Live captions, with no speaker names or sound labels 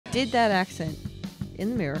did that accent in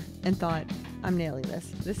the mirror and thought, I'm nailing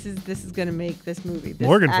this. This is going to make this movie. This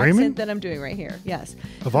Morgan accent Freeman? that I'm doing right here. Yes.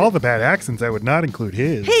 Of all the bad accents, I would not include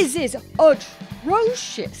his. His is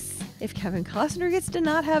atrocious. If Kevin Costner gets to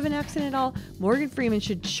not have an accent at all, Morgan Freeman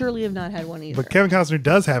should surely have not had one either. But Kevin Costner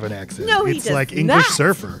does have an accent. No, he it's does like English not.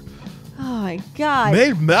 surfer. Oh my God.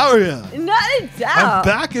 Maid Marian. Not a doubt. I'm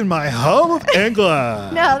back in my home of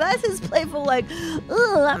England. No, that's his playful like,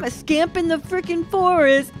 ugh, I'm a scamp in the freaking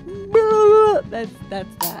forest. That's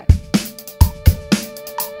that.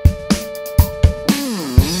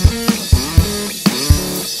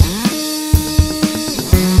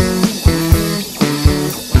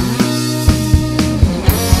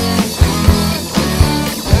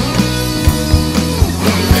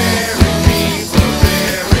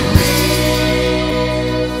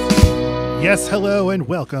 Yes, hello, and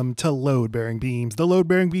welcome to Load Bearing Beams, the Load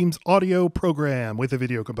Bearing Beams audio program with a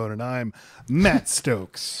video component. I'm Matt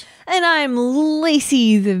Stokes. And I'm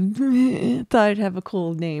Lacey. Thought I'd have a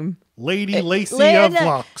cool name. Lady Lacey of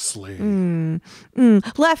Loxley.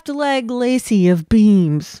 Left leg Lacey of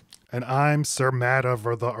Beams. And I'm Sir Matt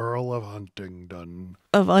over the Earl of Huntingdon.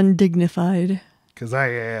 Of undignified. Because I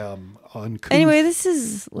am uncouth. Anyway, this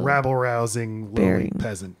is rabble-rousing, lowly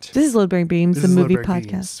peasant. This is Load Bearing Beams, This the is movie Load Bearing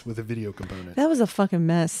podcast. Beams with a video component. That was a fucking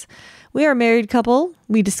mess. We are a married couple.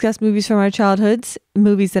 We discuss movies from our childhoods,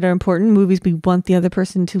 movies that are important, movies we want the other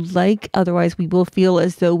person to like. Otherwise, we will feel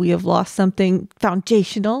as though we have lost something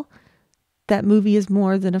foundational. That movie is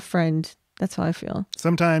more than a friend. That's how I feel.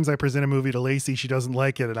 Sometimes I present a movie to Lacey, she doesn't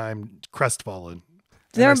like it, and I'm crestfallen.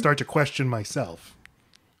 And I start to question myself.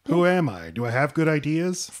 Who am I? Do I have good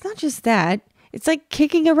ideas? It's not just that. It's like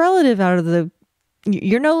kicking a relative out of the...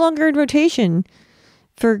 You're no longer in rotation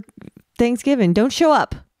for Thanksgiving. Don't show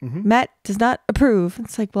up. Mm-hmm. Matt does not approve.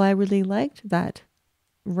 It's like, well, I really liked that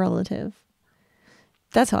relative.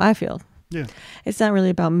 That's how I feel. Yeah. It's not really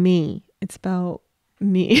about me. It's about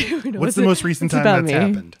me. What's the most recent time that's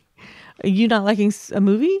happened? You not liking a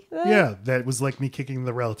movie? Yeah, that was like me kicking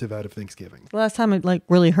the relative out of Thanksgiving. The last time it like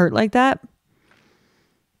really hurt like that?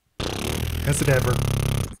 Has it ever?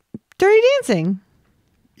 Dirty Dancing.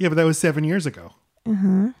 Yeah, but that was 7 years ago.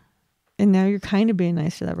 And now you're kind of being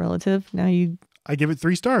nice to that relative. I give it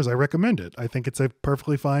 3 stars. I recommend it. I think it's a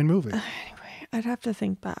perfectly fine movie. Anyway, I'd have to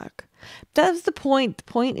think back. That's the point. The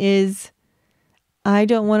point is, I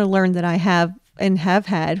don't want to learn that I have and have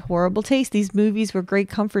had horrible taste. These movies were great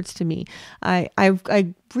comforts to me. I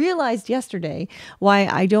realized yesterday why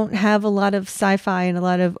I don't have a lot of sci-fi and a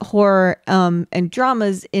lot of horror and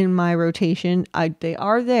dramas in my rotation. They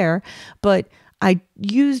are there, but I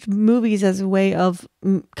used movies as a way of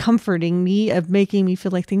comforting me, of making me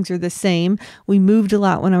feel like things are the same. We moved a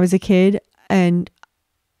lot when I was a kid, and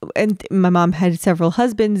my mom had several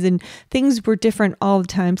husbands and things were different all the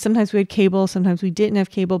time. Sometimes we had cable, sometimes we didn't have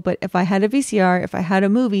cable. But if I had a VCR, if I had a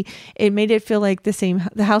movie, it made it feel like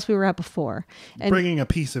the house we were at before. And bringing a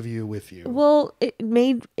piece of you with you. Well, it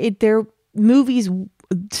made it their movies,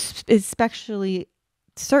 especially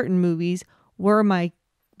certain movies, were my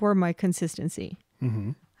consistency.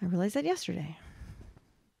 Mm-hmm. I realized that yesterday.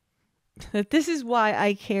 That this is why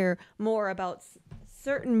I care more about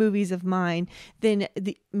certain movies of mine than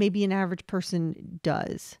maybe an average person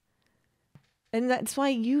does. And that's why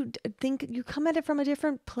you think you come at it from a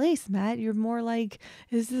different place, Matt. You're more like,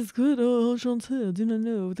 is this good? Oh, Chantal, I didn't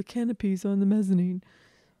know. The canopies on the mezzanine.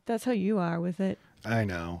 That's how you are with it. I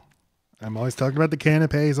know. I'm always talking about the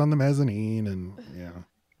canapes on the mezzanine and yeah.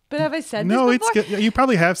 But have I said this before? It's good. You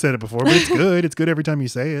probably have said it before, but it's good. It's good every time you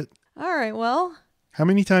say it. All right, well. How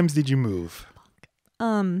many times did you move?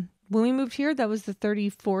 When we moved here, that was the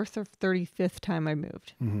 34th or 35th time I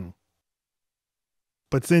moved. Mm-hmm.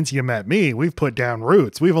 But since you met me, we've put down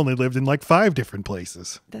roots. We've only lived in like 5 different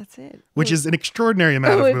places. That's it. Which is an extraordinary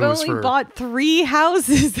amount of moves. We've only bought 3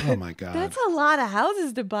 houses. Oh my God. That's a lot of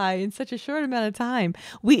houses to buy in such a short amount of time.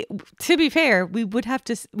 To be fair, we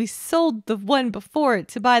sold the one before it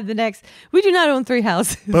to buy the next. We do not own 3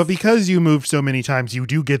 houses. But because you moved so many times, you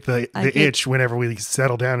do get the itch whenever we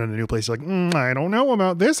settle down in a new place. You're like, I don't know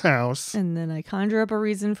about this house. And then I conjure up a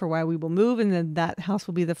reason for why we will move, and then that house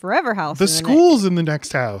will be the forever house. The school's in the next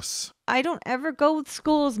house. I don't ever go with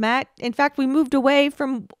schools, Matt. In fact, we moved away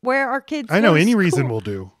from where our kids I know, any school. reason will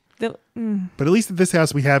do. But at least at this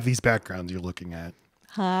house, we have these backgrounds you're looking at.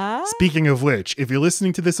 Huh? Speaking of which, if you're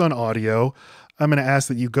listening to this on audio, I'm going to ask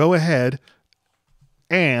that you go ahead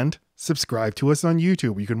and subscribe to us on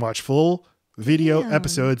YouTube. You can watch full video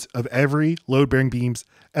episodes of every Load Bearing Beams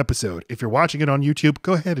episode. If you're watching it on YouTube,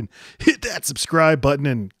 go ahead and hit that subscribe button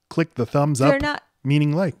and click the thumbs up.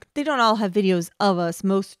 Meaning like. They don't all have videos of us.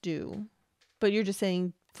 Most do. But you're just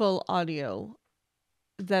saying full audio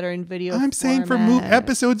that are in video. I'm saying for format.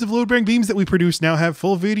 episodes of Load Bearing Beams that we produce now have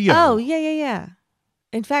full video. Oh, yeah.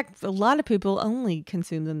 In fact, a lot of people only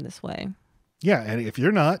consume them this way. Yeah, and if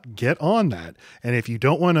you're not, get on that. And if you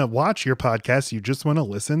don't want to watch your podcast, you just want to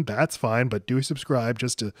listen, that's fine. But do subscribe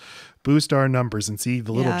just to boost our numbers and see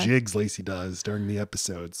the little jigs Lacey does during the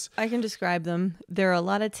episodes. I can describe them. They're a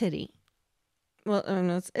lot of titty. Well, I don't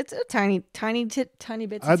know, it's a tiny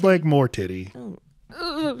bits. I'd like more titty. Oh.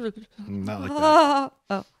 Not like that.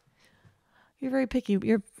 Oh. You're very picky.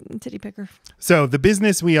 You're a titty picker. So the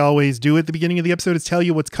business we always do at the beginning of the episode is tell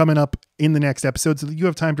you what's coming up in the next episode so that you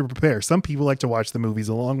have time to prepare. Some people like to watch the movies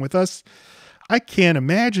along with us. I can't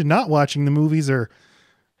imagine not watching the movies, or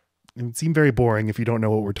it would seem very boring if you don't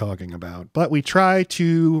know what we're talking about. But we try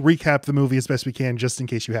to recap the movie as best we can just in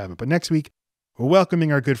case you haven't. But next week, we're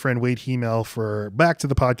welcoming our good friend Wade Hymel back to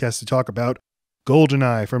the podcast to talk about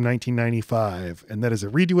GoldenEye from 1995. And that is a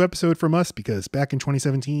redo episode from us because back in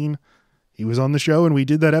 2017... he was on the show and we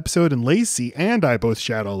did that episode, and Lacey and I both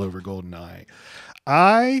shat all over GoldenEye.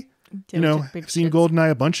 I, have seen GoldenEye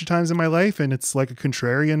a bunch of times in my life, and it's like a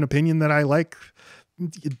contrarian opinion that I like.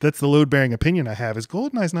 That's the load-bearing opinion I have, is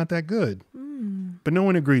GoldenEye's not that good. But no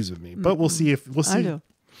one agrees with me. But we'll see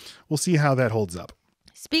we'll see how that holds up.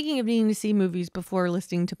 Speaking of needing to see movies before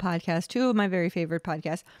listening to podcasts, two of my very favorite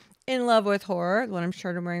podcasts, In Love with Horror, the one I'm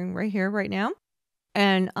sure I'm wearing right here, right now,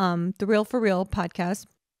 and the Real for Real podcast.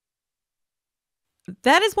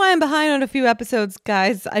 That is why I'm behind on a few episodes,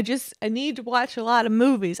 guys. I need to watch a lot of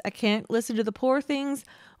movies. I can't listen to the Poor Things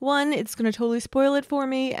one. It's going to totally spoil it for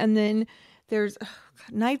me. And then there's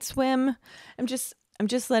Night Swim. I'm just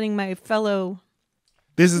letting my fellow...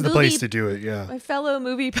 This is the place to do it, yeah. My fellow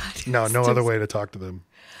movie podcast. No other way to talk to them.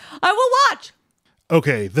 I will watch!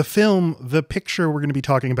 Okay, the picture we're going to be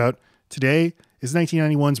talking about today is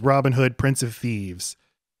 1991's Robin Hood, Prince of Thieves.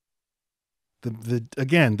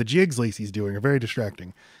 The jigs Lacey's doing are very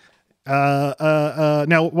distracting.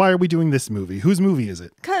 Now, why are we doing this movie? Whose movie is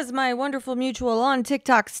it? Because my wonderful mutual on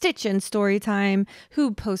TikTok, StitchAndStoryTime,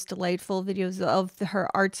 who posts delightful videos of her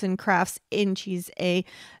arts and crafts, and she's a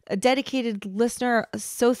dedicated listener.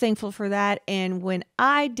 So thankful for that. And when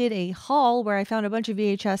I did a haul where I found a bunch of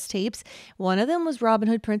VHS tapes, one of them was Robin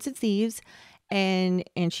Hood, Prince of Thieves, and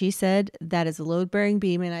she said, that is a load-bearing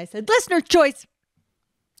beam. And I said, listener choice.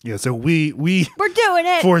 Yeah, so we're doing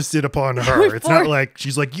it. Forced it upon her. It's not like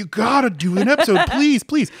she's like, you gotta do an episode,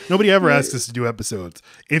 please. Nobody ever asks us to do episodes.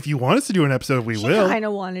 If you want us to do an episode, we will. Kind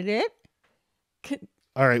of wanted it.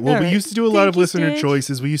 All right. Well, we used to do a lot of listener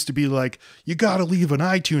choices. We used to be like, you gotta leave an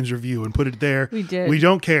iTunes review and put it there. We did. We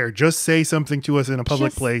don't care. Just say something to us in a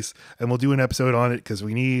public place, and we'll do an episode on it because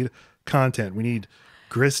we need content. We need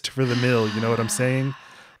grist for the mill. You know what I'm saying?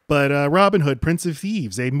 But Robin Hood, Prince of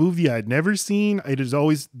Thieves, a movie I'd never seen. It is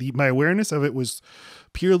always my awareness of it was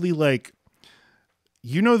purely like,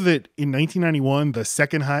 you know that in 1991, the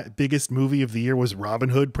second biggest movie of the year was Robin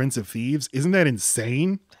Hood, Prince of Thieves. Isn't that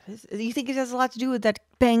insane? You think it has a lot to do with that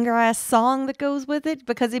banger ass song that goes with it?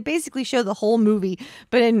 Because it basically showed the whole movie,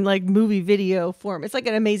 but in like movie video form. It's like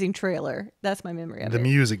an amazing trailer. That's my memory of it. The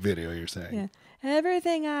music video, you're saying. Yeah.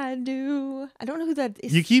 Everything I do. I don't know who that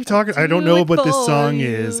is. You keep talking. I don't know what this song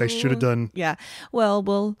is. I should have done. Yeah. Well,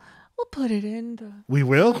 we'll put it in. We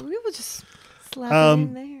will? We will just slap it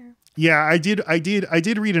in there. Yeah, I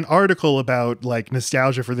did read an article about like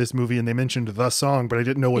nostalgia for this movie, and they mentioned the song, but I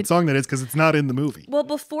didn't know what song that is because it's not in the movie. Well,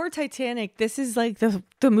 before Titanic, this is like the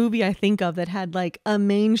movie I think of that had like a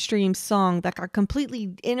mainstream song that got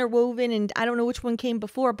completely interwoven, and I don't know which one came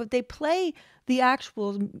before, but they play the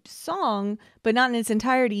actual song, but not in its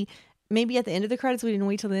entirety. Maybe at the end of the credits. We didn't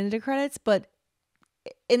wait till the end of the credits, but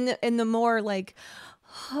in the more like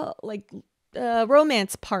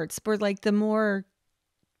romance parts, were like the more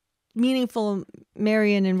meaningful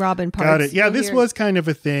Marion and Robin parts. Got it. Yeah, this was kind of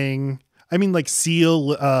a thing. I mean, like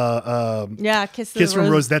Seal, Kiss from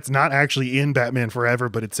Rose. That's not actually in Batman Forever,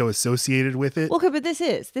 but it's so associated with it. Well, okay, but this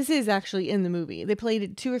is actually in the movie. They played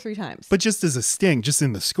it 2 or 3 times. But just as a sting, just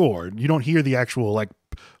in the score, you don't hear the actual like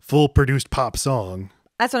full produced pop song.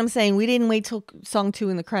 That's what I'm saying. We didn't wait till song 2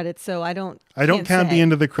 in the credits, so I don't count the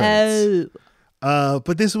end of the credits.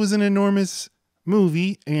 But this was an enormous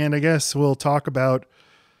movie, and I guess we'll talk about.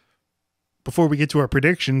 Before we get to our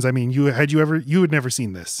predictions, I mean, you had never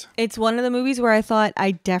seen this. It's one of the movies where I thought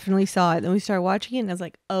I definitely saw it. Then we started watching it and I was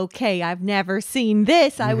like, okay, I've never seen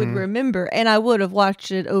this. I would remember. And I would have watched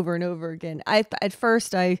it over and over again. At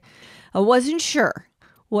first, I wasn't sure.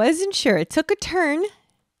 It took a turn,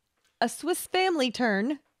 a Swiss Family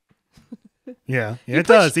turn. Yeah, it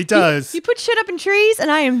does. It does. You put shit up in trees,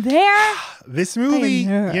 and I am there. This movie,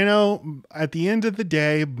 at the end of the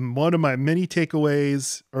day, one of my many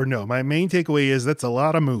takeaways, my main takeaway is that's a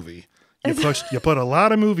lot of movie. You put a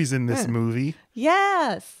lot of movies in this movie.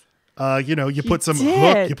 Yes. You put some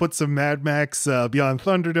Hook, you put some Mad Max Beyond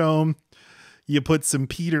Thunderdome, you put some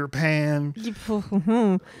Peter Pan.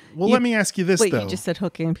 Let me ask you this, though. You just said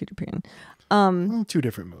Hook and Peter Pan. Two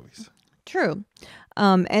different movies. True.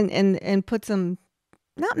 And put some,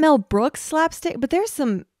 not Mel Brooks slapstick, but there's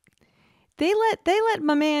some, they let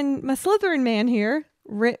my Slytherin man here,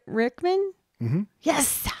 Rickman. Mm-hmm.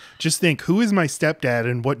 Yes. Just think, who is my stepdad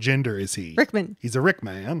and what gender is he? Rickman. He's a Rick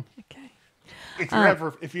man. Okay.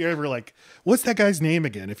 If you're ever like, what's that guy's name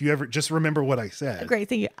again? If you ever just remember what I said. Great,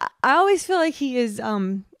 thank you. I always feel like he is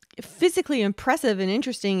physically impressive and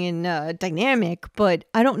interesting and dynamic, but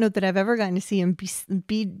I don't know that I've ever gotten to see him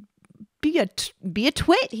be a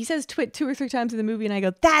twit. He says twit 2 or 3 times in the movie, and I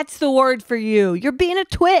go, "That's the word for you. You're being a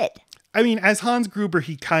twit." I mean, as Hans Gruber,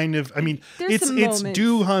 he kind of, it's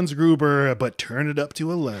do Hans Gruber, but turn it up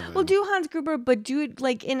to 11. Well, do Hans Gruber, but do it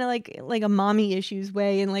like in a mommy issues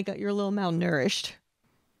way, and like you're a little malnourished.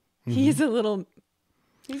 Mm-hmm. He's a little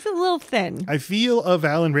thin. I feel of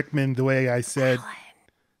Alan Rickman the way I said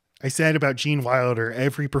about Gene Wilder.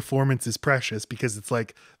 Every performance is precious because it's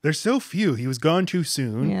like there's so few. He was gone too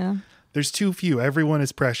soon. Yeah, there's too few. Everyone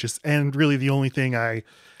is precious, and really the only thing I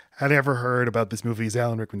had ever heard about this movie is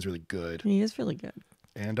Alan Rickman's really good. He is really good.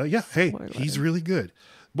 And he's really good.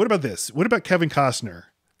 What about this? What about Kevin Costner?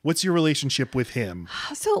 What's your relationship with him?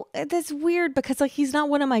 So that's weird because like he's not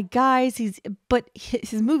one of my guys. But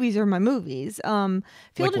his movies are my movies. Field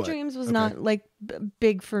of Dreams was not like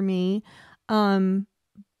big for me, but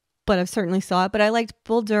I've certainly saw it. But I liked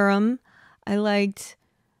Bull Durham. I liked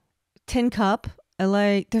Tin Cup.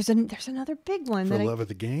 There's another big one. For Love of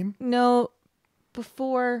the Game? No.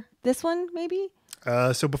 Before this one, maybe?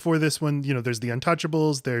 So before this one, there's The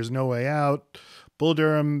Untouchables, there's No Way Out, Bull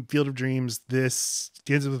Durham, Field of Dreams, this,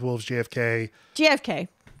 Dances with Wolves, JFK.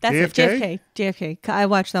 That's it. JFK. I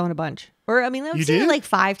watched that one a bunch. Or, I've seen it like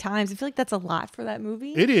 5 times. I feel like that's a lot for that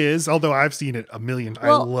movie. It is, although I've seen it a million.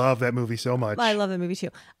 Well, I love that movie so much. I love that movie too.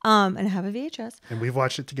 And I have a VHS. And we've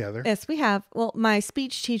watched it together. Yes, we have. Well, my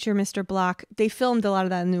speech teacher, Mr. Block, they filmed a lot of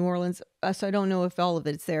that in New Orleans. So I don't know if all of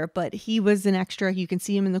it's there, but he was an extra. You can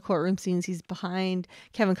see him in the courtroom scenes. He's behind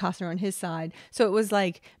Kevin Costner on his side. So it was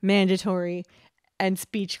like mandatory and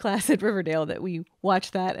speech class at Riverdale that we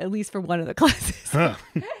watched that at least for one of the classes. Huh.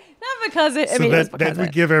 Not because it.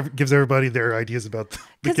 That gives everybody their ideas about the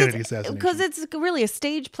Kennedy assassination. Because it's really a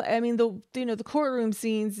stage play. The courtroom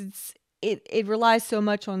scenes. It relies so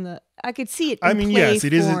much on the. I could see it. Yes,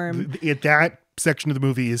 it form. Is. That section of the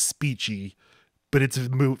movie is speechy, but it's a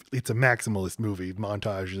maximalist movie,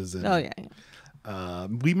 montages.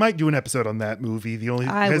 And, we might do an episode on that movie. The only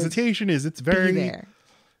hesitation is it's very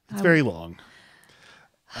long.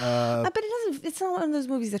 But it's not one of those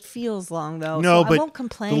movies that feels long though. No, so but I won't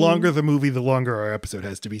complain. The longer the movie, the longer our episode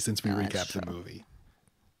has to be since we recap the movie.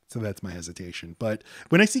 So that's my hesitation. But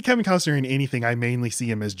when I see Kevin Costner in anything, I mainly see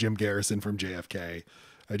him as Jim Garrison from JFK.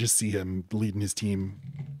 I just see him leading his team.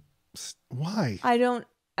 Why? I don't.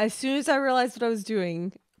 As soon as I realized what I was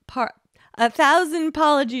doing, 1,000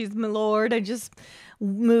 apologies, my lord. I just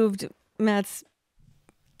moved Matt's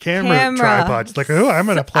camera tripod. It's like, I'm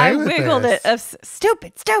going to play with this. I wiggled it.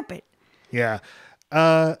 Stupid. Yeah.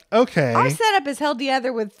 Okay. Our setup is held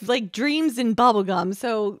together with like dreams and bubblegum.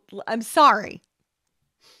 So I'm sorry.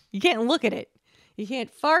 You can't look at it. You can't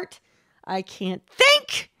fart. I can't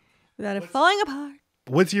think without it falling apart.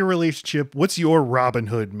 What's your relationship? What's your Robin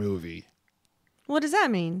Hood movie? What does that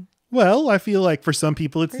mean? Well, I feel like for some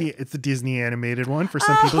people it's the Disney animated one. For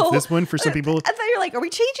some people it's this one. For some people, I thought you were like, are we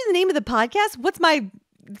changing the name of the podcast?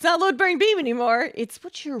 It's not Load Bearing Beam anymore. It's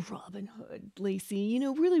what's your Robin Hood, Lacey?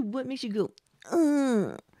 Really, what makes you go?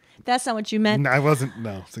 That's not what you meant. No, I wasn't.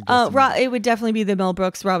 No. It would definitely be the Mel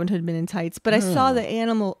Brooks Robin Hood Men in Tights. But I saw the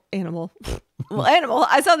animal.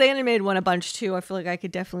 I saw the animated one a bunch too. I feel like I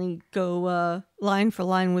could definitely go line for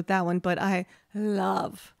line with that one. But I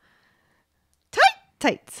love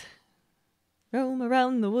tights. Roam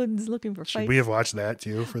around the woods looking for fights. Should we have watched that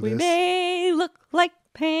too for this? We may look like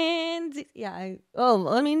pansies. Yeah.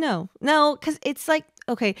 Let me know. No, because it's like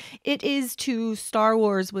okay, it is to Star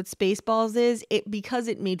Wars what Spaceballs is. Because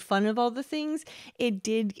it made fun of all the things, it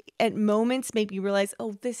did at moments make me realize,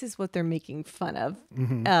 oh, this is what they're making fun of.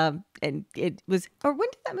 And it was, or when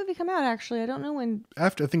did that movie come out? Actually, I don't know when.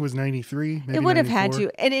 After, I think it was 93. Maybe it would have 94. had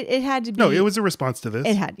to, and it had to be. No, it was a response to this.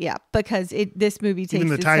 It had, yeah, because this movie takes even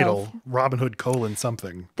the itself, title, Robin Hood :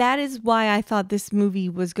 something. That is why I thought this movie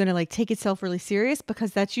was going to like take itself really serious,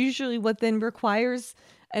 because that's usually what then requires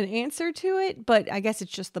an answer to it. But I guess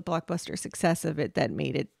it's just the blockbuster success of it that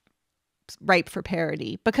made it ripe for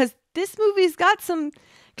parody, because this movie's got some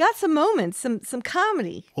moments, some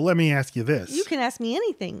comedy. Well, let me ask you this. You can ask me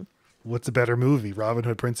anything. What's a better movie, Robin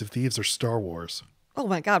Hood, Prince of Thieves, or Star Wars? Oh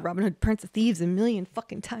my God, Robin Hood, Prince of Thieves, a million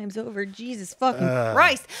fucking times over. Jesus fucking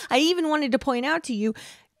Christ. I even wanted to point out to you.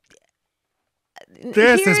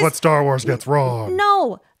 This is what Star Wars gets wrong.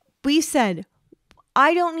 No, we said,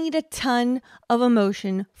 I don't need a ton of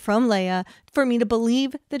emotion from Leia for me to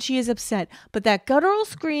believe that she is upset. But that guttural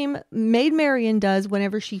scream Maid Marian does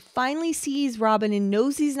whenever she finally sees Robin and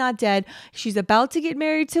knows he's not dead. She's about to get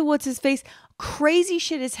married to what's-his-face. Crazy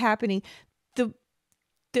shit is happening.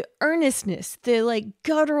 The earnestness, the like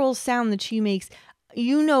guttural sound that she makes,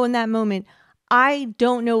 in that moment, I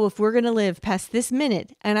don't know if we're going to live past this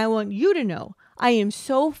minute. And I want you to know, I am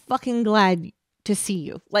so fucking glad to see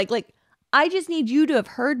you. Like, I just need you to have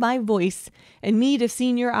heard my voice and me to have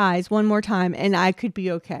seen your eyes one more time, and I could be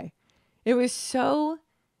okay. It was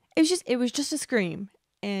just a scream.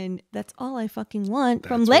 And that's all I fucking want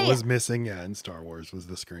from Leia. What was missing, in Star Wars was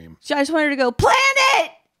the scream. So I just wanted to go,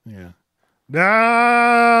 planet! Yeah.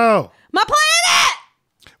 No! My planet!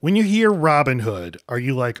 When you hear Robin Hood, are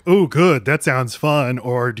you like, oh, good, that sounds fun?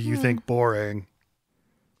 Or do you think boring?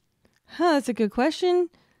 That's a good question.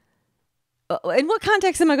 In what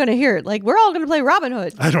context am I going to hear it? Like, we're all going to play Robin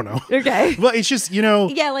Hood. I don't know. Okay. Well, it's just,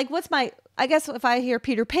 Yeah, like I guess if I hear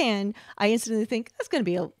Peter Pan, I instantly think that's going to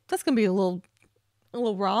be a little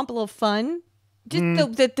romp, a little fun.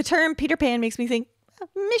 Just the term Peter Pan makes me think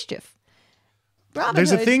mischief. There's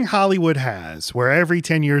Hood. A thing Hollywood has where every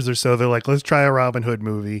 10 years or so, they're like, let's try a Robin Hood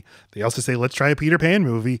movie. They also say, let's try a Peter Pan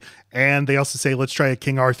movie. And they also say, let's try a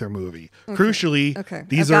King Arthur movie. Okay. Crucially,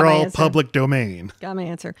 these are all public domain. Got my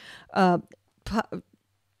answer. The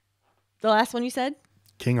last one you said?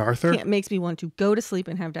 King Arthur? Makes me want to go to sleep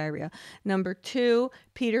and have diarrhea. Number 2,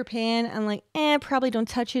 Peter Pan. I'm like, probably don't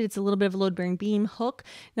touch it. It's a little bit of a load-bearing beam hook.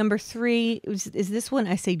 Number 3 is this one.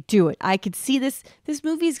 I say, do it. I could see this. This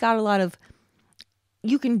movie's got a lot of...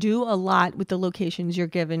 You can do a lot with the locations you're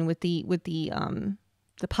given, with the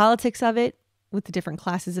politics of it, with the different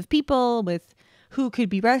classes of people, with who could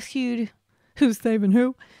be rescued, who's saving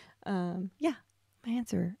who. Yeah, my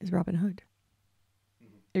answer is Robin Hood.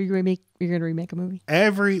 Are you going to remake a movie?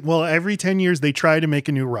 Every 10 years they try to make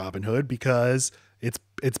a new Robin Hood because it's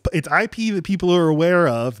IP that people are aware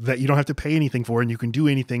of, that you don't have to pay anything for and you can do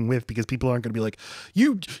anything with, because people aren't going to be like,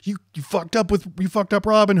 you fucked up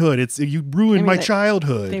Robin Hood. You ruined my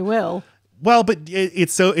childhood. They will. Well, but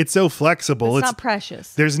it's so flexible. It's not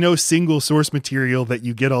precious. There's no single source material that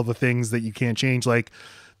you get all the things that you can't change. Like,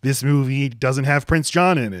 this movie doesn't have Prince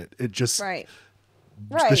John in it. It just right.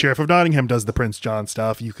 The Sheriff of Nottingham does the Prince John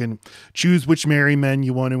stuff. You can choose which merry men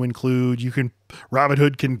you want to include. Robin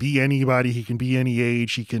Hood can be anybody. He can be any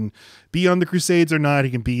age. He can be on the Crusades or not. He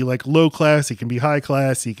can be like low class. He can be high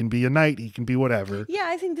class. He can be a knight. He can be whatever. Yeah,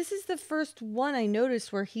 I think this is the first one I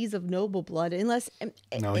noticed where he's of noble blood. Unless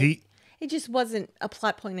it just wasn't a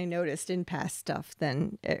plot point I noticed in past stuff.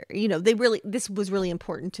 Then this was really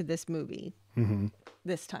important to this movie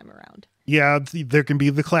this time around. Yeah, there can be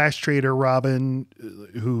the class trader Robin,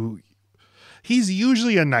 who he's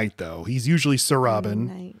usually a knight though. He's usually Sir Robin.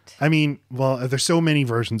 Knight. I mean, well, there's so many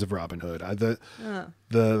versions of Robin Hood.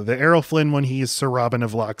 The Errol Flynn one, he is Sir Robin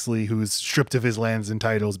of Locksley, who's stripped of his lands and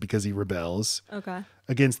titles because he rebels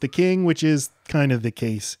against the king, which is kind of the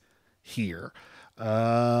case here.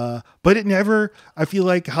 But I feel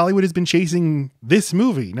like Hollywood has been chasing this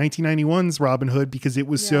movie, 1991's Robin Hood, because it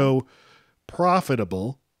was so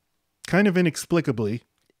profitable, kind of inexplicably.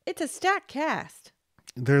 It's a stacked cast.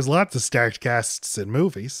 There's lots of stacked casts in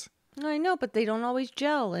movies. I know, but they don't always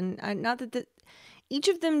gel. And not that each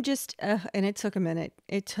of them just, and it took a minute.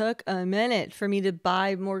 It took a minute for me to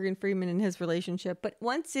buy Morgan Freeman and his relationship. But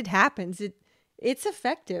once it happens, it's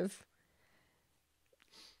effective.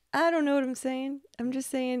 I don't know what I'm saying. I'm just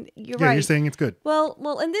saying you're right. You're saying it's good. Well,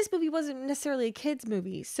 and this movie wasn't necessarily a kid's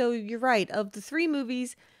movie. So you're right. Of the 3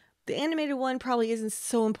 movies, the animated one probably isn't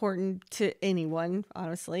so important to anyone,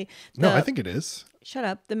 honestly. No, I think it is. Shut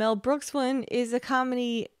up. The Mel Brooks one is a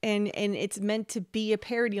comedy, and it's meant to be a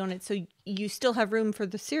parody on it, so you still have room for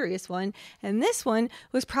the serious one. And this one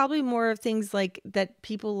was probably more of things like that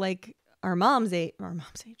people like our mom's age,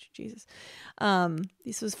 Jesus.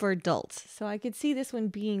 This was for adults, so I could see this one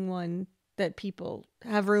being one that people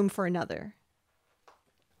have room for another.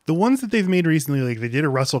 The ones that they've made recently, like they did a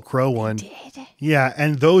Russell Crowe one. They did. Yeah,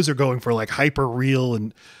 and those are going for like hyper real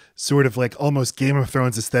and sort of like almost Game of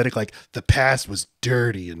Thrones aesthetic. Like the past was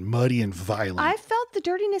dirty and muddy and violent. I felt the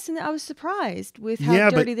dirtiness, and I was surprised with how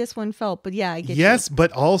dirty this one felt. But yeah, I get Yes,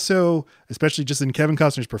 but also, especially just in Kevin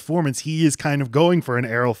Costner's performance, he is kind of going for an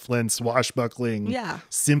Errol Flynn swashbuckling,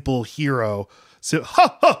 simple hero. So,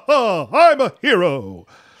 ha ha ha! I'm a hero.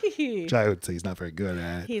 Which I would say he's not very good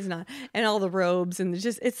at. He's not. And all the robes, and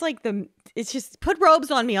it's just put robes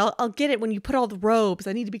on me. I'll get it when you put all the robes.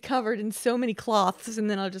 I need to be covered in so many cloths, and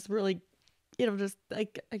then I'll just really, I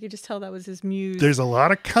could just tell that was his muse. There's a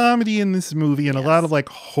lot of comedy in this movie and a lot of like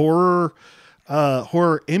horror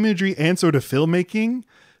imagery and sort of filmmaking.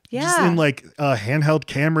 Yeah. Just in like handheld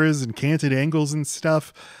cameras and canted angles and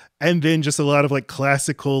stuff. And then just a lot of like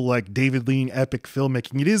classical, like David Lean epic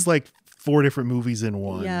filmmaking. It is like 4 different movies in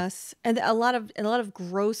one. Yes, and a lot of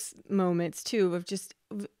gross moments too, of just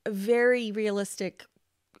very realistic,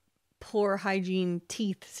 poor hygiene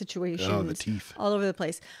teeth situations. Oh, the teeth all over the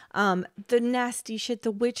place. The nasty shit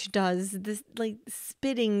the witch does, this like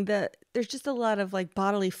spitting. There's just a lot of like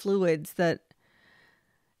bodily fluids that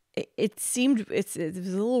it seemed it was a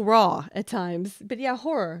little raw at times. But yeah,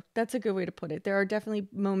 horror. That's a good way to put it. There are definitely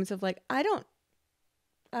moments of like I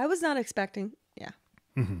was not expecting. Yeah.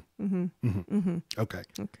 Mm-hmm. Mm-hmm. Mm-hmm. Mm-hmm. Okay.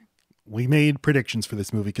 We made predictions for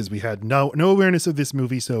this movie because we had no awareness of this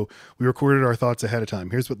movie, so we recorded our thoughts ahead of time.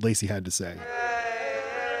 Here's what Lacey had to say.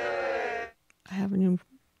 I have a new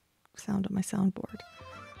sound on my soundboard.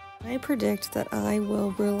 I predict that I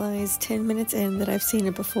will realize 10 minutes in that I've seen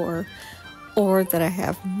it before, or that I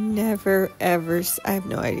have never, ever... I have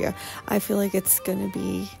no idea. I feel like it's going to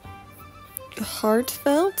be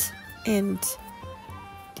heartfelt, and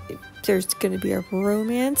there's going to be a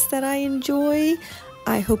romance that I enjoy.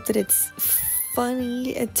 I hope that it's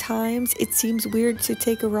funny at times. It seems weird to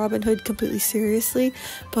take a Robin Hood completely seriously,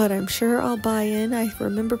 but I'm sure I'll buy in. I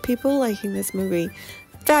remember people liking this movie.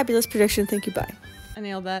 Fabulous prediction. Thank you. Bye. I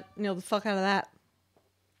nailed that. Nailed the fuck out of that.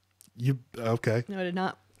 You okay? No, I did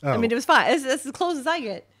not. Oh. I mean, it was fine. It's as close as I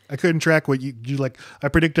get. I couldn't track what you like. I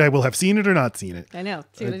predict I will have seen it or not seen it. I know.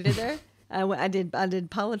 See what I did there? I did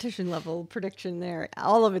politician level prediction there.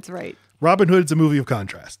 All of it's right. Robin Hood's a movie of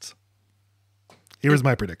contrasts. Here is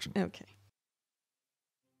my prediction. Okay.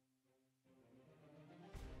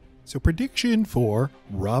 So prediction for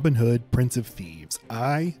Robin Hood, Prince of Thieves.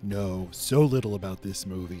 I know so little about this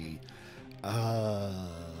movie. The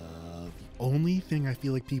only thing I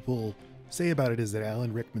feel like people say about it is that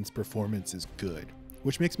Alan Rickman's performance is good,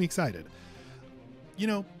 which makes me excited. You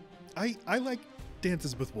know, I like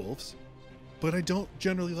Dances with Wolves, but I don't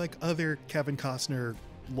generally like other Kevin Costner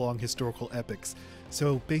long historical epics.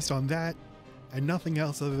 So based on that, and nothing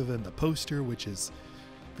else other than the poster, which is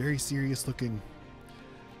very serious looking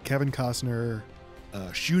Kevin Costner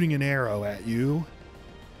shooting an arrow at you,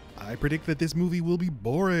 I predict that this movie will be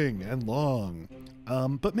boring and long.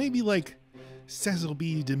 But maybe like Cecil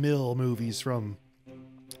B. DeMille movies from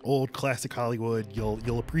old classic Hollywood,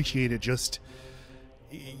 you'll appreciate it just,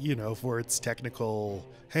 you know, for its technical,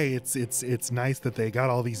 hey, it's nice that they got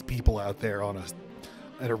all these people out there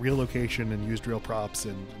at a real location and used real props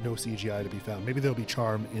and no CGI to be found. Maybe there'll be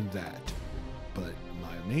charm in that. But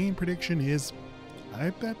my main prediction is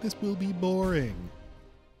I bet this will be boring.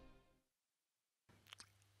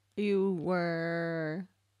 You were...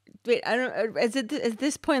 Wait, I don't... At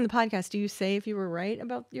this point in the podcast, do you say if you were right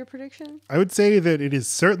about your prediction? I would say that it is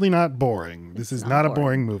certainly not boring. This is not a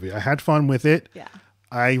boring movie. I had fun with it. Yeah.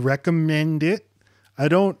 I recommend it. I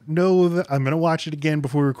don't know that I'm going to watch it again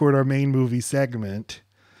before we record our main movie segment.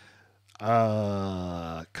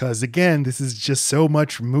 Because again, this is just so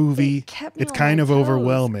much movie. It's kind of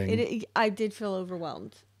overwhelming. I did feel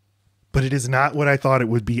overwhelmed. But it is not what I thought it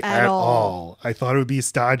would be at all. I thought it would be a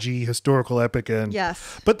stodgy historical epic. And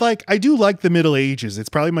yes. But like, I do like the Middle Ages. It's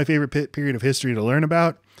probably my favorite period of history to learn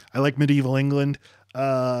about. I like medieval England.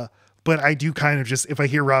 But I do kind of just, if I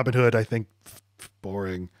hear Robin Hood, I think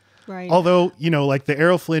boring. Right. Although, you know, like the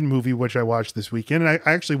Errol Flynn movie, which I watched this weekend, and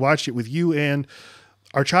I actually watched it with you and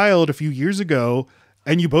our child a few years ago,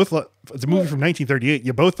 and you both, it's a movie from 1938.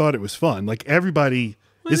 You both thought it was fun. Like everybody.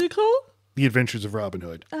 What is it called? The Adventures of Robin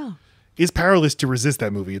Hood. Oh. is powerless to resist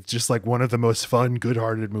that movie. It's just like one of the most fun,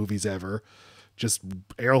 good-hearted movies ever. Just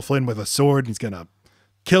Errol Flynn with a sword, and he's gonna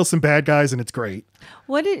kill some bad guys, and it's great.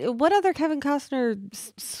 What other Kevin Costner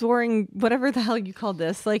soaring, whatever the hell you called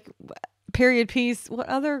this, like period piece? What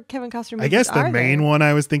other Kevin Costner movies? I guess the are main there? one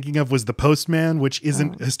I was thinking of was The Postman, which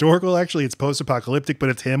isn't historical. Actually, it's post-apocalyptic, but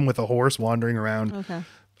it's him with a horse wandering around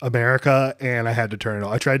America, and I had to turn it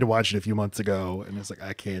off. I tried to watch it a few months ago, and it's like,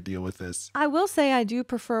 I can't deal with this. I will say I do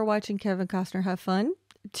prefer watching Kevin Costner have fun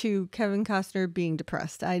to Kevin Costner being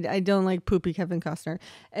depressed. I don't like poopy Kevin Costner,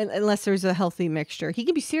 unless there's a healthy mixture. He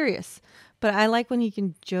can be serious, but I like when he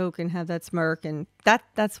can joke and have that smirk, and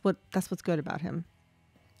that's what's good about him.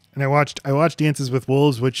 And I watched Dances with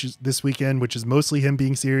Wolves, which is this weekend, which is mostly him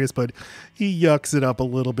being serious, but he yucks it up a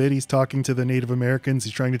little bit. He's talking to the Native Americans.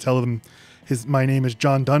 He's trying to tell them my name is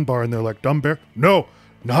John Dunbar, and they're like, Dumbear? No,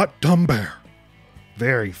 not Dumbear.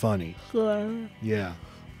 Very funny. Yeah.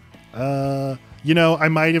 I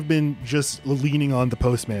might have been just leaning on The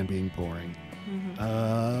Postman being boring.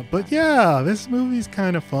 But yeah, this movie's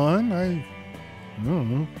kind of fun. I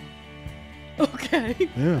don't know. Okay.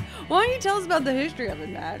 Yeah. Why don't you tell us about the history of it,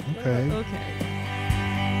 Matt? Okay.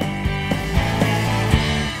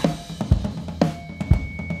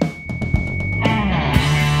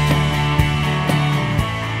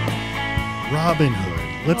 Robin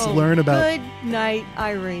Hood. Let's learn about... Good night,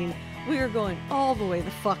 Irene. We are going all the way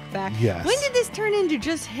the fuck back. Yes. When did this turn into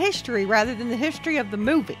just history rather than the history of the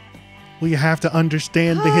movie? Well, you have to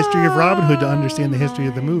understand the history of Robin Hood to understand the history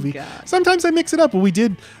of the movie. God. Sometimes I mix it up. When we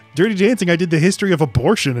did Dirty Dancing, I did the history of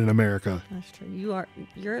abortion in America. That's true. You're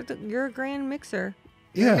a grand mixer.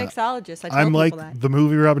 Yeah. You're a mixologist. I'm like that. the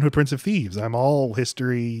movie Robin Hood, Prince of Thieves. I'm all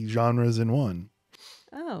history genres in one.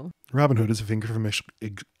 Oh. Robin Hood is a figure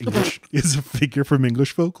from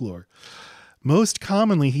English folklore. Most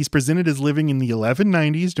commonly, he's presented as living in the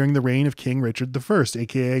 1190s during the reign of King Richard I,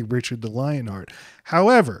 aka Richard the Lionheart.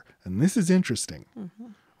 However, and this is interesting,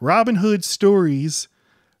 Robin Hood stories,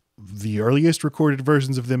 the earliest recorded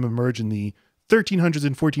versions of them emerge in the 1300s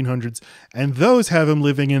and 1400s, and those have him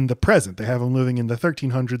living in the present. They have him living in the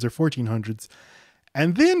 1300s or 1400s.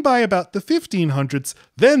 And then by about the 1500s,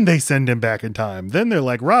 then they send him back in time. Then they're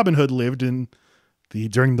like, Robin Hood lived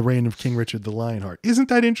during the reign of King Richard the Lionheart. Isn't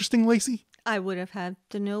that interesting, Lacey? I would have had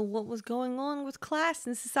to know what was going on with class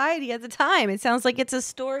and society at the time. It sounds like it's a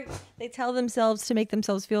story they tell themselves to make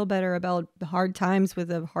themselves feel better about the hard times with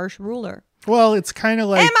a harsh ruler. Well, it's kind of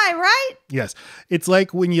like... Am I right? Yes. It's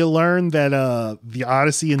like when you learn that the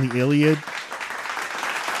Odyssey and the Iliad,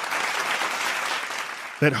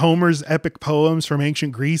 that Homer's epic poems from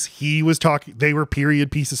ancient Greece, they were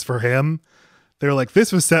period pieces for him. They're like,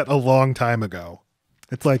 this was set a long time ago.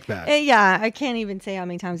 It's like that. Yeah, I can't even say how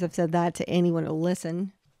many times I've said that to anyone who'll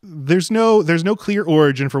listen. There's no clear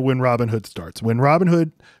origin for when Robin Hood starts. When Robin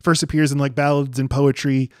Hood first appears in like ballads and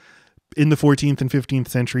poetry in the 14th and 15th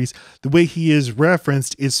centuries, the way he is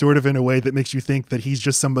referenced is sort of in a way that makes you think that he's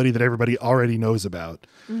just somebody that everybody already knows about.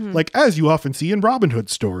 Like, as you often see in Robin Hood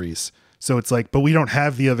stories. So it's like, but we don't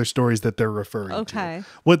have the other stories that they're referring to.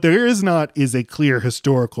 What there is not is a clear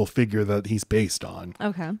historical figure that he's based on.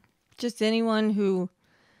 Okay. Just anyone who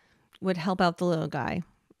would help out the little guy,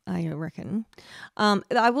 I reckon.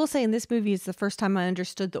 I will say in this movie, it's the first time I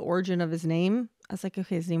understood the origin of his name. I was like,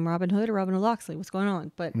 okay, is his name Robin Hood or Robin Hood Locksley? What's going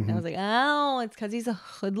on? But I was like, oh, it's because he's a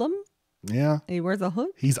hoodlum. Yeah. He wears a hood.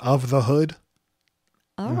 He's of the hood.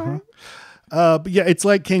 All right. But yeah, it's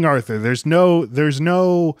like King Arthur. There's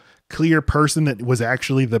no clear person that was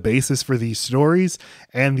actually the basis for these stories.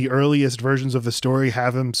 And the earliest versions of the story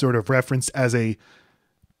have him sort of referenced as a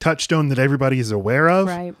touchstone that everybody is aware of.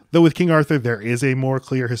 Right. Though with King Arthur, there is a more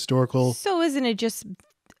clear historical. So isn't it just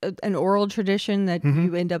an oral tradition that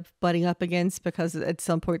you end up butting up against because at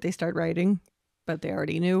some point they start writing, but they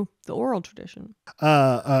already knew the oral tradition?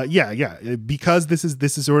 Yeah. Because this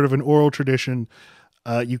is sort of an oral tradition,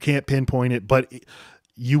 you can't pinpoint it, but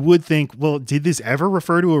you would think, well, did this ever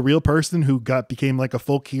refer to a real person who became like a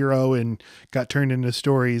folk hero and got turned into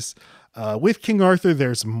stories? With King Arthur,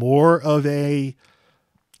 there's more of a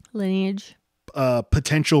lineage,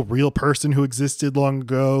 potential real person who existed long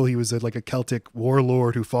ago. He was like a Celtic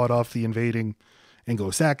warlord who fought off the invading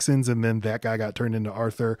Anglo-Saxons, and then that guy got turned into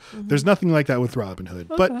Arthur. There's nothing like that with Robin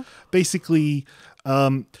Hood. Okay. But basically,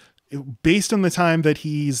 based on the time that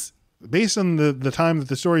the time that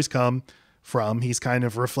the stories come from, he's kind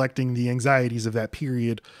of reflecting the anxieties of that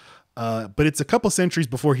period. But it's a couple centuries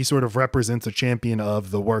before he sort of represents a champion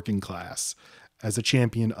of the working class as a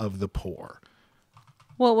champion of the poor.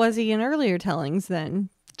 What was he in earlier tellings then?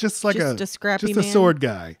 Just like a scrappy man? sword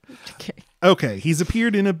guy. Okay. He's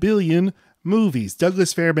appeared in a billion movies.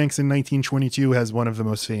 Douglas Fairbanks in 1922 has one of the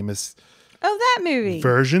most famous Oh, that movie.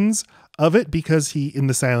 versions of it because he, in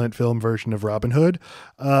the silent film version of Robin Hood,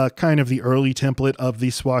 kind of the early template of the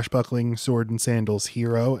swashbuckling sword and sandals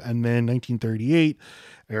hero. And then 1938,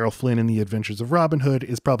 Errol Flynn in The Adventures of Robin Hood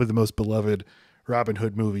is probably the most beloved Robin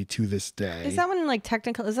Hood movie to this day. Is that one like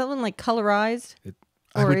technical? Is that one like colorized?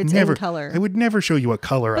 Or it's in color? I would never show you a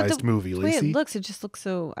colorized movie, The way Lacey. it just looks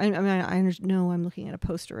so. I mean, I know I'm looking at a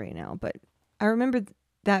poster right now, but I remember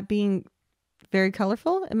that being very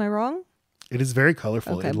colorful. Am I wrong? It is very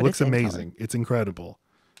colorful. Okay, it but looks it's in amazing. It's incredible.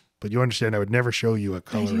 But you understand, I would never show you a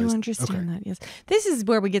colorized. I do understand that, yes. This is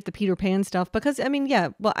where we get the Peter Pan stuff because, I mean, yeah,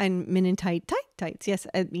 well, I'm men in tights. Yes,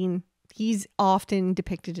 I mean, he's often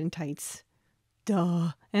depicted in tights.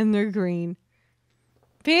 Duh. And they're green.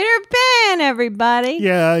 Peter Pan, everybody.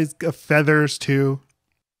 Yeah, he's got feathers too.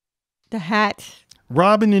 The hat.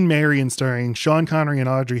 Robin and Marion starring Sean Connery and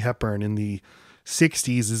Audrey Hepburn in the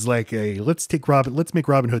 60s is like let's make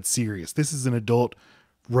Robin Hood serious. This is an adult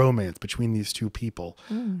romance between these two people.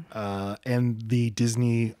 And the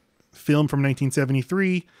Disney film from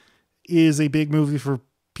 1973 is a big movie for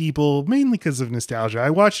people mainly because of nostalgia. I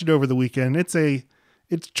watched it over the weekend. It's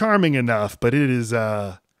charming enough, but it's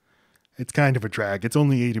kind of a drag. It's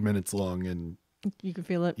only 80 minutes long and you can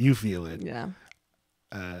feel it. You feel it. Yeah.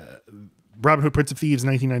 Robin Hood, Prince of Thieves,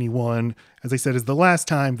 1991, as I said, is the last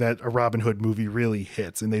time that a Robin Hood movie really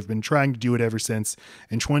hits. And they've been trying to do it ever since.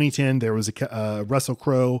 In 2010, there was a Russell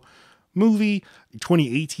Crowe movie. In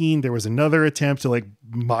 2018, there was another attempt to like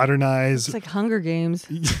modernize. It's like Hunger Games.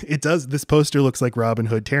 It does. This poster looks like Robin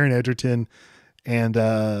Hood, Taron Egerton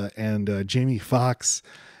and Jamie Foxx.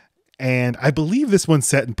 And I believe this one's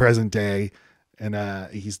set in present day. And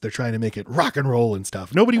they're trying to make it rock and roll and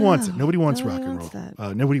stuff. Nobody wants it. Nobody wants rock and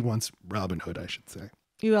roll. Nobody wants Robin Hood, I should say.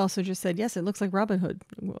 You also just said, yes, it looks like Robin Hood.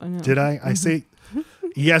 Did I? I say,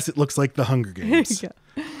 yes, it looks like the Hunger Games.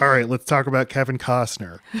 All right, let's talk about Kevin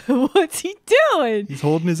Costner. What's he doing? He's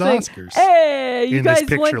holding his Oscars. Hey, you guys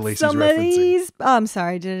want Lacey's some of referencing. these? Oh, I'm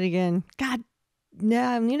sorry, I did it again. God,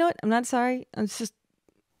 no, you know what? I'm not sorry. I'm just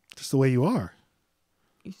the way you are.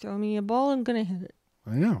 You throw me a ball, I'm going to hit it.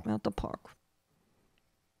 I know. Out the park.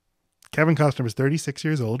 Kevin Costner was 36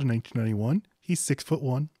 years old in 1991. He's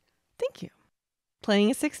 6'1". Thank you.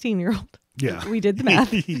 Playing a 16-year-old. Yeah. We did the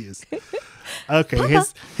math. He is. Okay.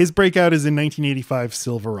 His breakout is in 1985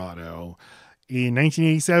 Silverado. In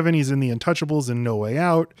 1987, he's in The Untouchables and No Way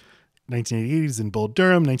Out. 1988, he's in Bull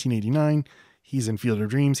Durham. 1989, he's in Field of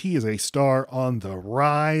Dreams. He is a star on the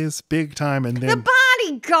rise, big time. And then The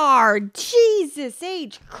Bodyguard. Jesus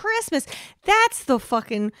H. Christmas. That's the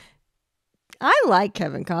fucking... I like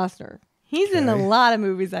Kevin Costner. He's in a lot of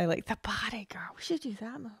movies I like. The Bodyguard. We should do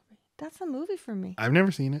that movie. That's a movie for me. I've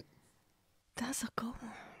never seen it. That's a good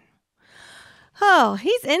one. Oh,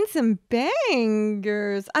 he's in some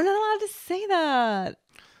bangers. I'm not allowed to say that.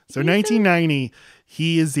 So 1990,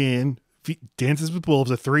 he is in Dances with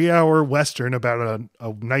Wolves, a 3-hour Western about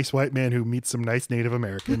a nice white man who meets some nice Native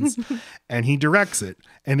Americans, and he directs it.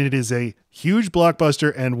 And it is a huge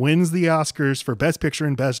blockbuster and wins the Oscars for Best Picture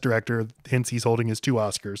and Best Director. Hence, he's holding his 2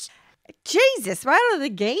 Oscars. Jesus, right out of the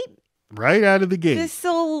gate? Right out of the gate. This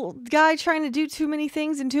little guy trying to do too many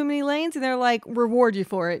things in too many lanes, and they're like, reward you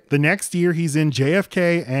for it. The next year, he's in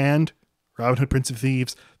JFK and Robin Hood, Prince of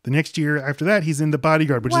Thieves. The next year after that, he's in The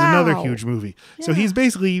Bodyguard, which is another huge movie. Yeah. So he's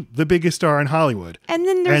basically the biggest star in Hollywood. And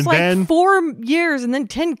then there's 4 years and then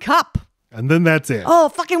 10 Cup. And then that's it. Oh,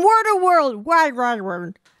 fucking World.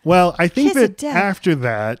 Word. Well, I think that after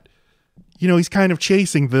that, he's kind of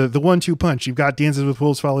chasing the 1-2 punch. You've got Dances with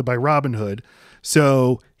Wolves followed by Robin Hood.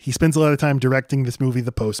 So he spends a lot of time directing this movie,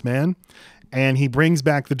 The Postman. And he brings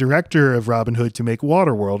back the director of Robin Hood to make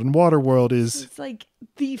Waterworld. And Waterworld is... It's like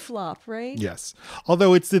the flop, right? Yes.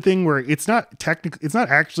 Although it's the thing where it's not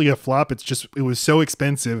actually a flop. It's just, it was so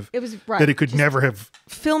expensive that it could never have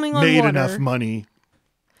made enough money.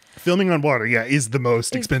 Filming on water, is the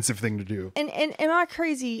most expensive thing to do. And am I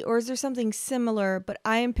crazy or is there something similar? But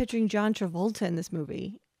I am picturing John Travolta in this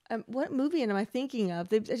movie. What movie am I thinking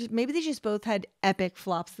of? Maybe they just both had epic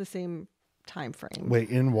flops the same time frame. Wait,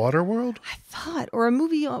 in Waterworld? I thought, or a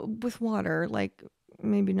movie with water, like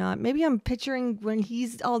maybe not. Maybe I'm picturing when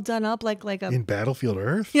he's all done up like a in Battlefield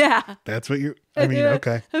Earth. Yeah, that's what you. I mean,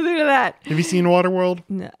 okay. Look at that. Have you seen Waterworld?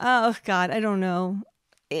 No. Oh God, I don't know.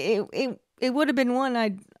 It would have been one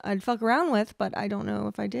I'd fuck around with, but I don't know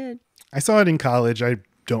if I did. I saw it in college. I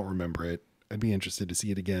don't remember it. I'd be interested to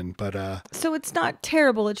see it again, but so it's not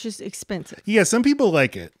terrible. It's just expensive. Yeah, some people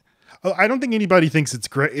like it. Oh, I don't think anybody thinks it's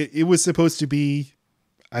great. It was supposed to be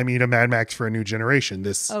I mean, a Mad Max for a new generation.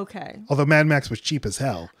 Okay. Although Mad Max was cheap as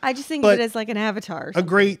hell. I just think But of it as like an Avatar. Or a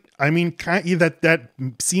great, I mean, that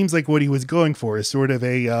seems like what he was going for is sort of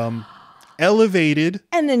a elevated.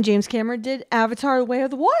 And then James Cameron did Avatar: The Way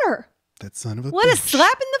of the Water. That son of a What a bitch.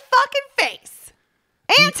 slap in the fucking face.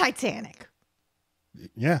 And Titanic.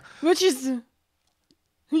 Yeah. Which is,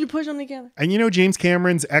 you push them together. And you know, James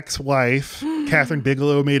Cameron's ex-wife, Catherine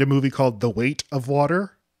Bigelow, made a movie called The Weight of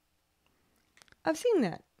Water. I've seen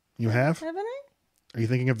that. You have? Haven't I? Are you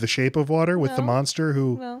thinking of The Shape of Water with the No. monster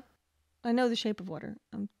who... Well, I know The Shape of Water.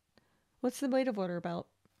 What's The Weight of Water about?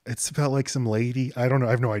 It's about like some lady. I don't know.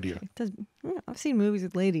 I have no idea. I've seen movies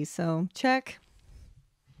with ladies, so check.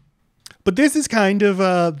 But this is kind of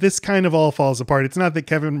all falls apart. It's not that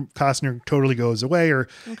Kevin Costner totally goes away or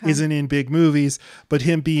isn't in big movies, but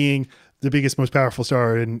him being the biggest, most powerful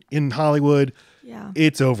star in Hollywood,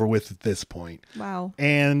 it's over with at this point. Wow.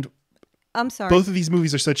 And I'm sorry. both of these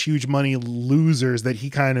movies are such huge money losers that he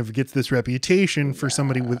kind of gets this reputation for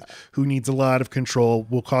somebody who needs a lot of control,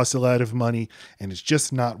 will cost a lot of money, and it's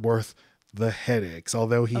just not worth the headaches.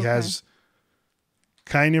 Although he has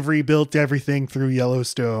kind of rebuilt everything through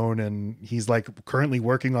Yellowstone, and he's like currently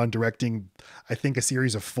working on directing, I think, a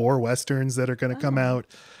series of 4 Westerns that are going to come out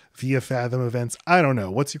via Fathom Events. I don't know.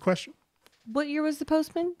 What's your question? What year was The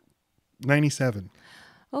Postman? 97.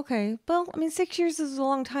 Okay. Well, I mean, 6 years is a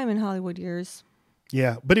long time in Hollywood years.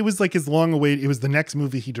 Yeah, but it was like his long awaited. It was the next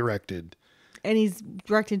movie he directed. And he's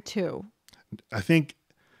directed 2. I think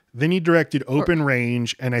then he directed Open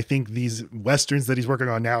Range, and I think these Westerns that he's working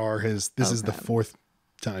on now are his. This is the 4th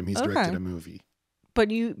time he's directed a movie.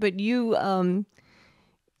 But you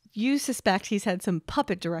suspect he's had some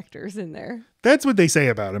puppet directors in there. That's what they say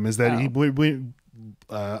about him, is that he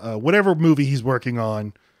whatever movie he's working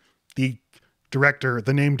on, the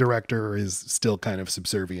name director is still kind of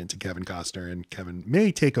subservient to Kevin Costner, and Kevin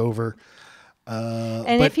may take over.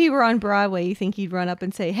 And if he were on Broadway, you think he'd run up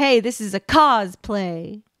and say, "Hey, this is a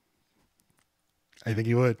cosplay"? I think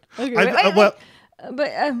he would. Okay,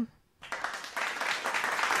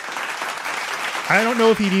 I don't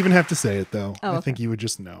know if he'd even have to say it, though. Oh, I think he would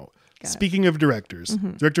just know. Speaking of directors,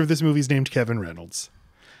 director of this movie is named Kevin Reynolds.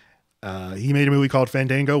 He made a movie called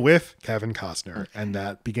Fandango with Kevin Costner, and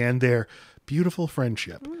that began their beautiful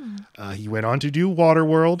friendship. He went on to do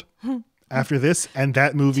Waterworld after this, and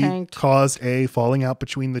that movie caused a falling out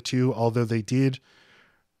between the two, although they did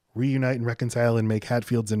reunite and reconcile and make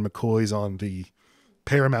Hatfields and McCoys on the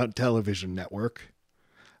Paramount Television Network.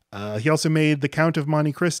 He also made The Count of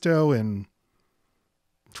Monte Cristo, and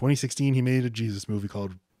 2016 he made a Jesus movie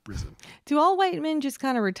called Risen. Do all white men just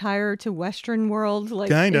kind of retire to Western world? Like,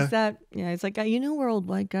 kinda. Is that, it's like, where old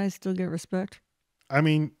white guys still get respect. I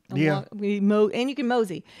mean, yeah. And you can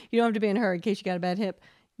mosey. You don't have to be in a hurry in case you got a bad hip.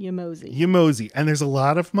 You mosey. And there's a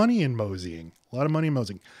lot of money in moseying.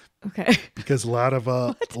 Okay. Because a lot of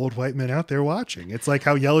old white men out there watching. It's like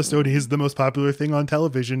how Yellowstone is the most popular thing on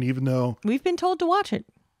television, even though... We've been told to watch it.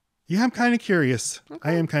 Yeah, I'm kind of curious.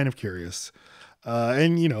 Okay. I am kind of curious.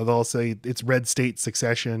 And, they'll say it's Red State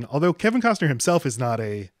Succession. Although Kevin Costner himself is not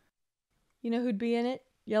a... You know who'd be in it?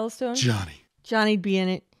 Yellowstone? Johnny. Johnny'd be in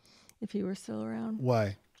it if he were still around.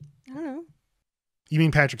 Why? I don't know. You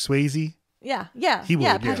mean Patrick Swayze? Yeah. He would,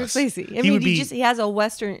 Patrick yes. Swayze. He has a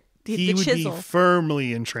Western... He would chisel. be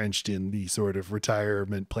firmly entrenched in the sort of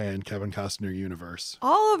retirement plan Kevin Costner universe.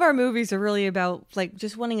 All of our movies are really about like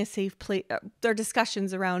just wanting a safe place. Our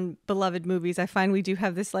discussions around beloved movies, I find we do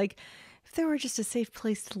have this like, if there were just a safe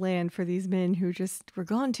place to land for these men who just were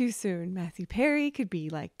gone too soon. Matthew Perry could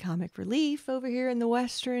be like comic relief over here in the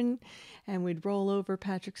Western, and we'd roll over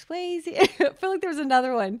Patrick Swayze. I feel like there was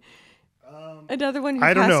another one. Another one who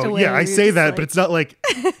I don't passed know. away. Yeah, I say that, but it's not like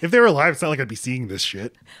if they were alive, it's not like I'd be seeing this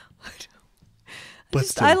shit.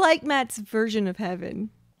 I like Matt's version of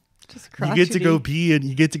heaven. Just crotchety. You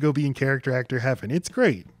get to go be in character actor heaven. It's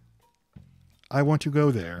great. I want to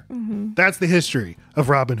go there. Mm-hmm. That's the history of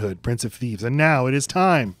Robin Hood, Prince of Thieves, and now it is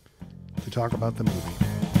time to talk about the movie.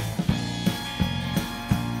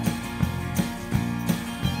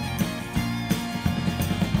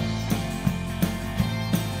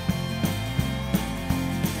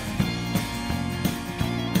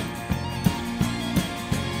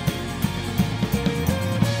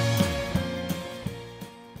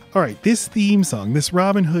 All right, this theme song, this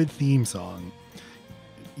Robin Hood theme song,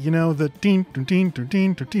 the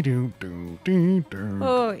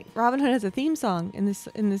Oh, Robin Hood has a theme song in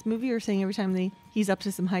this movie. You're saying every time he's up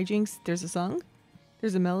to some hijinks, there's a song,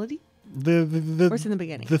 there's a melody. Or it's in the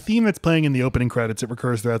beginning. The theme that's playing in the opening credits, it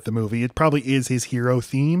recurs throughout the movie. It probably is his hero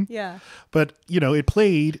theme. Yeah. But it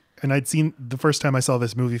played and I'd seen the first time I saw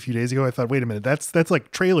this movie a few days ago. I thought, wait a minute, that's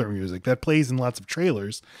like trailer music that plays in lots of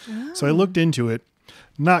trailers. Oh. So I looked into it.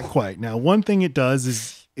 Not quite. Now, one thing it does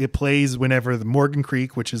is it plays whenever the Morgan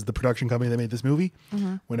Creek, which is the production company that made this movie,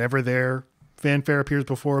 whenever their fanfare appears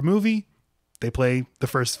before a movie, they play the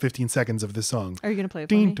first 15 seconds of this song. Are you going to play it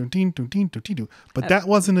for me? But that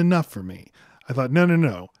wasn't enough for me. I thought,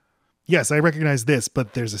 no. Yes, I recognize this,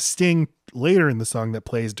 but there's a sting later in the song that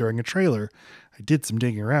plays during a trailer. I did some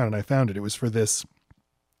digging around and I found it. It was for this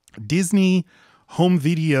Disney home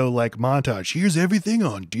video like montage. Here's everything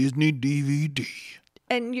on Disney DVD.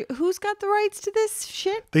 And who's got the rights to this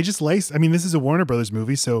shit? They just licensed. I mean, this is a Warner Brothers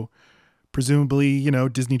movie, so presumably,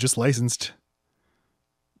 Disney just licensed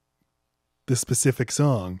the specific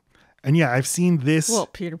song. And yeah, I've seen this. Well,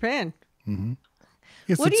 Peter Pan. Mm-hmm.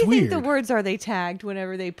 Yes, what do you weird. think the words are they tagged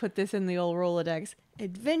whenever they put this in the old Rolodex?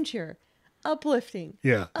 Adventure, uplifting,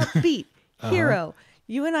 upbeat, hero.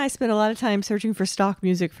 You and I spent a lot of time searching for stock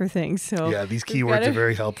music for things. So yeah, these keywords are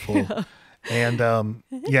very helpful. Yeah. And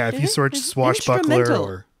if you search swashbuckler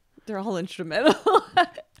or... They're all instrumental.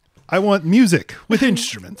 I want music with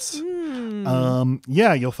instruments.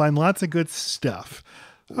 You'll find lots of good stuff.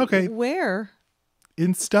 Okay. Where?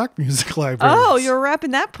 In stock music libraries. Oh, you're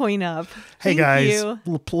wrapping that point up. Hey, guys,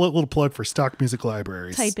 little plug for stock music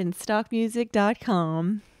libraries. Type in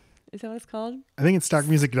stockmusic.com. Is that what it's called? I think it's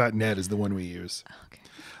stockmusic.net is the one we use. Okay.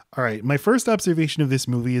 All right. My first observation of this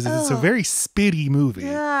movie is that it's a very spitty movie.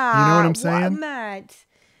 Yeah, you know what I'm saying? Matt,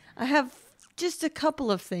 I have just a couple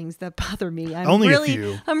of things that bother me. I'm Only really, a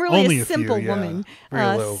few. I'm really Only a simple woman.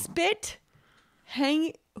 Very low. Spit,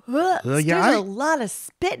 hang. There's a lot of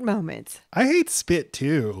spit moments. I hate spit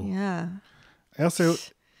too. Yeah. I also.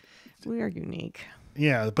 We are unique.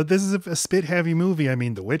 Yeah, but this is a spit heavy movie. I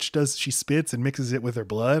mean, the witch she spits and mixes it with her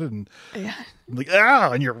blood, and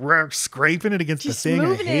and you're scraping it against Just the thing.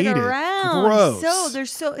 Moving I hate it around. Gross.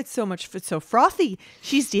 It's so frothy.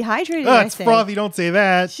 She's dehydrated. It's frothy. Don't say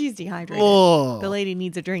that. She's dehydrated. Oh. The lady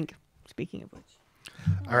needs a drink. Speaking of which.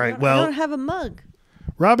 All right. I don't have a mug.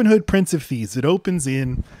 Robin Hood, Prince of Thieves. It opens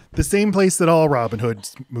in the same place that all Robin Hood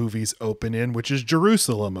movies open in, which is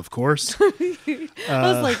Jerusalem, of course. I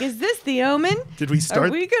was like, is this The Omen? Did we start?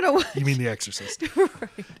 Are we gonna watch? You mean The Exorcist? Right.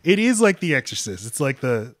 It is like The Exorcist. It's like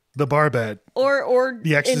the Barbet. Or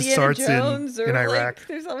The Exorcist Indiana starts Jones in Iraq. Like,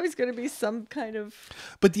 there's always going to be some kind of...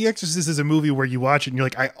 But The Exorcist is a movie where you watch it and you're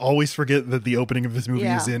like, I always forget that the opening of this movie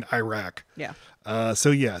is in Iraq. Yeah.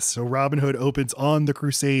 So Robin Hood opens on the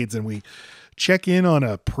Crusades and we check in on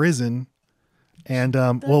a prison. And,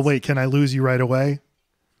 wait, can I lose you right away?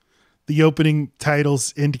 The opening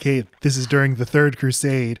titles indicate this is during the Third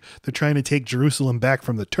Crusade. They're trying to take Jerusalem back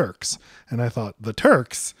from the Turks. And I thought, the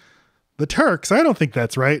Turks? The Turks? I don't think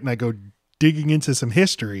that's right. And I go digging into some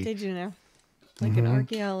history. Did you know? Like an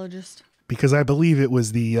archaeologist. Because I believe it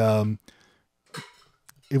was it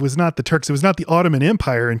was not the Turks. It was not the Ottoman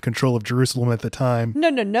Empire in control of Jerusalem at the time. No.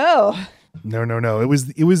 No. It was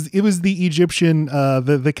the Egyptian,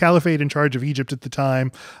 the caliphate in charge of Egypt at the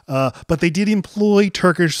time. But they did employ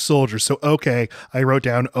Turkish soldiers. So, okay, I wrote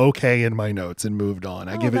down okay in my notes and moved on.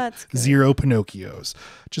 I give it 0 Pinocchios.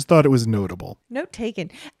 Just thought it was notable. Note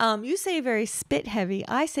taken. You say very spit heavy.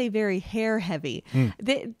 I say very hair heavy.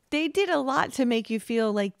 They did a lot to make you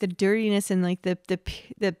feel like the dirtiness and like the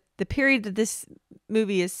period that this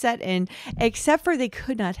movie is set in, except for they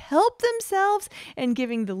could not help themselves and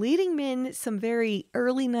giving the leading men some very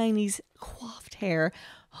early 90s coiffed hair.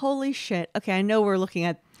 Holy shit. Okay, I know we're looking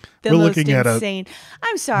at most insane.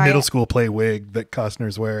 I'm sorry. Middle school play wig that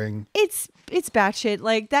Costner's wearing. It's batshit.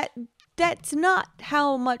 Like that's not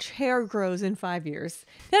how much hair grows in 5 years.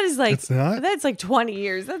 That is like that's like 20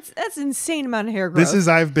 years. That's insane amount of hair growth.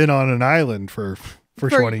 I've been on an island for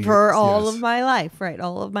 20 years. For all of my life, right?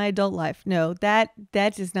 All of my adult life. No, that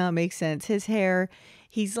does not make sense. His hair,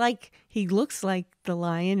 he looks like the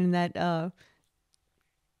lion in that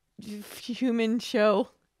human show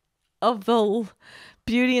of the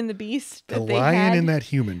Beauty and the Beast. The lion in that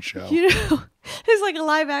human show. You know, it's like a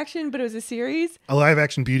live action, but it was a series. A live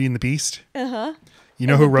action Beauty and the Beast? Uh-huh. You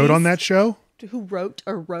know who wrote on that show? Who wrote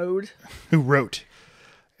or rode? Who wrote?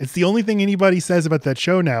 It's the only thing anybody says about that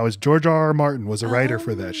show now is George R.R. Martin was a writer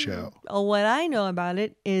for that show. Oh, what I know about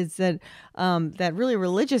it is that that really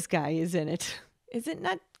religious guy is in it. Is it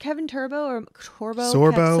not Kevin Turbo or Torbo?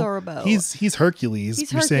 Sorbo. He's Hercules.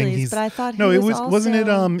 He's You're Hercules, saying he's but I thought no. He it was wasn't it.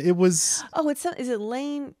 also... It was. Oh, is it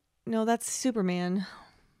Lane? No, that's Superman.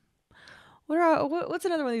 What's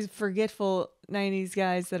another one of these forgetful 90s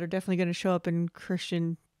guys that are definitely going to show up in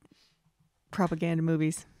Christian propaganda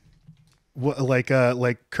movies? What, like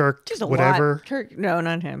Kirk? Just a whatever. lot. Kirk? No,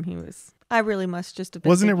 not him. He was. I really must just have been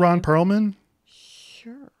Wasn't it thinking Ron of- Perlman?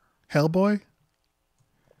 Sure. Hellboy?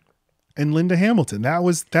 And Linda Hamilton. That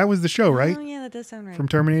was the show, right? Oh, yeah, that does sound right. From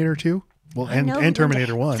Terminator 2? Well, I know and who Linda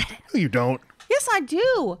Terminator 1. No, you don't. Yes, I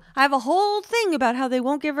do. I have a whole thing about how they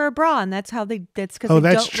won't give her a bra, and that's because Oh,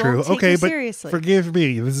 they that's don't true. won't take Okay, her but seriously. forgive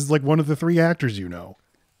me. This is like one of the 3 actors you know.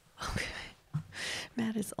 Okay.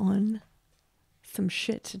 Matt is on some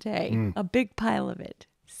shit today. A big pile of it.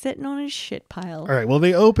 Sitting on his shit pile. All right. Well,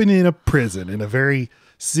 they open in a prison, in a very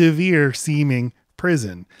severe seeming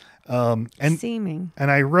prison. Seeming. And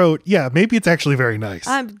I wrote, yeah, maybe it's actually very nice.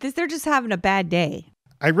 They're just having a bad day.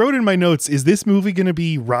 I wrote in my notes, is this movie going to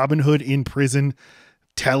be Robin Hood in prison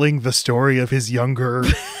telling the story of his younger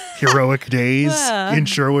heroic days in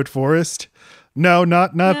Sherwood Forest? No,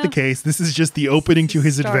 not the case. This is just the opening to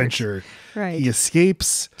his adventure. Right. He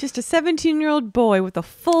escapes. Just a 17-year-old boy with a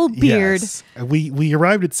full beard. Yes. We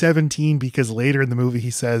arrived at 17 because later in the movie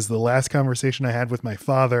he says, the last conversation I had with my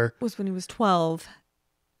father Was when he was 12.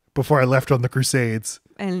 before I left on the Crusades.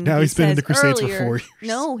 And now he's been in the Crusades earlier, for 4 years.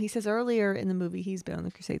 No, he says earlier in the movie he's been on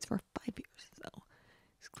the Crusades for 5 years. So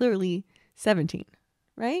he's clearly 17,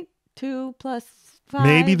 right? 2 plus 5.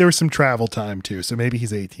 Maybe there was some travel time too, so maybe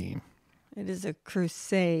he's 18. It is a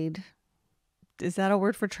crusade. Is that a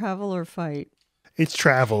word for travel or fight? It's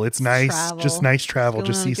travel. It's nice. Travel. Just nice travel.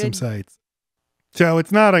 Just see some good. sights. So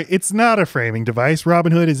it's not a framing device.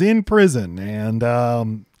 Robin Hood is in prison, and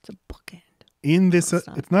It's a bookend. in this, it's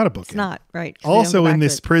not. it's not a bookend. It's not, right. 'Cause they don't Also go in back to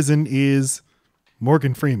this it. prison is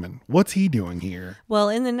Morgan Freeman. What's he doing here? Well,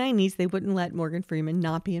 in the 90s, they wouldn't let Morgan Freeman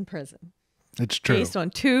not be in prison. It's true. Based on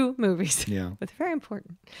 2 movies. Yeah. But they're very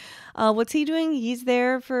important. What's he doing? He's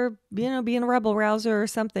there for, being a rebel rouser or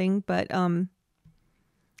something. But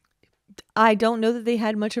I don't know that they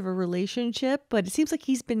had much of a relationship. But it seems like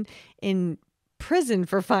he's been in prison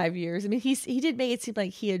for 5 years. I mean, he did make it seem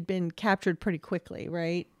like he had been captured pretty quickly,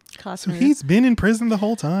 right? Costner. So he's been in prison the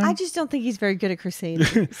whole time? I just don't think he's very good at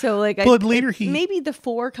crusading. So But later maybe the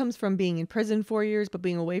 4 comes from being in prison 4 years, but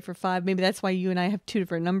being away for 5. Maybe that's why you and I have 2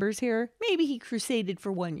 different numbers here. Maybe he crusaded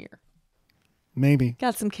for 1 year. Maybe.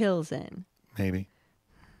 Got some kills in. Maybe.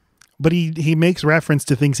 But he makes reference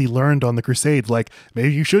to things he learned on the Crusades, like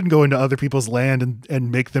maybe you shouldn't go into other people's land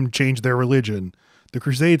and make them change their religion. The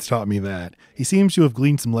Crusades taught me that. He seems to have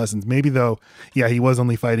gleaned some lessons. Maybe though, yeah, he was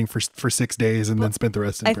only fighting for 6 days and then spent the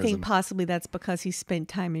rest in prison. I think possibly that's because he spent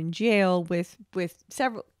time in jail with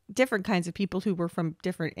several different kinds of people who were from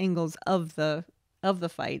different angles of the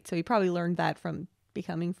fight. So he probably learned that from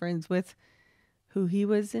becoming friends with who he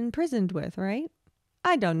was imprisoned with, right?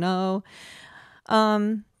 I don't know.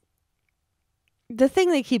 The thing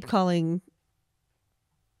they keep calling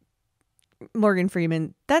Morgan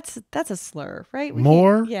Freeman, that's a slur, right?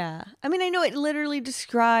 Moor? Yeah. I mean, I know it literally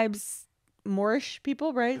describes Moorish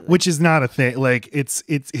people, right? Which is not a thing. Like it's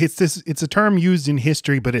a term used in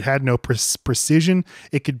history, but it had no precision.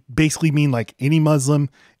 It could basically mean like any Muslim,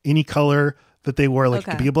 any color that they were. Like it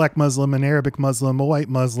could be a black Muslim, an Arabic Muslim, a white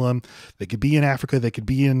Muslim. They could be in Africa. They could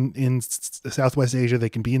be in Southwest Asia. They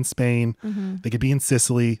can be in Spain. Mm-hmm. They could be in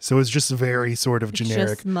Sicily. So it's just very sort of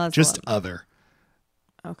generic, just Muslim. just other.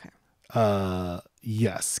 Okay.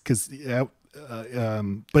 Yes, because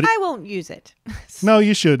but I won't use it. no,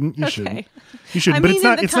 you shouldn't. You Okay. shouldn't. You shouldn't. I but mean, it's in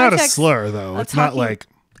not. the It's not a context slur, though. of It's not talking like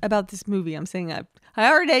about this movie. I'm saying I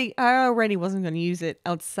already wasn't going to use it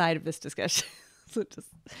outside of this discussion. So just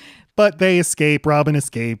But they escape. Robin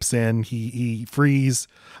escapes, and he frees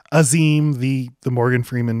Azim, the Morgan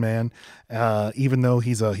Freeman man. Even though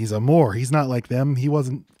he's a Moor, he's not like them. He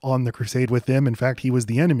wasn't on the crusade with them. In fact, he was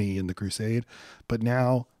the enemy in the crusade. But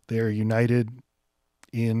now they are united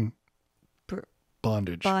in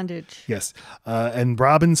bondage. Yes. And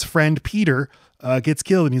Robin's friend Peter gets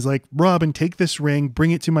killed, and he's like, Robin, take this ring,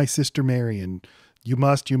 bring it to my sister Mary, and you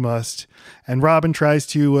must. And Robin tries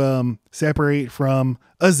to separate from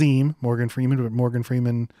Azim, Morgan Freeman, but Morgan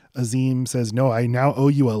Freeman, Azim says, no, I now owe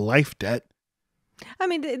you a life debt. I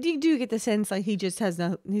mean, you do get the sense like he just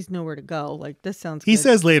he's nowhere to go. Like this sounds He good.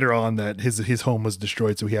 says later on that his home was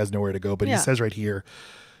destroyed, so he has nowhere to go. But he says right here,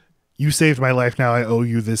 you saved my life. Now I owe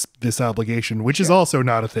you this obligation, which is also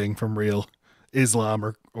not a thing from real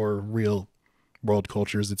Islam or real world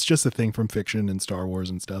cultures. It's just a thing from fiction and Star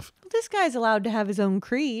Wars and stuff. This guy's allowed to have his own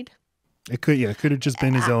creed. It could have just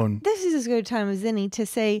been his own. This is as good a time as any to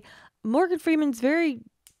say Morgan Freeman's very,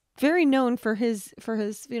 very known for his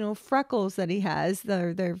freckles that he has.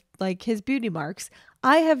 They're like his beauty marks.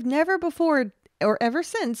 I have never before or ever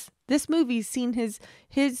since this movie seen his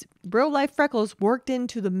real life freckles worked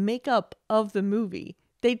into the makeup of the movie.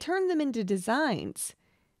 They turned them into designs.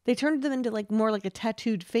 They turned them into like more like a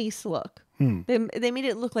tattooed face look They made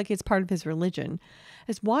it look like it's part of his religion.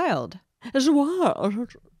 It's wild. It's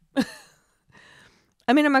wild.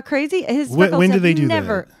 I mean, am I crazy? His freckles when did they do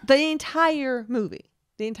that? The entire movie.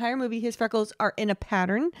 His freckles are in a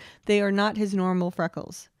pattern. They are not his normal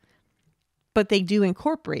freckles. But they do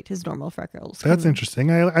incorporate his normal freckles. That's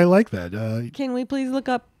interesting. I like that. Can we please look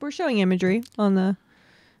up? We're showing imagery on the...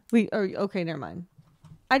 Okay, never mind.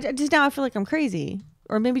 I feel like I'm crazy.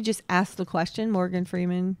 Or maybe just ask the question, Morgan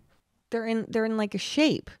Freeman. They're in like a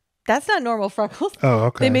shape. That's not normal freckles. Oh,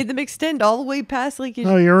 okay. They made them extend all the way past like his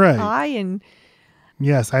you're right. eye, and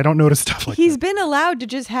yes, I don't notice stuff like he's that. been allowed to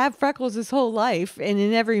just have freckles his whole life, and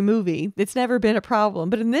in every movie, it's never been a problem.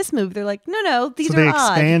 But in this movie, they're like, no, these are odd. So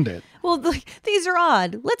they expand it. Well, these are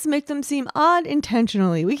odd. Let's make them seem odd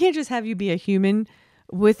intentionally. We can't just have you be a human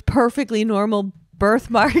with perfectly normal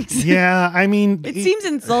birthmarks. Yeah, I mean, it seems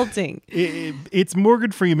insulting. It's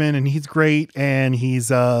Morgan Freeman, and he's great, and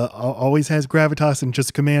he's always has gravitas and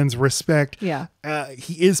just commands respect. Yeah,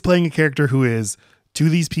 he is playing a character who is, to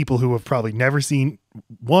these people who have probably never seen,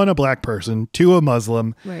 one, a black person, two, a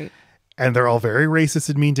Muslim, right, and they're all very racist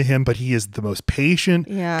and mean to him, but he is the most patient,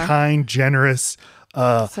 kind, generous,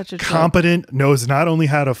 competent, knows not only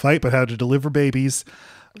how to fight but how to deliver babies.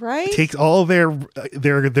 Right. Takes all their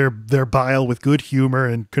bile with good humor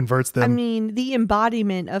and converts them. I mean, the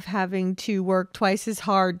embodiment of having to work twice as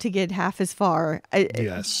hard to get half as far.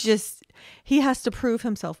 It's just, he has to prove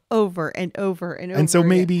himself over and over and over. And so again.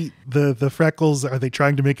 maybe the freckles, are they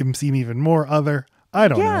trying to make him seem even more other? I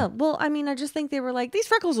don't know. Yeah, well, I mean, I just think they were like, these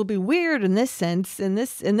freckles will be weird in this sense. In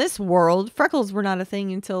this world, freckles were not a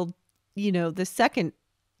thing until, the 2nd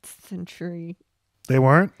century. They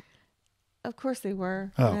weren't? Of course they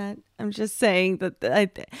were. Oh. Matt. I'm just saying that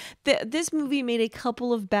this movie made a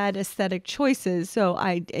couple of bad aesthetic choices, so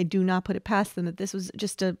I do not put it past them that this was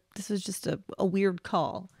just a weird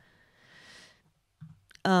call.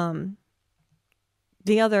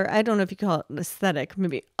 The other, I don't know if you call it aesthetic,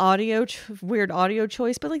 maybe weird audio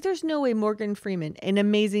choice, but like there's no way Morgan Freeman, an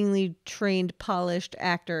amazingly trained, polished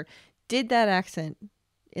actor, did that accent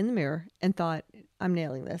in the mirror and thought, I'm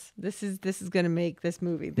nailing this. This is going to make this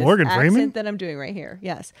movie. This Morgan accent Freeman that I'm doing right here.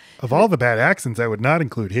 Yes. Of all the bad accents, I would not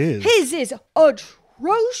include his. His is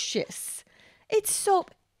atrocious.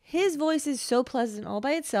 His voice is so pleasant all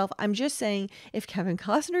by itself. I'm just saying, if Kevin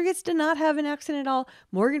Costner gets to not have an accent at all,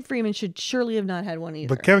 Morgan Freeman should surely have not had one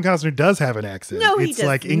either. But Kevin Costner does have an accent. No, he it's does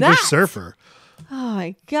like English not. Surfer. Oh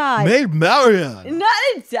my God. Maid Marian. Not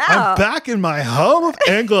a doubt. I'm back in my home of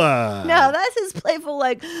England. No, that's his playful,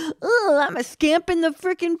 like, I'm a scamp in the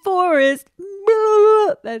freaking forest.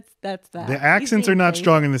 That's that. The accents are not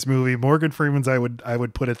strong in this movie. Morgan Freeman's I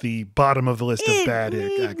would put at the bottom of the list of bad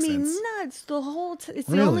accents. It made me nuts the whole it's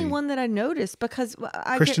Really? the only one that I noticed because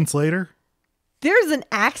Christian Slater? There's an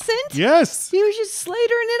accent? Yes. He was just slatering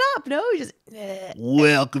it up. No, he just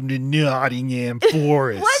Welcome to Nottingham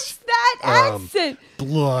Forest. What's that accent?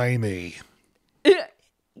 Blimey.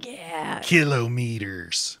 Yeah.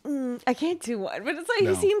 Kilometers. I can't do one, but it's like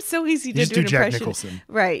No. he seems so easy to Just do an do Jack impression. Nicholson.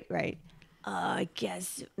 Right. I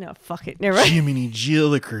guess no, fuck it. Never mind. Jiminy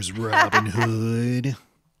Jillikers, Robin Hood.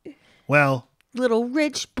 Well, Little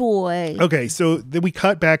rich boy. okay, so then we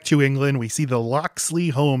cut back to England. We see the Locksley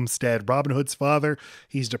homestead. Robin Hood's father,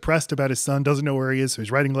 he's depressed about his son, doesn't know where he is, so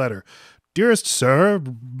he's writing a letter. Dearest sir,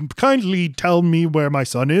 kindly tell me where my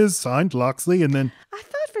son is, signed Locksley, and then... I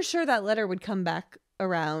thought for sure that letter would come back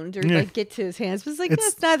around or Yeah. like get to his hands, but it's like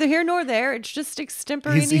it's neither here nor there. It's just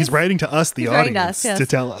extemporaneous. He's writing to us, the He's writing audience, to us, yes. to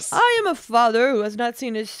tell us. I am a father who has not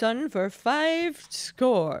seen his son for 5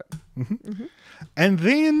 score. And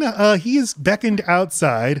then he is beckoned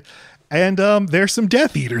outside, and there's some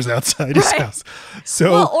Death Eaters outside his Right. house.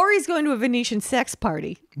 So, Well, or he's going to a Venetian sex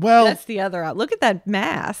party. Well- that's the other out. Look at that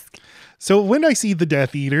mask. so when I see the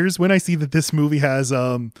Death Eaters, when I see that this movie has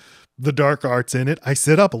the dark arts in it, I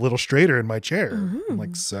sit up a little straighter in my chair. I'm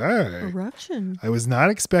like, sir, Eruption. I was not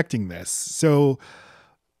expecting this. So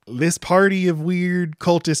this party of weird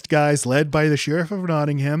cultist guys led by the Sheriff of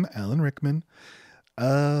Nottingham, Alan Rickman,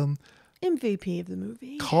 MVP of the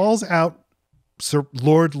movie. calls out Sir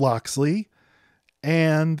Lord Locksley,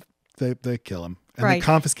 and they kill him. And they Right.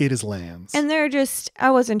 confiscate his lands. And they're just,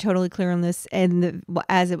 I wasn't totally clear on this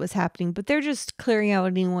as it was happening, but they're just clearing out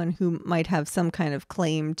anyone who might have some kind of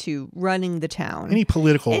claim to running the town. Any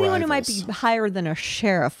political Anyone rivals. who might be higher than a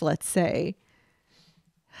sheriff, let's say.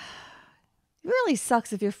 It really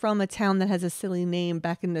sucks if you're from a town that has a silly name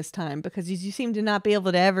back in this time, because you seem to not be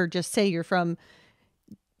able to ever just say you're from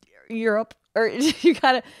Europe, or you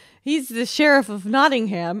gotta He's the sheriff of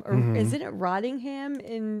Nottingham, or isn't it Rottingham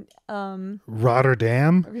in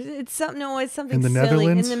Rotterdam? It's something. No, it's something In the silly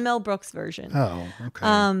Netherlands? in the Mel Brooks version. Oh, okay.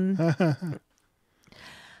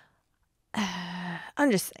 I'm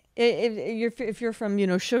just saying, if you're from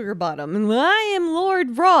Sugar Bottom, and I am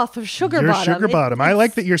Lord Roth of Sugar You're Bottom. Sugar Bottom. I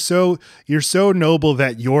like that you're so noble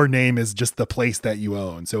that your name is just the place that you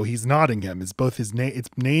own. So he's Nottingham. It's both his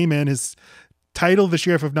name and his title, the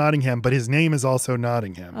Sheriff of Nottingham, but his name is also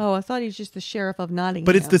Nottingham. Oh, I thought he's just the Sheriff of Nottingham.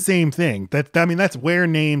 But it's the same thing. That's where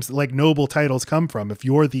names like noble titles come from. If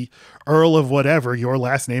you're the Earl of whatever, your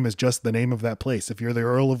last name is just the name of that place. If you're the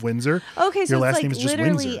Earl of Windsor, okay, so your last it's like name is just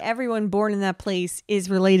literally Windsor. everyone born in that place is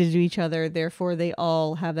related to each other. Therefore, they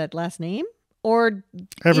all have that last name, or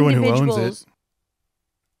Everyone who owns individuals-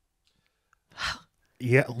 it.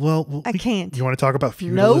 Yeah, well, I can't. You want to talk about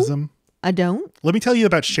feudalism? I don't. Let me tell you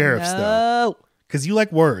about sheriffs, though. No. Because you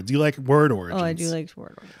like words. You like word origins. Oh, I do like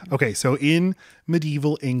word origins. Okay, so in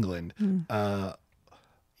medieval England,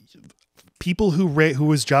 people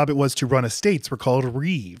whose job it was to run estates were called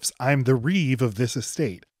reeves. I'm the reeve of this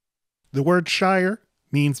estate. The word shire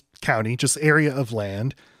means county, just area of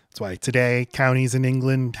land. That's why today counties in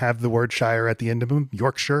England have the word shire at the end of them.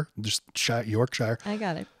 Yorkshire, just Yorkshire. I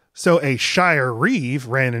got it. So a shire reeve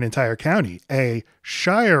ran an entire county. A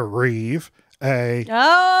shire reeve,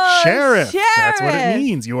 sheriff. That's what it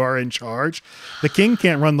means. You are in charge. The king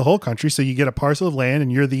can't run the whole country, so you get a parcel of land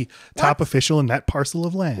and you're the top official in that parcel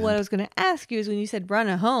of land. What I was going to ask you is when you said run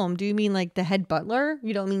a home, do you mean like the head butler?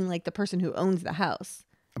 You don't mean like the person who owns the house?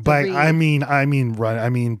 But I mean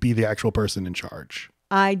be the actual person in charge.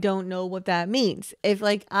 I don't know what that means. If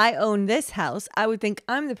like I own this house, I would think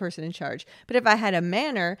I'm the person in charge. But if I had a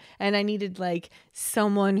manor and I needed like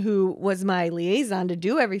someone who was my liaison to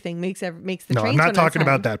do everything, makes the trains No, I'm not run talking on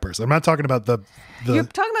about time. that person. I'm not talking about the. You're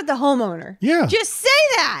talking about the homeowner. Yeah. Just say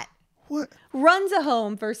that. What? Runs a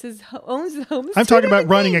home versus owns the home. I'm talking about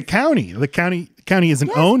running a county. The county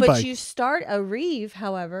isn't owned but by. you start a reeve,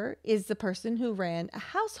 however, is the person who ran a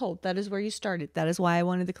household. That is where you started. That is why I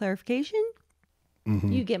wanted the clarification.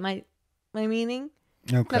 Mm-hmm. You get my meaning?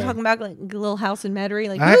 Okay. I'm not talking about like a little house in Metairie.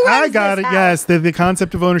 Like I got it. House? Yes, the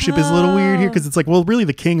concept of ownership is a little weird here because it's like, well, really,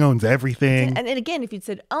 the king owns everything. And again, if you'd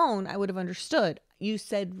said own, I would have understood. You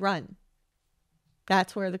said run.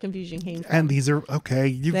 That's where the confusion came from. And these are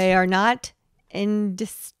okay. They are not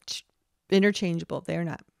interchangeable. They are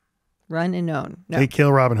not. Run and own. No. They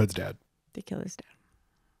kill Robin Hood's dad. They kill his dad.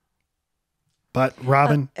 But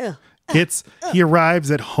Robin he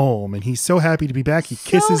arrives at home and he's so happy to be back. He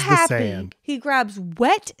kisses the sand. He grabs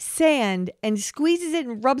wet sand and squeezes it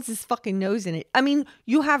and rubs his fucking nose in it. I mean,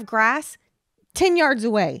 you have grass 10 yards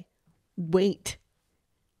away. Wait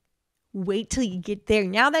till you get there.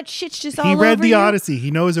 Now that shit's just all over you. He read the Odyssey.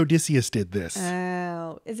 He knows Odysseus did this.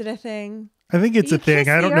 Oh, is it a thing? I think it's a thing.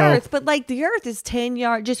 I don't know. But like the earth is 10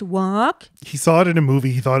 yards. Just walk. He saw it in a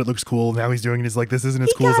movie. He thought it looks cool. Now he's doing it. He's like, this isn't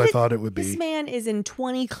as cool as I thought it would be. This man is in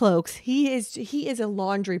 20 cloaks. He is a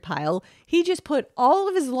laundry pile. He just put all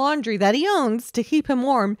of his laundry that he owns to keep him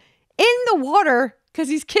warm in the water because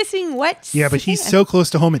he's kissing wet sand. Yeah, but he's so close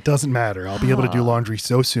to home, it doesn't matter. I'll be able to do laundry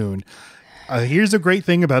so soon. Here's a great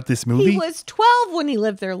thing about this movie. He was 12 when he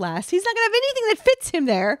lived there last. He's not going to have anything that fits him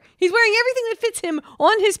there. He's wearing everything that fits him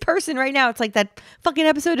on his person right now. It's like that fucking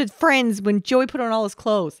episode of Friends when Joey put on all his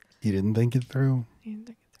clothes. He didn't think it through.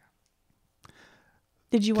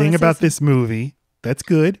 Did you want thing to about this movie that's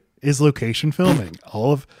good is location filming.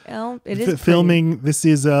 All of it is filming. This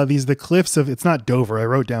is these are the cliffs of. It's not Dover. I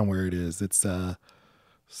wrote down where it is. It's I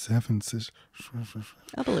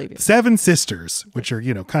believe you. Seven Sisters, which are,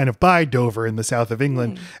 kind of by Dover in the south of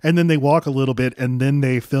England. And then they walk a little bit and then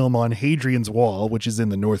they film on Hadrian's Wall, which is in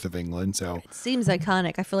the north of England. So it seems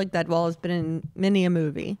iconic. I feel like that wall has been in many a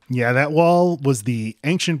movie. Yeah, that wall was the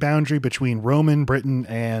ancient boundary between Roman Britain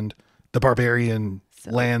and the barbarian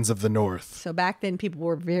lands of the north. So back then people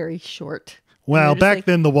were very short. Well, back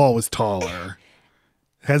then the wall was taller.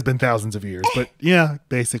 It has been thousands of years, but yeah,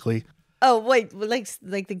 basically. Oh, wait, like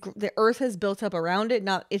the earth has built up around it,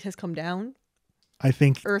 not it has come down? I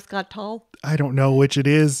think Earth got tall? I don't know which it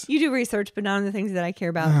is. You do research, but not on the things that I care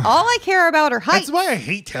about. All I care about are heights. That's why I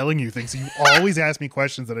hate telling you things. You always ask me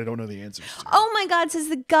questions that I don't know the answers to. Oh my God, says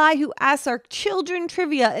the guy who asks our children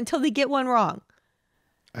trivia until they get one wrong.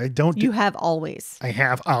 I don't. You have always. I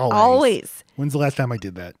have always. Always. When's the last time I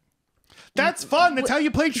did that? That's fun. That's how you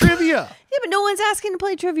play trivia. Yeah, but no one's asking to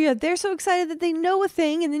play trivia. They're so excited that they know a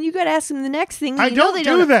thing, and then you got to ask them the next thing. I don't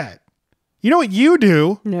do that. You know what you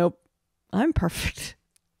do? Nope. I'm perfect.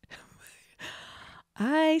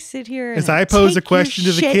 I sit here As and I pose a question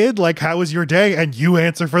to the kid, like, how was your day? And you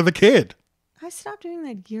answer for the kid. I stopped doing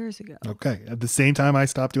that years ago. Okay. At the same time I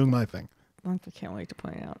stopped doing my thing. I can't wait to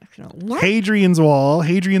point out. What? Hadrian's Wall.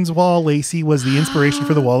 Hadrian's Wall, Lacey, was the inspiration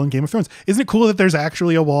for the wall in Game of Thrones. Isn't it cool that there's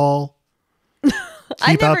actually a wall?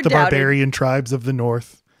 Keep out the barbarian tribes of the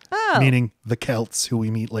north. Oh. Meaning the Celts, who we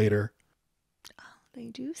meet later. Oh, they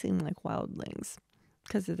do seem like wildlings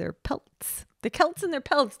because of their pelts. The Celts and their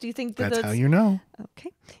pelts. Do you think that's how you know?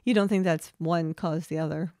 Okay. You don't think that's one caused the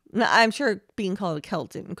other? No, I'm sure being called a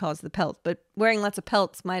Celt didn't cause the pelt, but wearing lots of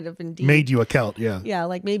pelts might have indeed made you a Celt. Yeah. Yeah,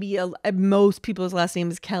 like maybe most people's last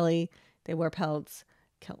name is Kelly. They wear pelts.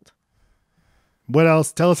 Celt. What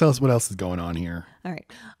else? Tell us what else is going on here. All right.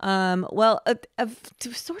 Well,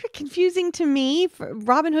 sort of confusing to me.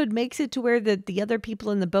 Robin Hood makes it to where the other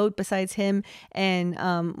people in the boat, besides him and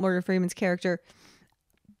Morgan Freeman's character,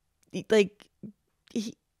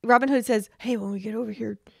 Robin Hood says, "Hey, when we get over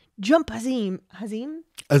here, jump Azim.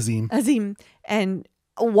 And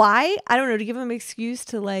why? I don't know. To give him an excuse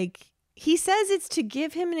to he says it's to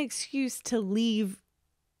give him an excuse to leave.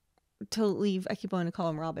 I keep wanting to call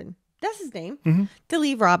him Robin. That's his name. Mm-hmm. To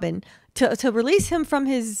leave Robin, to release him from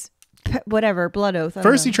his blood oath.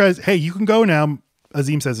 First he tries, hey, you can go now.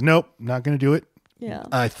 Azim says, nope, not going to do it. Yeah.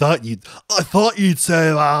 I thought you'd say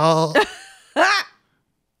that.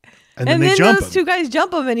 And then they jump those two guys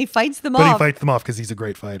jump him and he fights them off. But he fights them off because he's a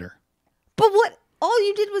great fighter. But all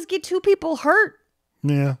you did was get two people hurt.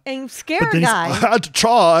 Yeah. And scare a guy. I had to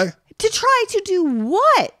try. To try to do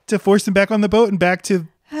what? To force him back on the boat and back to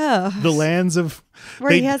the lands of...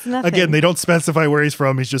 Where he has nothing. Again, they don't specify where he's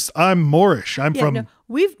from. He's just, I'm Moorish. I'm from... No.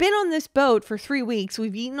 We've been on this boat for 3 weeks.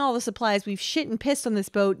 We've eaten all the supplies. We've shit and pissed on this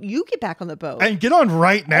boat. You get back on the boat. And get on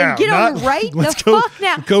right now. And get on right the fuck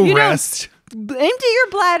now. Go rest. Empty your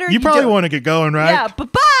bladder. You probably want to get going, right? Yeah,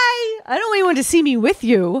 but bye. I don't want anyone to see me with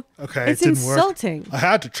you. Okay, it's insulting. I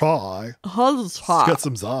had to try. Got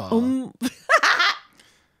some za.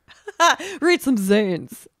 Read some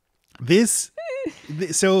Zanes.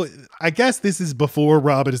 So I guess this is before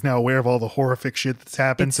Robin is now aware of all the horrific shit that's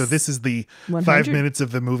happened. So this is the 100? 5 minutes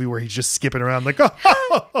of the movie where he's just skipping around like,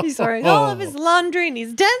 he's wearing all of his laundry and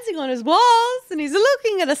he's dancing on his walls and he's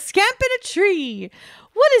looking at a scamp in a tree.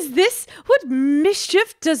 What is this? What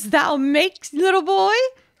mischief does thou make, little boy?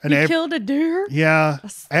 And you killed a deer? Yeah.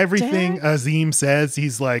 Everything Azim says,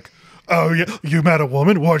 he's like, oh, yeah, you met a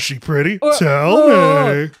woman? Was she pretty?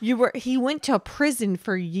 Tell me. He went to prison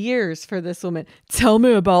for years for this woman. Tell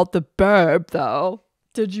me about the babe, though.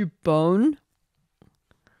 Did you bone?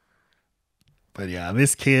 But yeah,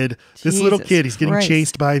 this little kid, he's getting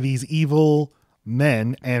chased by these evil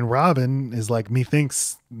men, and Robin is like,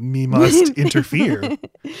 methinks me must interfere.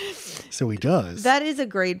 So he does. That is a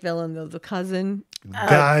great villain, though, the cousin.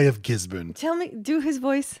 Guy of Gisborne. Tell me, do his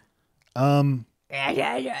voice. Mabel.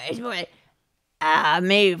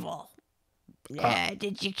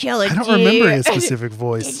 Did you kill a deer? I don't remember his specific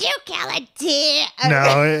voice. Did you kill a deer?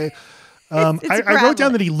 No. I wrote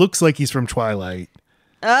down that he looks like he's from Twilight.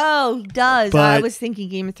 Oh, he does. I was thinking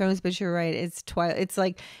Game of Thrones, but you're right. It's Twilight.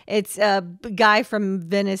 It's a guy from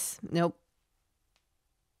Venice. Nope.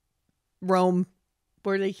 Rome,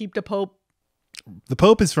 where they keep the Pope. The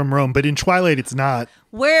Pope is from Rome, but in Twilight it's not.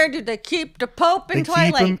 Where did they keep the Pope in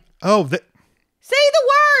Twilight? Say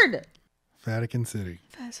the word. Vatican City.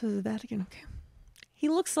 So the Vatican. Okay. He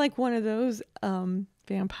looks like one of those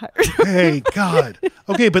vampires. Hey, God.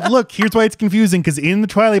 Okay, but look, here's why it's confusing, because in the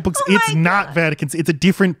Twilight books, it's not Vatican City. It's a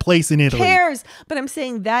different place in Italy. Cares? But I'm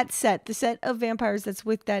saying the set of vampires that's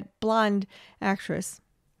with that blonde actress.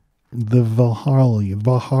 The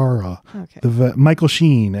Valhara. Okay. The Michael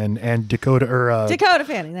Sheen and Dakota Dakota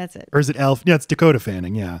Fanning, that's it. Or is it Elf? Yeah, it's Dakota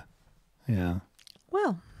Fanning, yeah. Yeah.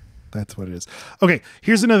 Well. That's what it is. Okay,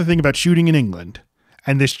 here's another thing about shooting in England.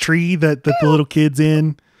 And this tree that the little kid's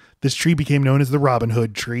in, this tree became known as the Robin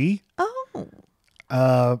Hood tree.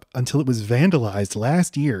 Oh. Until it was vandalized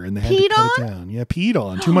last year and they had to cut it down. Yeah, peed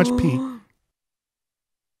on. Too much pee.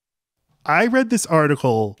 I read this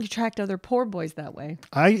article. You tracked other poor boys that way.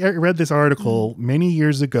 I read this article many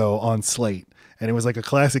years ago on Slate. And it was like a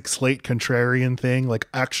classic Slate contrarian thing, like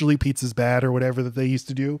actually pizza's bad or whatever that they used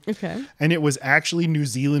to do. Okay. And it was actually New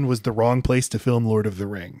Zealand was the wrong place to film Lord of the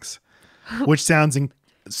Rings, which sounds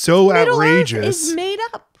so outrageous. Middle Earth is made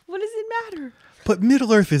up. What does it matter? But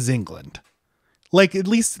Middle Earth is England. Like, at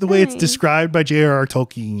least the way it's described by J.R.R.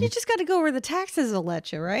 Tolkien. You just got to go where the taxes will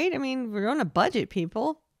let you, right? I mean, we're on a budget,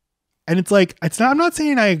 people. And it's like, I'm not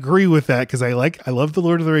saying I agree with that because I love the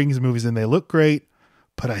Lord of the Rings movies and they look great.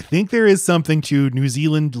 But I think there is something to New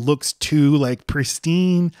Zealand looks too like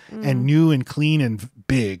pristine and new and clean and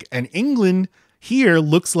big. And England here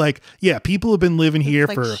looks like, yeah, people have been living here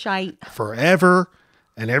for forever.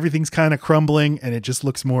 and everything's kind of crumbling, and it just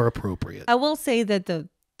looks more appropriate. I will say that the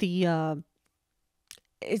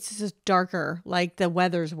it's just darker. Like the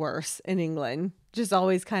weather's worse in England. Just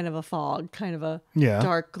always kind of a fog, kind of a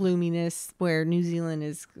dark gloominess, where New Zealand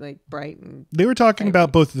is like bright and. They were talking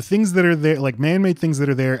about both the things that are there, like man-made things that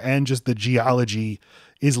are there, and just the geology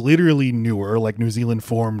is literally newer. Like New Zealand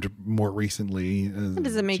formed more recently,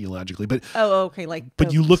 does it make geologically, but okay, like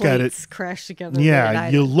but you look at it, crash together. Yeah,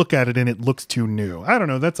 you look at it and it looks too new. I don't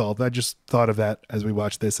know. That's all. I just thought of that as we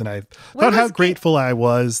watched this, and I thought how grateful I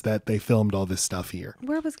was that they filmed all this stuff here.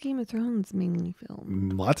 Where was Game of Thrones mainly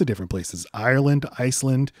filmed? Lots of different places: Ireland,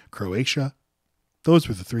 Iceland, Croatia. Those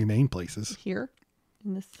were the three main places. Here,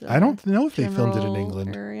 in this. I don't know if they filmed it in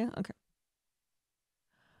England. Area. Okay.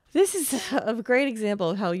 This is a great example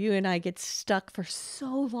of how you and I get stuck for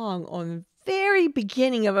so long on the very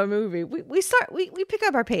beginning of a movie. We pick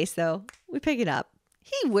up our pace, though. We pick it up.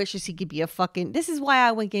 He wishes he could be a fucking... This is why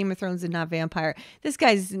I went Game of Thrones and not vampire. This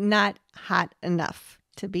guy's not hot enough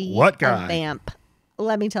to be a vamp.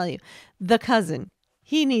 Let me tell you. The cousin.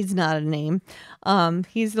 He needs not a name.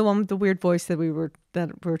 He's the one with the weird voice that we were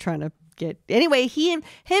trying to get. Anyway, him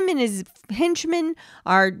and his henchmen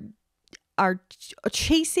are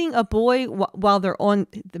chasing a boy while they're on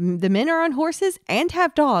the men are on horses and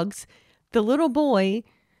have dogs, the little boy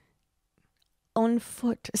on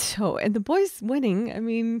foot. So, and the boy's winning. I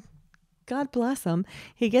mean, God bless him.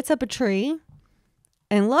 He gets up a tree,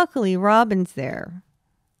 and luckily Robin's there.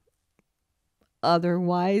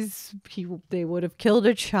 Otherwise they would have killed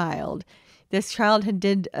a child. This child had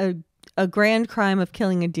did a grand crime of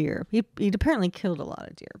killing a deer. He'd apparently killed a lot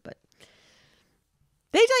of deer, but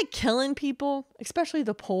they like killing people, especially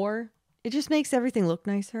the poor. It just makes everything look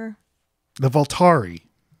nicer. The Voltari,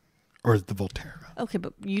 or the Volterra. Okay,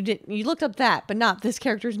 but you looked up that, but not this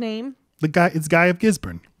character's name. It's Guy of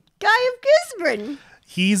Gisborne. Guy of Gisborne.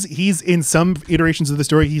 He's in some iterations of the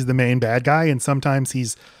story, he's the main bad guy, and sometimes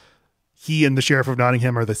he and the Sheriff of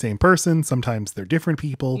Nottingham are the same person. Sometimes they're different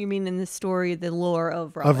people. You mean in the story, the lore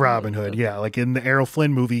of Robin? Of Robin Hood, yeah. Like in the Errol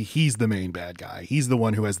Flynn movie, he's the main bad guy. He's the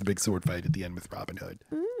one who has the big sword fight at the end with Robin Hood.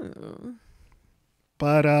 Mm.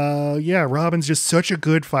 But yeah, Robin's just such a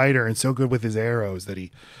good fighter and so good with his arrows that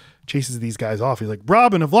he chases these guys off. He's like,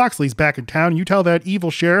 Robin of Locksley's back in town. You tell that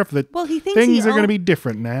evil sheriff that things are going to be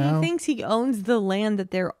different now. He thinks he owns the land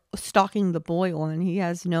that they're stalking the boy on. He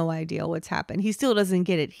has no idea what's happened. He still doesn't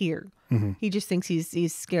get it here. Mm-hmm. He just thinks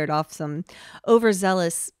he's scared off some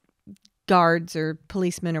overzealous guards or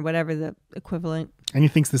policemen or whatever the equivalent. And he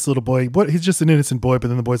thinks this little boy, he's just an innocent boy, but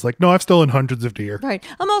then the boy's like, no, I've stolen hundreds of deer. Right.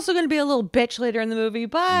 I'm also going to be a little bitch later in the movie.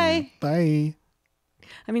 Bye. Bye.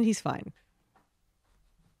 I mean, he's fine.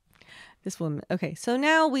 This woman. Okay, so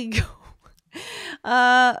now we go.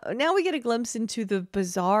 Now we get a glimpse into the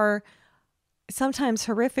bizarre, sometimes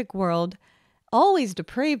horrific world, always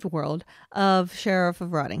depraved world of Sheriff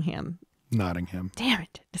of Nottingham. Damn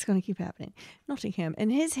it. It's going to keep happening. Nottingham.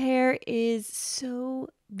 And his hair is so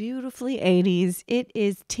beautifully 80s. It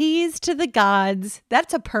is teased to the gods.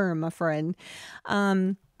 That's a perm, my friend.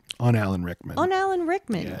 On Alan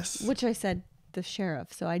Rickman. Yes. Which I said the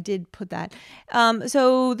sheriff. So I did put that.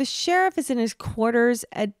 So the sheriff is in his quarters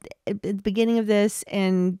at the beginning of this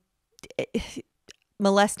and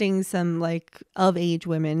molesting some like of age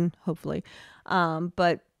women, hopefully.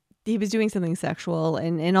 But he was doing something sexual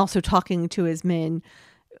and also talking to his men.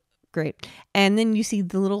 Great. And then you see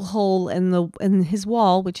the little hole in his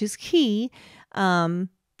wall, which is key. And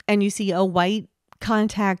you see a white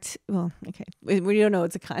contact. Well, okay. We don't know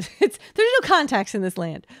it's a contact. There's no contacts in this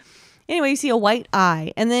land. Anyway, you see a white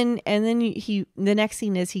eye, and then the next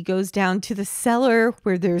scene is he goes down to the cellar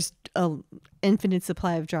where there's an infinite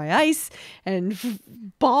supply of dry ice and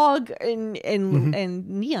bog and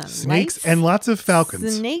neon snakes lights. And lots of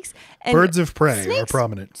falcons, snakes, and birds of prey are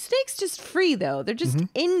prominent. Snakes just free though; they're just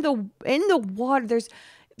in the water.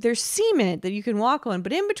 There's cement that you can walk on,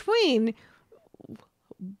 but in between.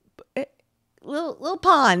 Little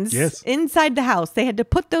ponds inside the house. They had to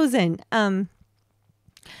put those in.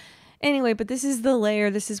 Anyway, but this is the lair.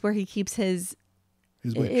 This is where he keeps his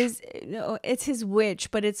witch. It's his witch,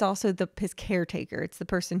 but it's also his caretaker. It's the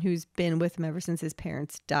person who's been with him ever since his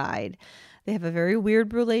parents died. They have a very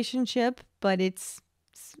weird relationship, but it's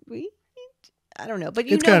sweet. I don't know, but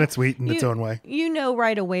it's kind of sweet in its own way. You know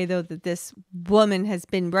right away though that this woman has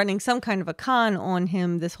been running some kind of a con on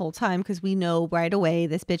him this whole time, because we know right away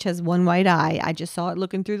this bitch has one white eye. I just saw it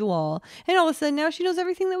looking through the wall, and all of a sudden now she knows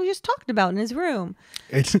everything that we just talked about in his room.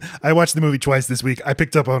 I watched the movie twice this week. I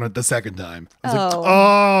picked up on it the second time. I was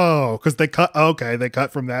like, because they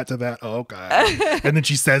cut from that to that. Okay. And then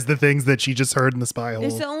she says the things that she just heard in the spy hole.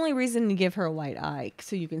 It's the only reason to give her a white eye,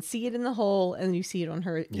 so you can see it in the hole and you see it on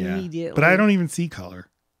her immediately. But I don't even see color.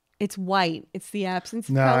 It's white. It's the absence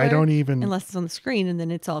of color. No, I don't even. Unless it's on the screen, and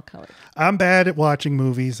then it's all colored. I'm bad at watching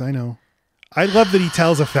movies. I know. I love that he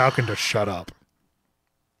tells a falcon to shut up.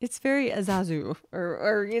 It's very Azazu,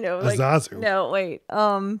 or like, Azazu. No, wait.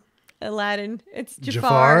 Aladdin. It's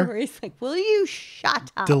Jafar. Where he's like, "Will you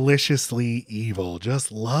shut up?" Deliciously evil.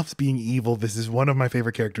 Just loves being evil. This is one of my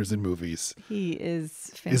favorite characters in movies. He is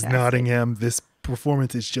fantastic. Is Nottingham. This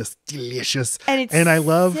performance is just delicious, and I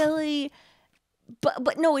love silly,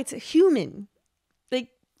 but no, it's human. Like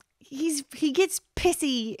he gets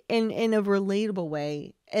pissy in a relatable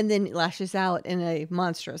way, and then lashes out in a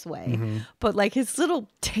monstrous way. Mm-hmm. But like his little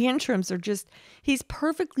tantrums are just, he's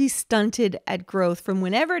perfectly stunted at growth from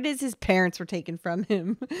whenever it is his parents were taken from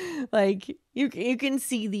him. Like you can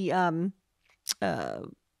see the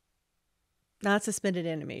not suspended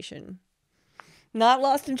animation, not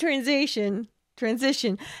lost in transition.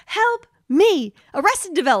 Help me!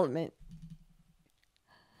 Arrested Development.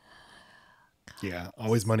 Yeah,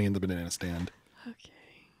 always money in the banana stand. Okay.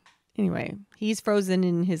 Anyway, he's frozen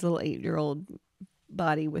in his little 8-year-old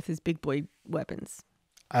body with his big boy weapons.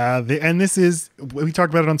 And this is, we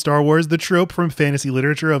talked about it on Star Wars, the trope from fantasy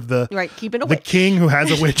literature of the keeping a the witch. king who has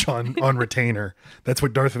a witch on retainer. That's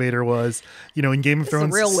what Darth Vader was. In Game of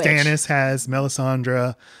Thrones, Stannis has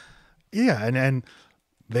Melisandre. Yeah, and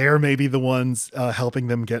they're maybe the ones helping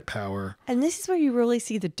them get power. And this is where you really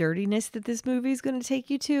see the dirtiness that this movie is going to take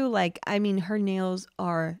you to. Like, I mean, her nails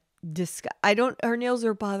are her nails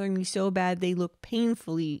are bothering me so bad. They look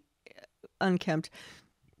painfully unkempt.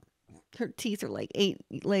 Her teeth are like 8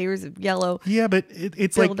 layers of yellow. Yeah, but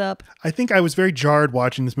it's build like, up. I think I was very jarred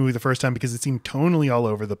watching this movie the first time because it seemed tonally all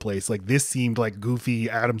over the place. Like this seemed like goofy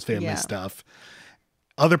Addams Family stuff.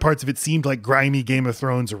 Other parts of it seemed like grimy Game of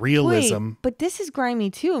Thrones realism. Wait, but this is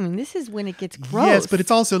grimy too. I mean, this is when it gets gross. Yes, but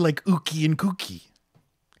it's also like ooky and kooky.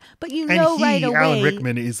 But right away, Alan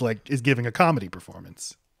Rickman is giving a comedy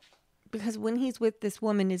performance. Because when he's with this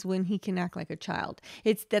woman is when he can act like a child.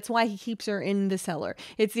 That's why he keeps her in the cellar.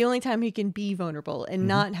 It's the only time he can be vulnerable and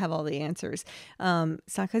not have all the answers.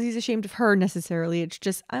 It's not because he's ashamed of her necessarily. It's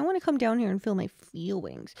just, I want to come down here and feel my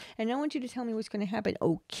feelings. And I want you to tell me what's going to happen.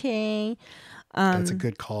 Okay. That's a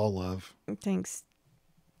good call, love. Thanks.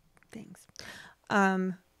 Thanks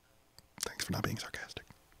for not being sarcastic.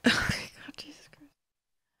 God, Jesus Christ.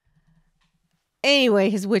 Anyway,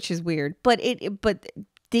 his witch is weird. But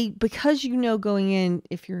because going in,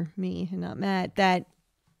 if you're me and not Matt, that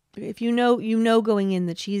if you know going in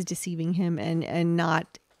that she's deceiving him and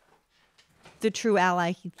not the true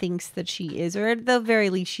ally he thinks that she is, or at the very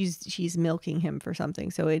least she's milking him for something.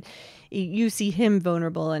 So you see him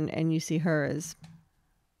vulnerable and you see her as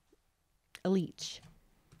a leech.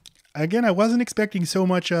 Again, I wasn't expecting so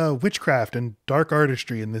much witchcraft and dark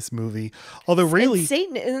artistry in this movie. Although really, and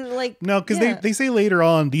Satan, and no, because they say later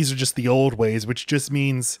on these are just the old ways, which just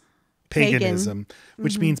means paganism,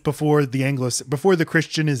 which means before the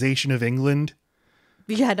Christianization of England,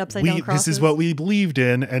 you had upside down crosses. This is what we believed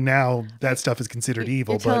in, and now that stuff is considered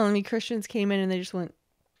evil. You're telling me Christians came in and they just went.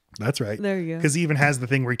 That's right. There you go. Because he even has the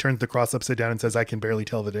thing where he turns the cross upside down and says, "I can barely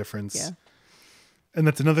tell the difference." Yeah, and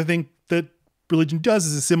that's another thing that religion does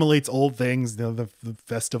is assimilates old things. The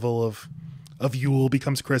festival of Yule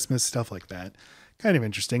becomes Christmas, stuff like that. Kind of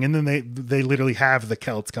interesting. And then they literally have the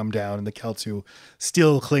Celts come down, and the Celts who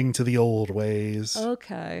still cling to the old ways.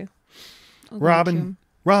 Okay.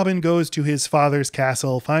 Robin goes to his father's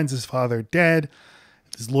castle, finds his father dead.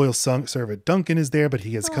 His loyal servant Duncan is there, but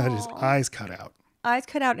he has got his eyes cut out. Eyes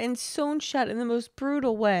cut out and sewn shut in the most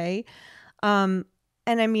brutal way. And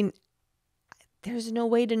I mean, there's no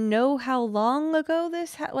way to know how long ago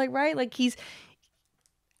this, right? Like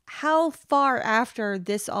how far after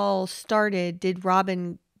this all started did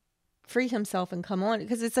Robin free himself and come on?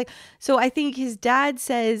 Because it's like, so I think his dad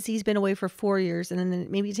says he's been away for 4 years, and then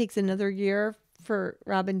maybe it takes another year for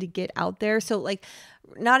Robin to get out there. So like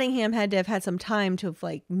Nottingham had to have had some time to have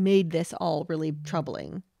like made this all really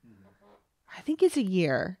troubling. I think it's a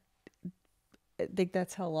year. I think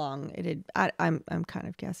that's how long it had. I'm kind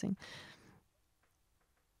of guessing.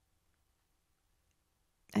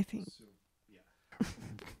 I think.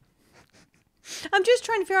 I'm just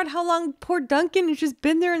trying to figure out how long poor Duncan has just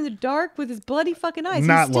been there in the dark with his bloody fucking eyes.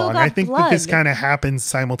 Not He's still long. got I think blood. that this kind of happens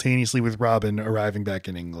simultaneously with Robin arriving back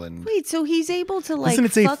in England. Wait, so he's able to like. Doesn't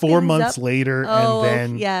it say fuck 4 things months up? later Oh,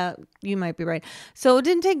 and then yeah, you might be right. So it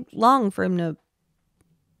didn't take long for him to.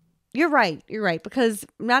 You're right. You're right, because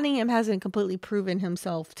Nottingham hasn't completely proven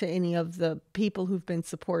himself to any of the people who've been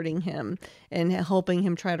supporting him and helping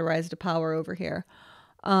him try to rise to power over here.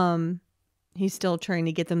 He's still trying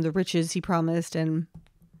to get them the riches he promised and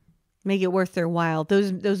make it worth their while.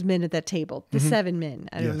 Those men at that table, the 7 men.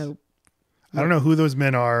 I don't know. I don't know who those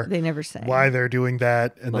men are. They never say why they're doing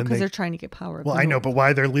that, and then because they're trying to get power. Well, I know, but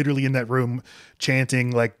why they're literally in that room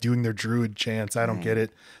chanting, like doing their druid chants. I don't get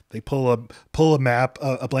it. They pull a map,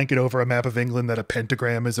 a blanket over a map of England that a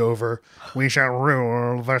pentagram is over. We shall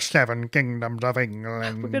rule the 7 kingdoms of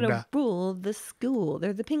England. We're gonna rule the school.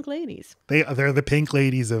 They're the pink ladies. They're the pink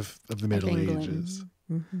ladies of the Middle England. Ages.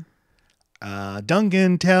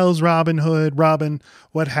 Duncan tells Robin Hood, Robin,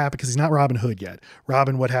 what happened, because he's not Robin Hood yet.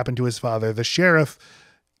 Robin, what happened to his father? The sheriff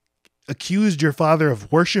accused your father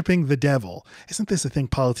of worshiping the devil. Isn't this a thing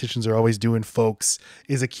politicians are always doing, folks?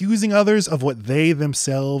 Is accusing others of what they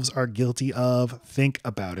themselves are guilty of. Think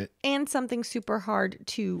about it. And something super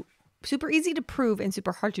easy to prove and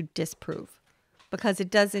super hard to disprove, because it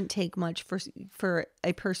doesn't take much for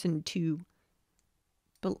a person to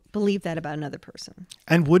believe that about another person.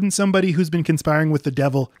 And wouldn't somebody who's been conspiring with the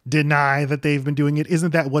devil deny that they've been doing it?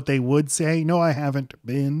 Isn't that what they would say? No, I haven't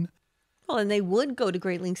been. Well, and they would go to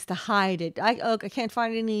great lengths to hide it. I can't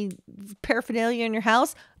find any paraphernalia in your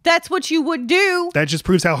house. That's what you would do. That just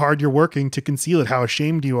proves how hard you're working to conceal it, how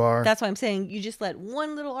ashamed you are. That's why I'm saying you just let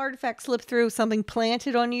one little artifact slip through, something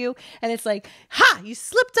planted on you, and it's like, ha, you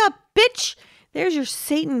slipped up, bitch. There's your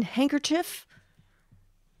Satan handkerchief.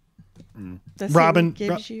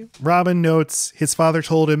 Robin notes his father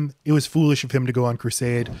told him it was foolish of him to go on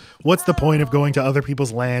crusade. What's the point of going to other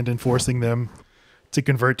people's land and forcing them to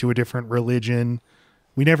convert to a different religion?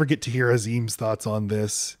 We never get to hear Azim's thoughts on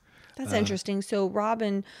this. That's interesting. So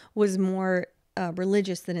Robin was more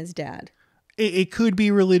religious than his dad. It could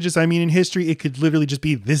be religious. I mean, in history, it could literally just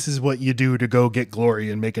be, this is what you do to go get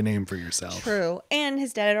glory and make a name for yourself. True. And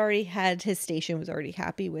his dad had already had his station, was already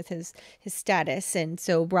happy with his status. And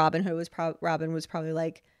so Robin was probably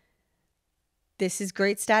like, this is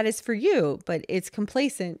great status for you, but it's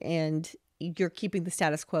complacent and you're keeping the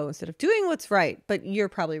status quo instead of doing what's right. But you're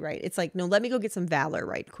probably right. It's like, no, let me go get some valor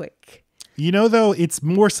right quick. You know, though, it's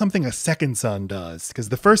more something a second son does, because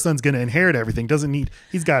the first son's going to inherit everything.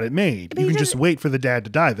 He's got it made. You can just wait for the dad to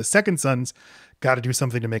die. The second son's got to do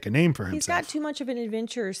something to make a name for himself. He's got too much of an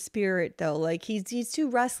adventure spirit, though. Like he's too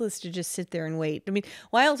restless to just sit there and wait. I mean,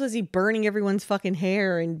 why else was he burning everyone's fucking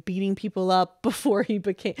hair and beating people up before he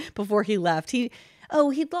left? He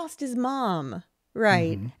lost his mom.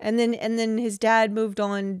 Right. Mm-hmm. And then his dad moved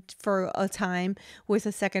on for a time with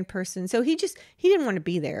a second person. So he didn't want to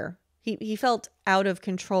be there. He felt out of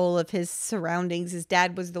control of his surroundings. His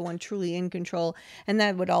dad was the one truly in control, and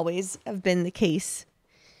that would always have been the case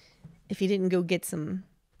if he didn't go get some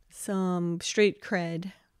straight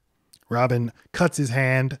cred. Robin cuts his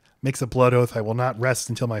hand, makes a blood oath. I will not rest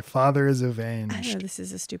until my father is avenged. I know this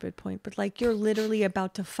is a stupid point, but like, you're literally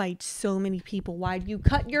about to fight so many people. Why do you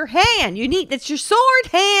cut your hand? It's your sword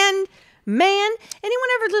hand, man. Anyone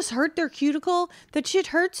ever just hurt their cuticle? That shit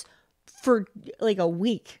hurts for like a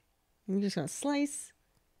week. You're just going to slice.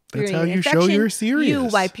 That's how you show you're serious. You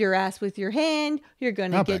wipe your ass with your hand. You're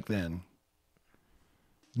going to get... Not back then.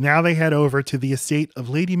 Now they head over to the estate of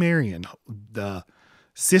Lady Marian, the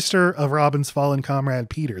sister of Robin's fallen comrade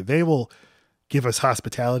Peter. They will give us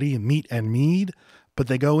hospitality and meat and mead, but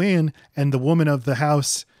they go in and the woman of the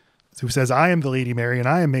house who says, I am the Lady Marian,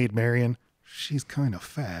 I am Maid Marian, she's kind of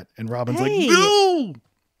fat. And Robin's like, no!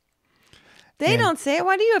 They don't say it.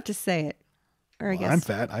 Why do you have to say it? Or I guess I'm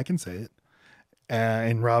fat. I can say it.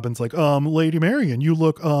 And Robin's like, Lady Marian, you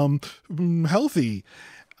look healthy.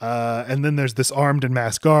 And then there's this armed and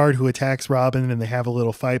masked guard who attacks Robin and they have a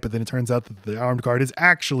little fight. But then it turns out that the armed guard is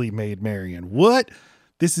actually Maid Marian. What?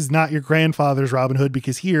 This is not your grandfather's Robin Hood,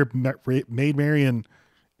 because here Maid Marian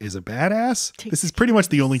is a badass. This is pretty much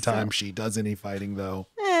the only time she does any fighting, though.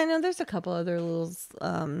 No, there's a couple other little.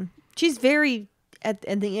 She's very at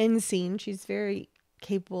the end scene. She's very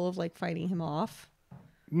capable of like fighting him off.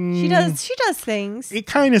 She does things. It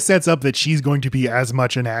kind of sets up that she's going to be as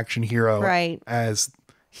much an action hero as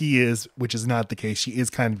he is, which is not the case. She is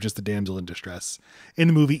kind of just a damsel in distress in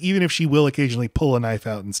the movie, even if she will occasionally pull a knife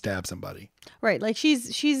out and stab somebody. Right. Like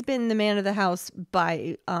she's been the man of the house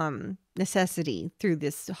by necessity through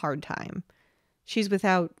this hard time. She's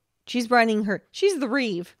the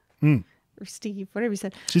Reeve. or Steve, whatever you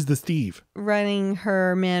said, She's the Steve. running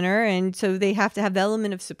her manor, and so they have to have the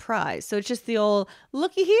element of surprise. So it's just the old,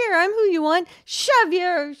 looky here, I'm who you want, shove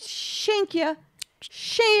you, shank you,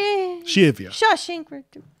 Shiv you.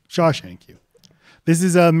 Shawshank you. This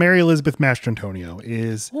is Mary Elizabeth Mastrantonio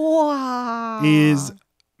is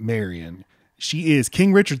Marion. She is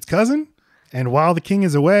King Richard's cousin, and while the king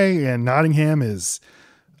is away and Nottingham is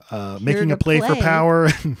making a play for power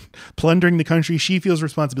and plundering the country, she feels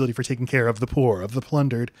responsibility for taking care of the poor, of the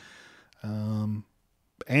plundered. And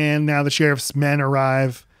now the sheriff's men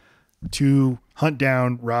arrive to hunt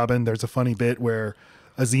down Robin. There's a funny bit where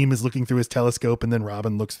Azim is looking through his telescope and then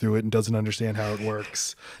Robin looks through it and doesn't understand how it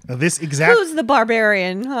works. Now who's the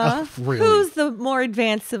barbarian, huh? Really? Who's the more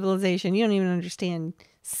advanced civilization? You don't even understand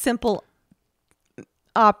simple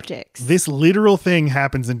optics. This literal thing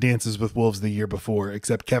happens in Dances with Wolves the year before,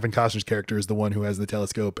 except Kevin Costner's character is the one who has the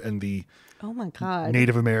telescope, and the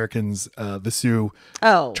Native Americans, the Sioux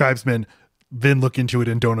tribesmen, then look into it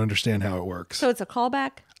and don't understand how it works. So it's a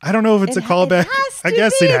callback? I don't know if it's a callback. I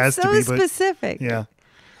guess it has to be, so specific. Yeah.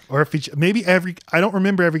 Or if I don't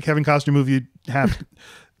remember every Kevin Costner movie happened.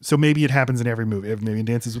 So maybe it happens in every movie. Maybe in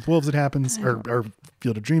Dances with Wolves it happens, or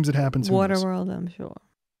Field of Dreams it happens. Waterworld, I'm sure.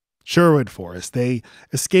 Sherwood Forest. They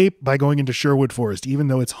escape by going into Sherwood Forest, even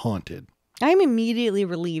though it's haunted. I'm immediately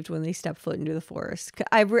relieved when they step foot into the forest.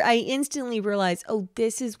 I instantly realized,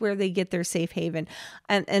 this is where they get their safe haven.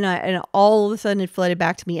 And all of a sudden it flooded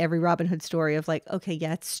back to me every Robin Hood story of like, okay,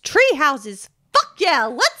 yeah, it's tree houses. Fuck yeah,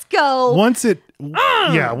 let's go.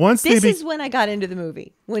 This is when I got into the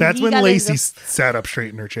movie. That's when Lacey sat up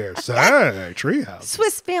straight in her chair. So, hey, treehouse.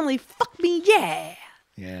 Swiss Family, fuck me, yeah.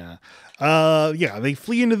 Yeah. They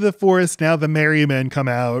flee into the forest. Now the merry men come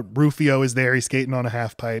out. Rufio is there. He's skating on a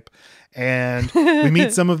half pipe. And we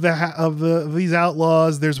meet some of these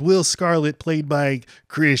outlaws. There's Will Scarlet, played by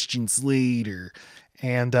Christian Slater.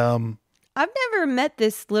 And I've never met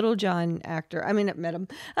this Little John actor. I mean, I've met him.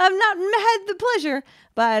 I've not had the pleasure,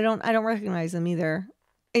 but I don't recognize him either.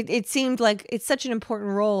 It seemed like it's such an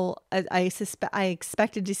important role. I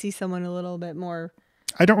expected to see someone a little bit more.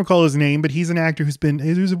 I don't recall his name, but he's an actor who's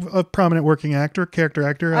a prominent working actor, character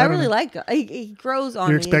actor. I really like him. He grows on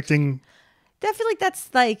me. You're expecting. I feel like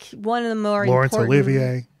that's like one of the more Laurence important.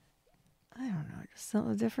 Olivier. I don't know, just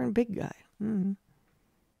a different big guy.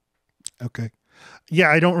 Okay.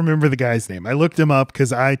 Yeah, I don't remember the guy's name. I looked him up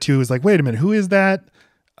because I too was like, wait a minute, who is that?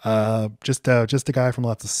 Just a guy from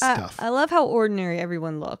lots of stuff. I love how ordinary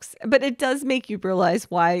everyone looks, but it does make you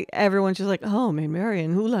realize why everyone's just like, oh, Maid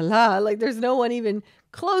Marian, ooh la la. Like there's no one even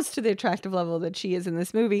close to the attractive level that she is in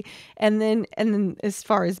this movie. And then as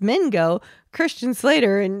far as men go, Christian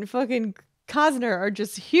Slater and fucking Costner are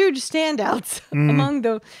just huge standouts among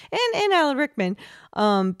the and Alan Rickman.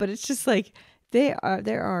 But it's just like there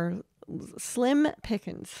are slim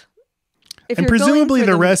pickings. And presumably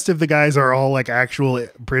the rest of the guys are all like actual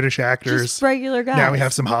British actors. Just regular guys. Now we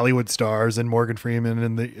have some Hollywood stars and Morgan Freeman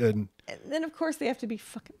and then of course they have to be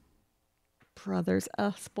fucking brothers.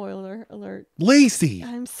 Spoiler alert. Lacey.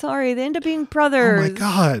 I'm sorry, they end up being brothers. Oh my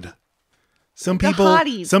God. Some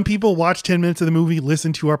people watch 10 minutes of the movie,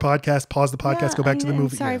 listen to our podcast, pause the podcast, go back to the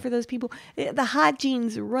movie. Sorry for those people. The hot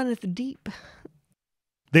genes runneth deep.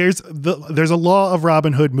 There's a law of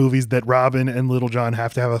Robin Hood movies that Robin and Little John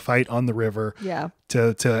have to have a fight on the river. Yeah.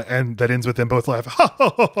 And that ends with them both laughing. Ha, ha,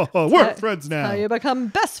 ha, ha, ha, we're friends now. How you become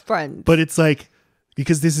best friends. But it's like,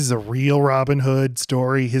 because this is a real Robin Hood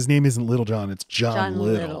story, his name isn't Little John, it's John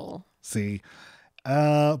Little. See?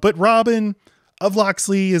 But Robin of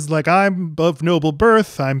Locksley is like, I'm of noble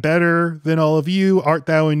birth. I'm better than all of you. Art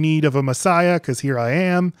thou in need of a messiah? Because here I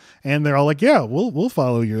am. And they're all like, yeah, we'll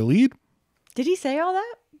follow your lead. Did he say all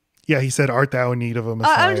that? Yeah, he said, art thou in need of a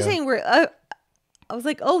messiah? I'm just saying, I was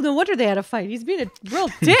like, oh, no wonder they had a fight. He's being a real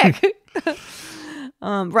dick.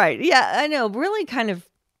 Right. Yeah, I know. Really kind of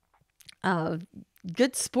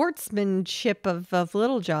good sportsmanship of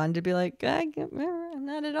Little John to be like, I'm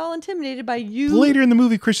not at all intimidated by you. Later in the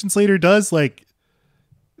movie, Christian Slater does like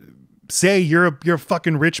say, you're a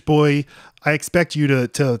fucking rich boy. I expect you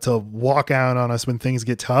to walk out on us when things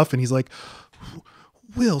get tough. And he's like,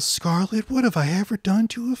 Will Scarlet, what have I ever done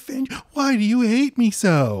to offend you? Why do you hate me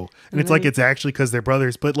so? And it's like, it's actually because they're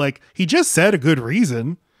brothers. But like, he just said a good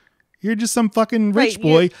reason. You're just some fucking rich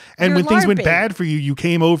boy. And when things went bad for you, you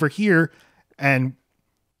came over here and...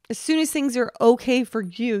 As soon as things are okay for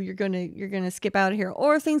you, you're gonna skip out of here.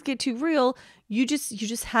 Or if things get too real, you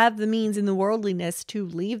just have the means and the worldliness to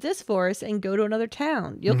leave this forest and go to another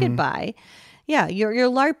town. You'll get by. Yeah, you're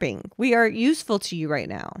LARPing. We are useful to you right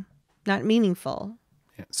now, not meaningful.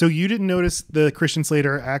 So you didn't notice the Christian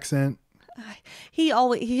Slater accent? He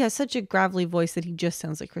has such a gravelly voice that he just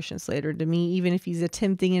sounds like Christian Slater to me, even if he's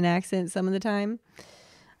attempting an accent some of the time.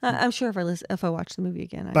 I'm sure if I watch the movie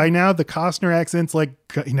again. By now, the Costner accent's like,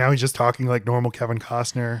 now he's just talking like normal Kevin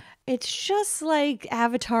Costner. It's just like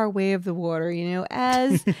Avatar Way of the Water,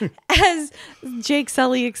 as as Jake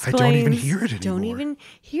Sully explains. I don't even hear it anymore. Don't even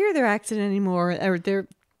hear their accent anymore, or their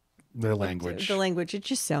language. The language. It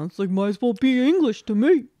just sounds like might as well be English to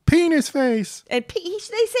me. Penis face. And they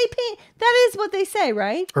say that is what they say,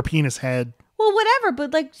 right? Or penis head. Well, whatever.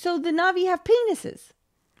 But so the Na'vi have penises.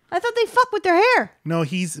 I thought they fuck with their hair. No,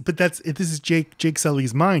 this is Jake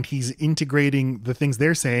Sully's mind. He's integrating the things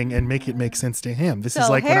they're saying and make it make sense to him. This is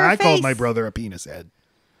like when I called my brother a penis head.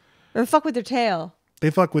 Or fuck with their tail. They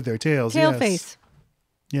fuck with their tails. Tail yes. face.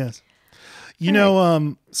 Yes.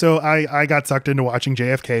 So I got sucked into watching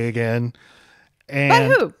JFK again. And By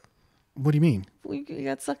who? What do you mean? We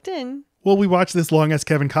got sucked in. Well, we watched this long ass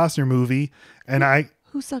Kevin Costner movie, and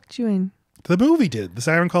Who sucked you in? the movie did. The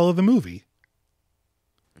siren call of the movie.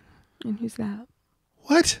 And who's that?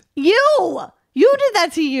 What? You! You did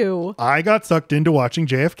that to you. I got sucked into watching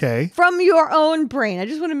JFK. From your own brain. I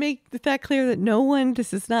just want to make that clear that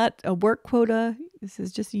this is not a work quota. This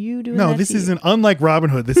is just you doing No, that this to you. isn't, unlike Robin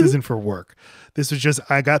Hood, this isn't for work. This was just,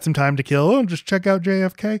 I got some time to kill. Oh, just check out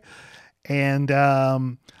JFK. And I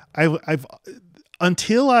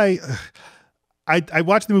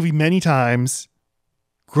watched the movie many times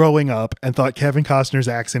growing up and thought Kevin Costner's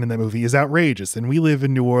accent in that movie is outrageous. And we live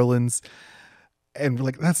in New Orleans and we're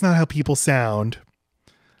like, that's not how people sound.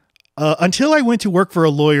 Until I went to work for a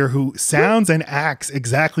lawyer who sounds and acts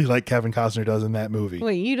exactly like Kevin Costner does in that movie.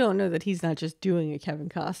 Wait, you don't know that he's not just doing a Kevin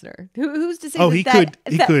Costner. Who's to say he could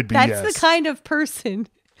be, that's yes. the kind of person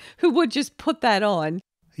who would just put that on.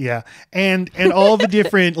 Yeah. And all the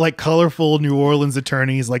different like colorful New Orleans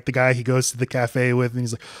attorneys, like the guy he goes to the cafe with and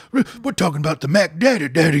he's like, we're talking about the Mac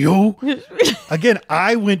Daddy-O. Again,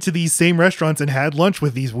 I went to these same restaurants and had lunch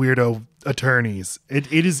with these weirdo attorneys.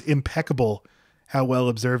 It is impeccable how well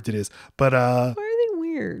observed it is. But why are they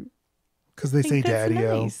weird? Because they say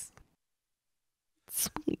Daddy-O. Nice.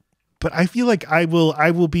 Sweet. But I feel like I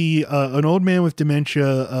will be an old man with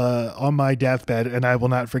dementia on my deathbed, and I will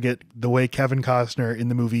not forget the way Kevin Costner in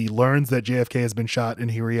the movie learns that JFK has been shot, and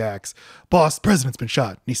he reacts, "Boss, the president's been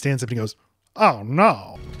shot." And he stands up and he goes, "Oh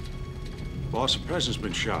no, Boss, the president's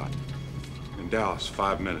been shot in Dallas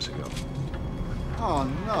 5 minutes ago." Oh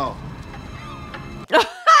no.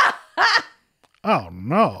 oh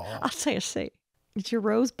no." I'll say it's your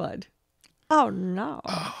rosebud. Oh no.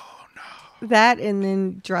 That and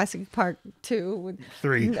then Jurassic Park 2 with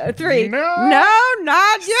 3. 3. No,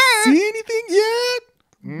 not yet. See anything yet?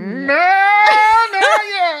 No, not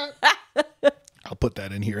yet. I'll put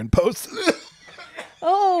that in here and post.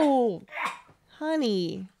 Oh,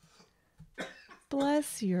 honey.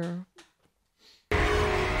 Bless you. See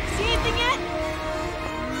anything yet?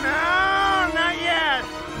 No, not yet.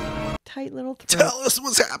 Tight little throat. Tell us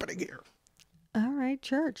what's happening here. All right,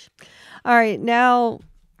 church. All right, now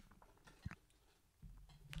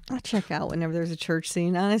I'll check out whenever there's a church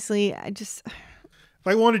scene. Honestly, if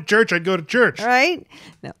I wanted church, I'd go to church. Right?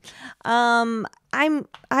 No.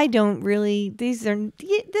 I don't really, the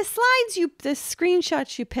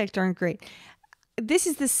screenshots you picked aren't great. This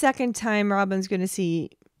is the second time Robin's going to see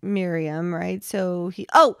Miriam, right? So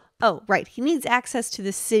right. He needs access to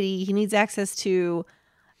the city. He needs access to,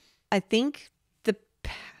 I think,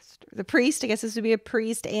 the priest. I guess this would be a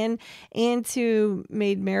priest and to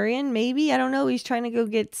Maid Marian, maybe. I don't know. He's trying to go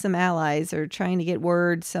get some allies or trying to get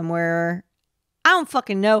word somewhere. I don't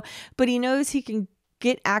fucking know. But he knows he can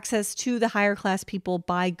get access to the higher class people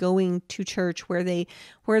by going to church where they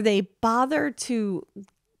bother to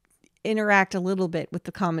interact a little bit with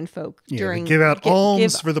the common folk. Yeah, give out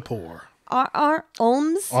alms for the poor.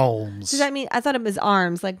 Alms? Alms. Does that mean, I thought it was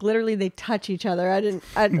arms, like literally they touch each other. You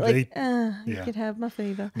could have my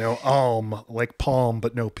favor. No, alm, like palm,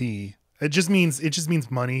 but no P. It just means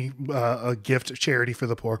money, a gift, charity for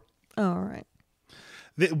the poor. All right.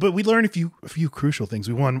 But we learn a few crucial things.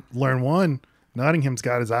 We learn one, Nottingham's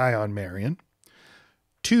got his eye on Marion.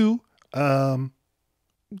 2,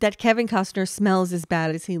 that Kevin Costner smells as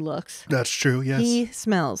bad as he looks. That's true, yes. He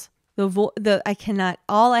smells.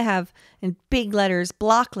 All I have in big letters,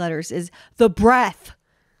 block letters, is the breath.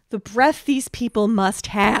 The breath these people must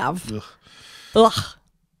have. Ugh.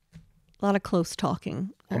 A lot of close talking.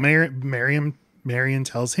 Well, Marion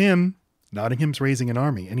tells him Nottingham's raising an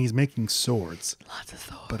army and he's making swords. Lots of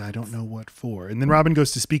swords. But I don't know what for. And then Robin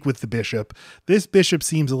goes to speak with the bishop. This bishop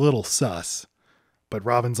seems a little sus. But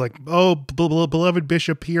Robin's like, "Oh, beloved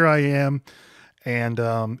bishop, here I am." And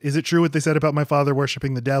is it true what they said about my father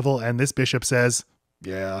worshiping the devil? And this bishop says,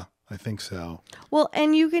 yeah, I think so. Well,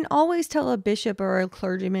 and you can always tell a bishop or a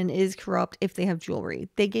clergyman is corrupt if they have jewelry.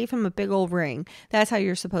 They gave him a big old ring. That's how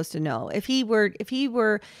you're supposed to know. If he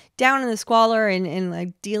were down in the squalor and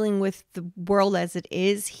like dealing with the world as it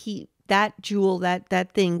is, that jewel,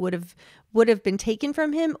 that thing would have been taken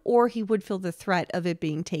from him, or he would feel the threat of it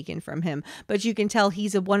being taken from him. But you can tell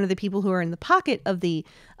he's one of the people who are in the pocket of the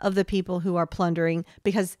people who are plundering,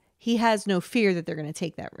 because he has no fear that they're going to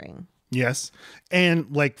take that ring. Yes.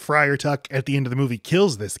 And like Friar Tuck at the end of the movie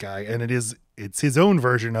kills this guy, and it's his own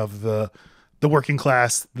version of the working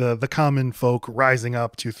class, the common folk rising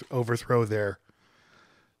up to overthrow their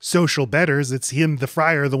social betters. It's him, the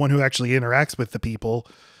friar, the one who actually interacts with the people,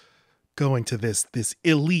 going to this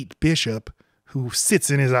elite bishop who sits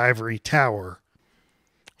in his ivory tower.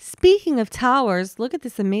 Speaking of towers, look at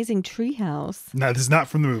this amazing treehouse. No, this is not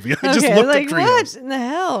from the movie. I just looked like, at treehouse. what in the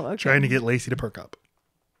hell? Okay. Trying to get Lacey to perk up.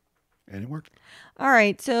 And it worked. All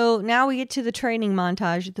right, so now we get to the training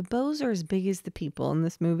montage. The bows are as big as the people in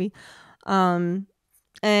this movie. And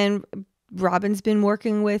Robin's been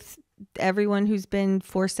working with everyone who's been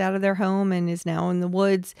forced out of their home and is now in the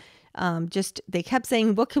woods. They kept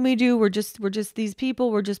saying, what can we do? We're just these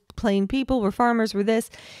people. We're just plain people. We're farmers. We're this.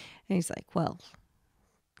 And he's like, well,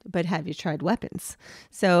 but have you tried weapons?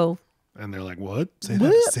 So. And they're like, what? Say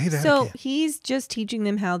that So again. He's just teaching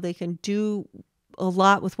them how they can do a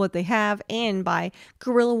lot with what they have, and by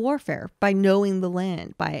guerrilla warfare, by knowing the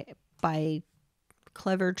land, by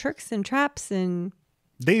clever tricks and traps, and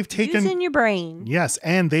using your brain. Yes,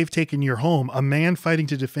 and they've taken your home. A man fighting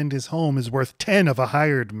to defend his home is worth 10 of a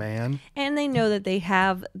hired man. And they know that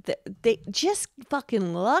they just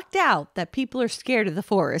fucking lucked out that people are scared of the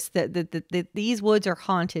forest, that these woods are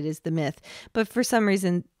haunted is the myth. But for some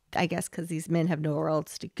reason, I guess because these men have nowhere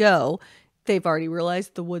else to go, they've already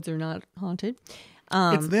realized the woods are not haunted.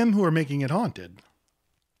 It's them who are making it haunted.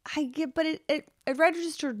 I get, but it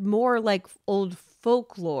registered more like old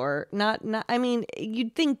folklore. Not. I mean,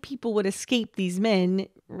 you'd think people would escape these men,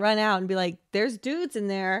 run out, and be like, "There's dudes in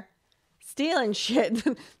there stealing shit."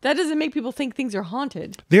 That doesn't make people think things are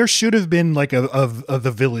haunted. There should have been like a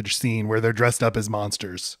the village scene where they're dressed up as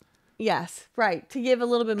monsters. Yes, right. To give a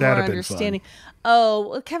little bit That'd more have been understanding. Oh,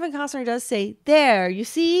 well, Kevin Costner does say, there, you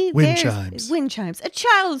see? Wind There's chimes. Wind chimes. A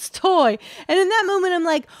child's toy. And in that moment, I'm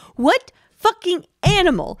like, what fucking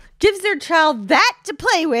animal gives their child that to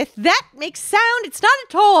play with? That makes sound. It's not a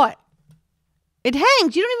toy. It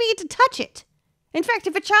hangs. You don't even get to touch it. In fact,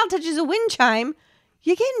 if a child touches a wind chime,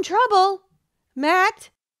 you get in trouble, Matt.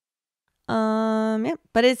 Yeah,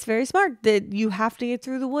 but it's very smart that you have to get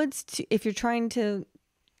through the woods if you're trying to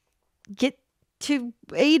get to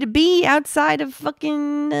A to B outside of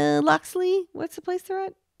fucking Loxley. What's the place they're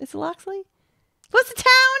at? Is it Loxley? What's the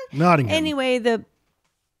town? Nottingham. Anyway, the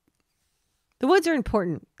woods are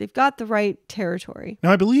important. They've got the right territory.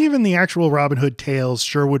 Now, I believe in the actual Robin Hood tales,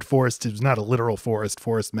 Sherwood Forest is not a literal forest.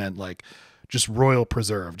 Forest meant like just royal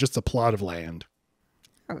preserve, just a plot of land.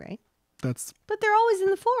 Okay. But they're always in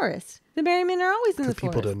the forest. The merry men are always in the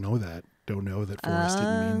forest. people don't know that. Don't know that forest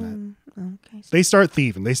didn't mean that. Okay. They start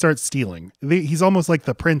thieving. They start stealing. He's almost like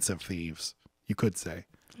the prince of thieves, you could say.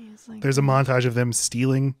 There's a montage of them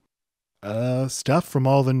stealing stuff from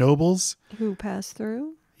all the nobles who pass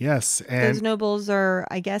through. Yes. And those nobles are,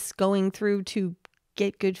 I guess, going through to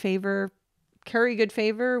get good favor, curry good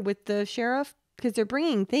favor with the sheriff, because they're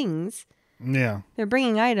bringing things. Yeah. They're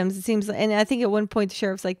bringing items, it seems. And I think at one point the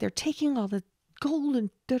sheriff's like, they're taking all the gold and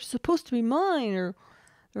they're supposed to be mine, or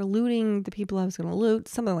they're looting the people I was going to loot,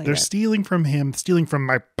 something like they're that. They're stealing from him, stealing from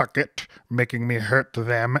my pocket, making me hurt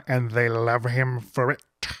them, and they love him for it.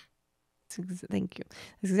 Thank you.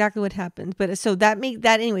 That's exactly what happened. But so that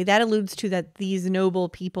alludes to that these noble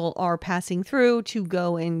people are passing through to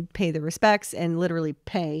go and pay the respects and literally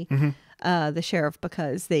pay the sheriff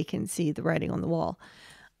because they can see the writing on the wall.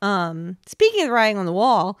 Speaking of the writing on the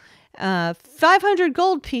wall, 500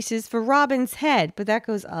 gold pieces for Robin's head, but that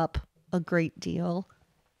goes up a great deal.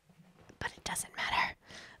 But it doesn't matter.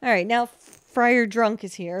 All right, now Friar Drunk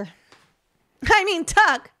is here. I mean,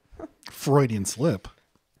 Tuck. Freudian slip.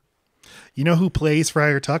 You know who plays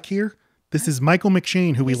Friar Tuck here? This is Michael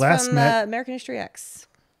McShane, who we last met. American History X.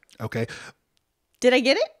 Okay. Did I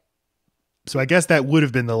get it? So I guess that would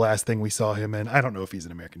have been the last thing we saw him in. I don't know if he's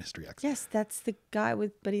in American History X. Yes, that's the guy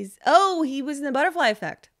but he was in the Butterfly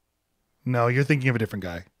Effect. No, you're thinking of a different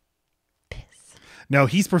guy. No,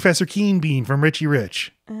 he's Professor Keenbean from Richie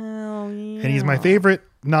Rich. Oh, yeah. And he's my favorite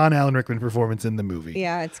non-Alan Rickman performance in the movie.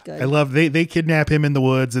 Yeah, it's good. I love, they kidnap him in the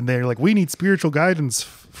woods and they're like, we need spiritual guidance,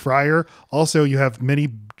 Friar. Also, you have many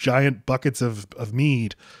giant buckets of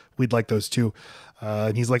mead. We'd like those too.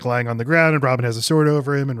 And he's like lying on the ground and Robin has a sword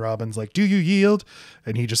over him and Robin's like, do you yield?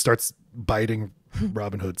 And he just starts biting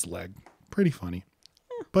Robin Hood's leg. Pretty funny.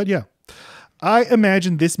 But yeah, I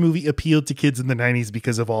imagine this movie appealed to kids in the 90s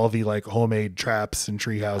because of all the like homemade traps and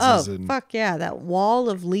tree houses. Oh, and fuck yeah. That wall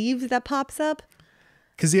of leaves that pops up.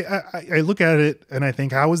 Because I look at it and I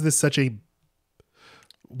think, why is this such a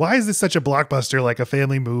blockbuster, like a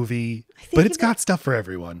family movie? But it's got stuff for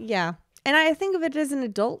everyone. Yeah. And I think of it as an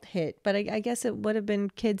adult hit, but I guess it would have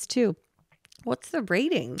been kids too. What's the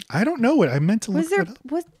rating? I don't know what I meant to look it up.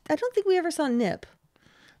 I don't think we ever saw Nip.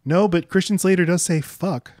 No, but Christian Slater does say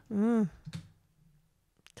fuck. Tut,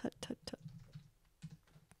 tut, tut.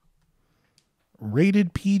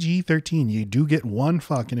 Rated PG-13. You do get one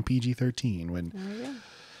fuck in a PG-13 when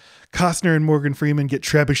Costner and Morgan Freeman get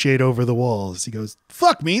trebucheted over the walls. He goes,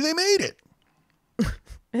 fuck me, they made it.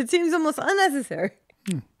 It seems almost unnecessary.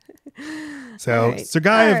 So Sir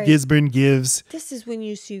Guy of Gisborne gives... This is when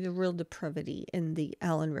you see the real depravity in the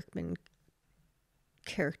Alan Rickman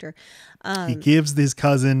character. He gives his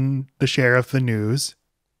cousin, the sheriff, the news.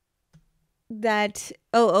 Because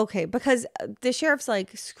the sheriff's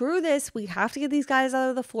like, screw this, we have to get these guys out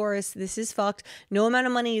of the forest, this is fucked, no amount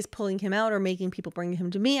of money is pulling him out or making people bring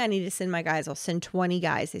him to me, I need to send my guys, I'll send 20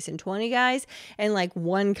 guys. They send 20 guys and like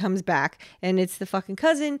one comes back and it's the fucking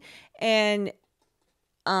cousin, and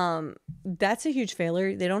that's a huge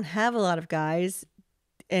failure. They don't have a lot of guys,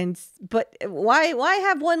 but why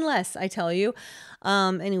have one less, I tell you.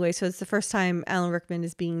 Anyway, so it's the first time Alan Rickman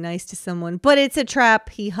is being nice to someone, but it's a trap.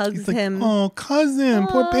 He hugs him. Oh, cousin,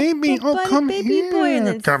 poor baby. Oh, come baby here. Boy, and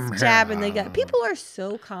then come stab, here. and they got people are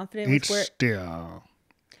so confident with where still.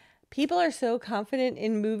 people are so confident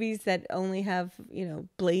in movies that only have,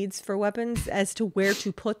 blades for weapons as to where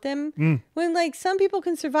to put them. When like some people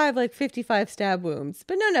can survive like 55 stab wounds,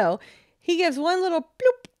 but no, he gives one little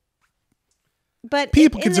bloop. But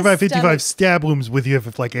people can survive 55 stab wounds with you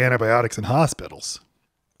if like antibiotics in hospitals.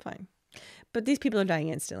 Fine. But these people are dying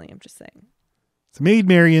instantly, I'm just saying. So Maid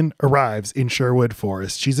Marian arrives in Sherwood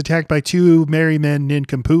Forest. She's attacked by two merry men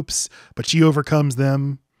nincompoops, but she overcomes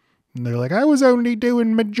them. And they're like, I was only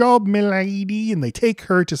doing my job, milady. And they take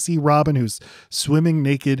her to see Robin, who's swimming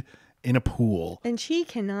naked in a pool. And she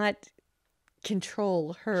cannot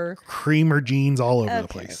control her. Creamer jeans all over the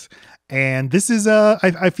place. And this is,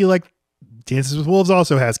 I feel like Dances with Wolves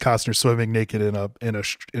also has Costner swimming naked in a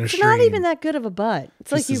stream. It's not even that good of a butt.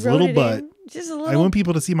 It's like you wrote little it butt. in. Just a little. I want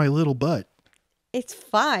people to see my little butt. It's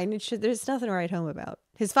fine. There's nothing to write home about.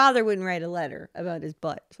 His father wouldn't write a letter about his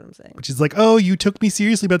butt. That's what I'm saying. Which is like, oh, you took me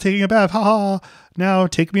seriously about taking a bath. Ha ha. Now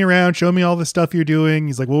take me around. Show me all the stuff you're doing.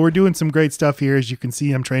 He's like, well, we're doing some great stuff here. As you can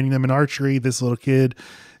see, I'm training them in archery. This little kid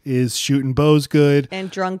is shooting bows good.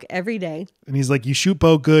 And drunk every day. And he's like, you shoot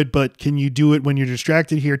bow good, but can you do it when you're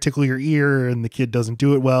distracted here? Tickle your ear. And the kid doesn't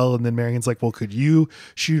do it well. And then Marian's like, well, could you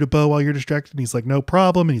shoot a bow while you're distracted? And he's like, no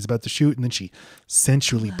problem. And he's about to shoot. And then she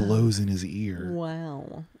sensually blows in his ear.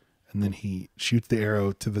 Wow. And then he shoots the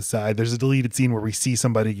arrow to the side. There's a deleted scene where we see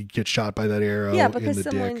somebody get shot by that arrow. Yeah, because in the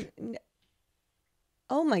someone. dick.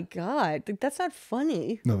 Oh my God. That's not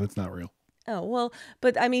funny. No, that's not real. Oh, well,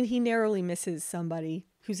 but I mean, he narrowly misses somebody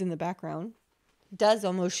who's in the background. Does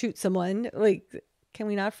almost shoot someone. Like, can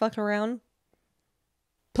we not fuck around?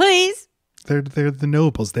 Please. They're the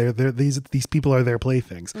nobles. These people are their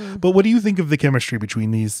playthings. But what do you think of the chemistry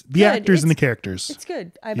between the actors and the characters? It's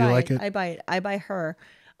good. I buy it. I buy her.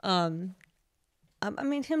 I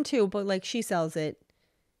mean him too, but like she sells it.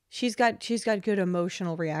 She's got good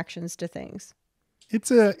emotional reactions to things. I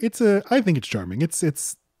think it's charming.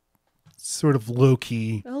 It's sort of low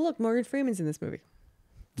key. Oh look, Morgan Freeman's in this movie.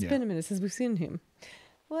 It's been a minute since we've seen him.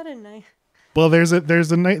 What a nice. Well, there's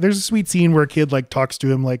a sweet scene where a kid like talks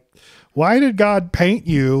to him like, why did God paint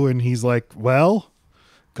you? And he's like, well,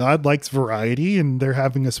 God likes variety, and they're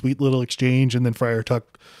having a sweet little exchange. And then Friar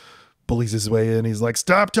Tuck bullies his way in. He's like,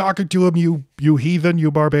 stop talking to him, you heathen, you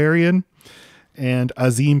barbarian. And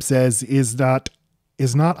Azim says, is not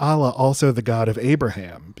Allah also the God of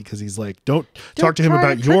Abraham? Because he's like, don't talk to him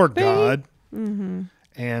about your God. Mm-hmm.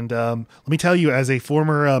 And let me tell you, as a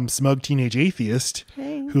former smug teenage atheist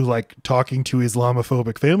who like talking to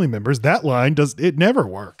Islamophobic family members, that line never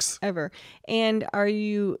works. Ever. And are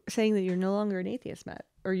you saying that you're no longer an atheist, Matt?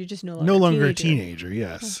 Or you're just no longer a teenager?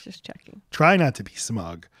 Yes. Just checking. Try not to be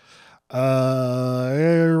smug.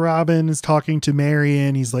 Robin is talking to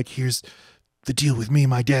Marian. He's like, here's the deal with me,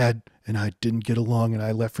 my dad and I didn't get along, and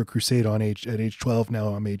I left for crusade at age 12. Now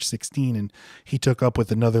I'm age 16, and he took up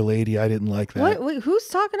with another lady. I didn't like that. Wait, who's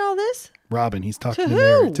talking all this? Robin. He's talking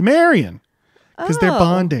to Marian. because they're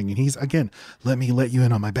bonding. And he's, again, let me let you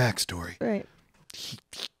in on my backstory. Right.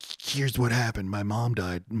 Here's what happened. My mom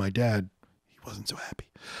died. My dad, he wasn't so happy.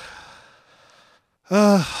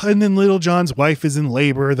 And then little John's wife is in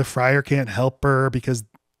labor. The friar can't help her because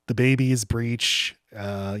the baby is breech.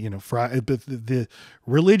 The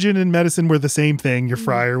religion and medicine were the same thing. Your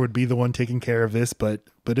friar would be the one taking care of this, but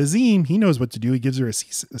Azim, he knows what to do. He gives her a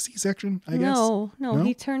C-section, I guess. No,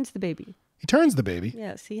 he turns the baby. He turns the baby.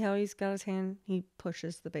 Yeah, see how he's got his hand? He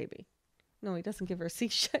pushes the baby. No, he doesn't give her a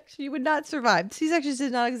C-section. She would not survive. C-sections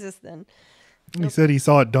did not exist then. He said he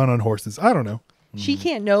saw it done on horses. I don't know. She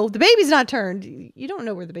can't know. The baby's not turned. You don't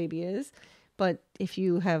know where the baby is. But if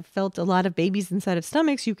you have felt a lot of babies inside of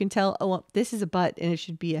stomachs, you can tell, oh, well, this is a butt and it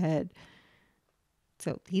should be a head.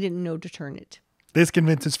 So he didn't know to turn it. This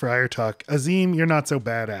convinces Friar Tuck, Azim, you're not so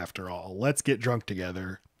bad after all. Let's get drunk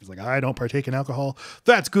together. He's like, I don't partake in alcohol.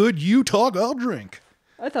 That's good. You talk, I'll drink.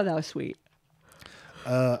 I thought that was sweet.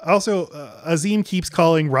 Also, Azim keeps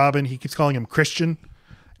calling Robin, he keeps calling him Christian.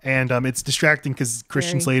 And it's distracting because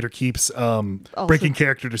Christian Slater keeps breaking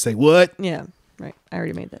character to say, what? Yeah, right. I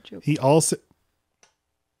already made that joke. He also...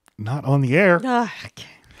 Not on the air. Okay.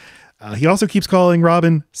 He also keeps calling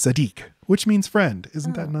Robin Sadiq, which means friend.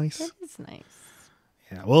 Isn't that nice? That is nice.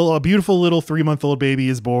 Yeah. Well, a beautiful little 3-month-old baby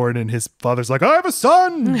is born, and his father's like, I have a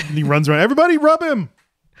son. And he runs around. Everybody rub him.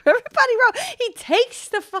 He takes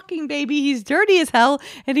the fucking baby. He's dirty as hell,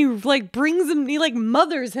 and he like brings him. He like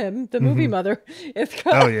mothers him. The movie mother.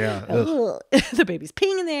 Oh yeah. The baby's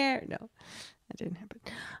peeing in there. No, that didn't happen.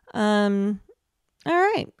 All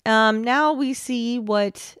right. Now we see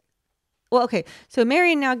what. Well, okay. So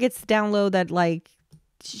Marion now gets the down low that like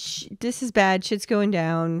this is bad. Shit's going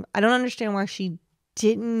down. I don't understand why she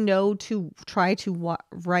didn't know to try to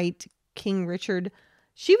write King Richard.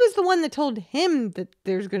 She was the one that told him that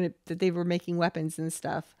that they were making weapons and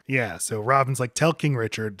stuff. Yeah. So Robin's like, tell King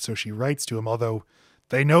Richard. So she writes to him, although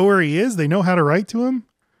they know where he is. They know how to write to him.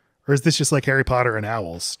 Or is this just like Harry Potter and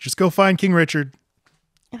owls? Just go find King Richard.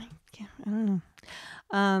 Yeah, I don't know.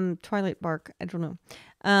 Twilight Bark. I don't know.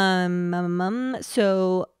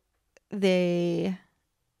 So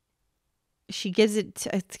she gives it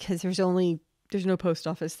because there's no post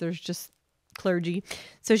office. There's just clergy.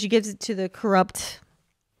 So she gives it to the corrupt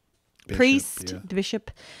priest, the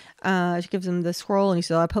bishop. She gives him the scroll and he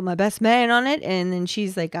said, I put my best man on it. And then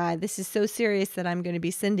she's like, this is so serious that I'm going to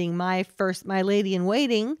be sending my lady in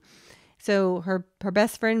waiting. So her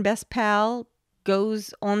best friend, best pal,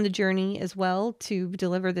 goes on the journey as well to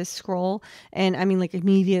deliver this scroll. And I mean, like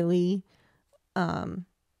immediately, the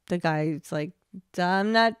guy's like,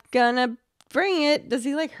 I'm not gonna bring it. Does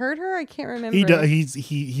he like hurt her? I can't remember. He does.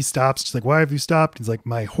 He stops. She's like, why have you stopped? He's like,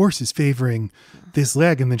 my horse is favoring this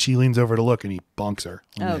leg. And then she leans over to look and he bonks her.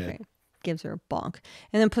 Okay. Gives her a bonk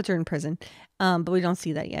and then puts her in prison. But we don't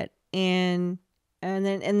see that yet. And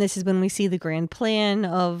this is when we see the grand plan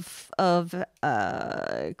of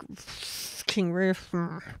King Riff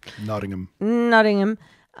Nottingham. And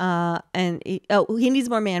he needs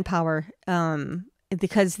more manpower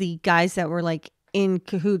because the guys that were like in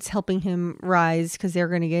cahoots helping him rise, because they're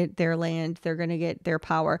going to get their land, they're going to get their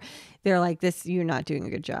power, they're like, this, you're not doing a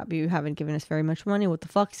good job, you haven't given us very much money, what the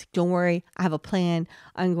fuck. Don't worry, I have a plan.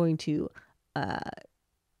 I'm going to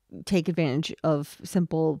take advantage of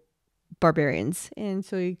simple barbarians. And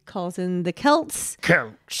so he calls in the Celts.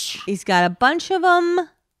 He's got a bunch of them.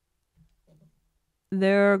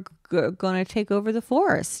 They're going to take over the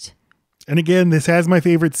forest. And again, this has my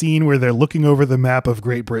favorite scene where they're looking over the map of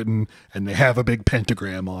Great Britain and they have a big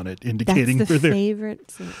pentagram on it indicating that's the for their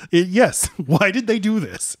favorite scene. Yes. Why did they do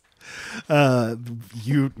this?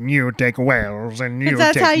 You take Wales and you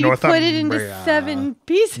that's take how you Northumbria. put it into 7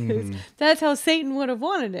 pieces. That's how Satan would have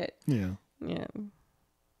wanted it. Yeah. Yeah.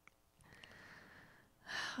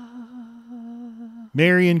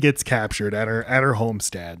 Marion gets captured at her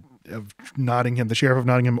homestead of Nottingham. The sheriff of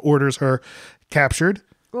Nottingham orders her captured.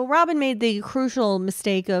 Well, Robin made the crucial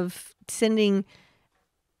mistake of sending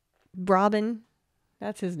Robin,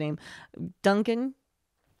 that's his name, Duncan.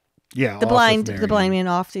 Yeah, the blind man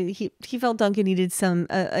off. He felt Duncan needed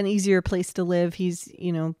an easier place to live. He's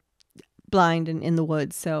blind and in the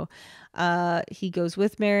woods, so he goes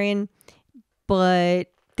with Marion,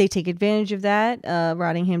 but they take advantage of that.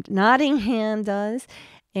 Nottingham does,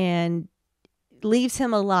 and leaves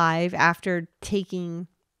him alive after taking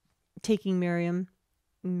Miriam.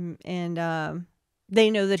 And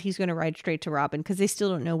they know that he's going to ride straight to Robin because they still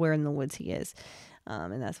don't know where in the woods he is.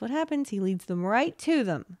 And that's what happens. He leads them right to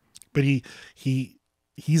them. But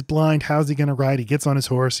he's blind. How's he going to ride? He gets on his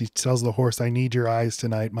horse. He tells the horse, I need your eyes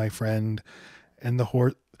tonight, my friend. And the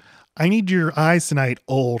horse, I need your eyes tonight,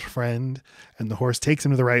 old friend. And the horse takes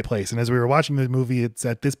him to the right place. And as we were watching the movie, it's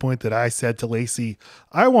at this point that I said to Lacey,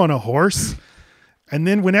 I want a horse. And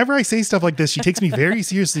then whenever I say stuff like this, she takes me very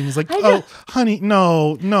seriously and is like, oh, honey,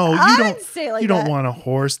 no, you don't want a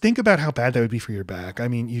horse. Think about how bad that would be for your back. I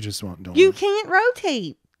mean, you just don't. You can't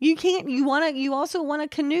rotate. You can't. You also want a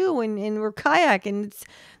canoe or kayak, and it's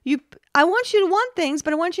you. I want you to want things,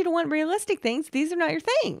 but I want you to want realistic things. These are not your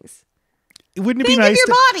things. Wouldn't it be nice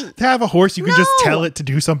to have a horse? You can just tell it to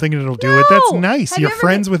do something and it'll do it. That's nice. You're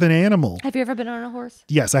friends with an animal. Have you ever been on a horse?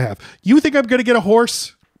 Yes, I have. You think I'm going to get a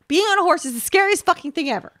horse? Being on a horse is the scariest fucking thing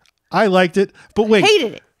ever. I liked it, but wait.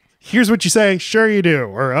 Hated it. Here's what you say. Sure you do.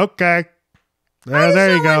 Or okay.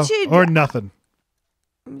 There you go. Or nothing.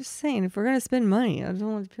 I'm just saying, if we're going to spend money, I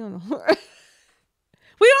don't want to be on a horse.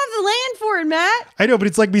 We don't have the land for it, Matt. I know, but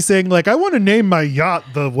it's like me saying, like, I want to name my yacht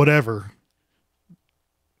the whatever.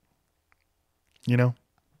 You know?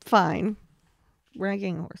 Fine. We're not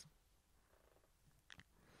getting a horse.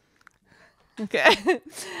 Okay.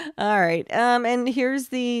 All right. And here's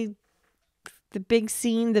the big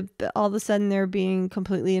scene that all of a sudden they're being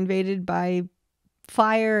completely invaded by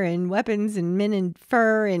fire and weapons and men in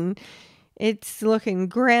fur, and it's looking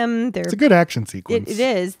grim. It's a good action sequence. It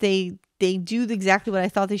is. They do exactly what I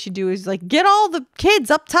thought they should do, is like get all the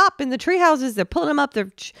kids up top in the tree houses. They're pulling them up.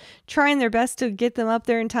 They're trying their best to get them up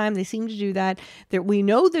there in time. They seem to do that. We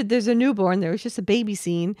know that there's a newborn. There was just a baby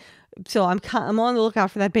scene. So I'm on the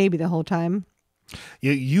lookout for that baby the whole time.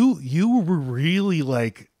 Yeah, you were really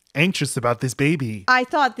like anxious about this baby. I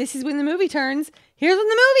thought, this is when the movie turns. Here's when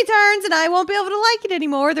the movie turns, and I won't be able to like it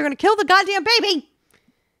anymore. They're going to kill the goddamn baby.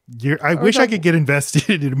 I wish I could get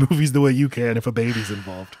invested in movies the way you can if a baby's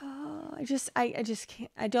involved. I just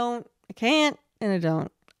can't. I can't, and I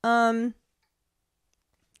don't.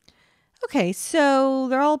 Okay, so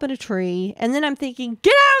they're all up in a tree, and then I'm thinking,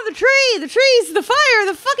 get out of the tree! The tree's the fire,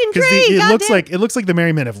 the fucking tree! It looks like the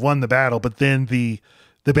Merry Men have won the battle, but then the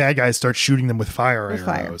bad guys start shooting them with fire arrows.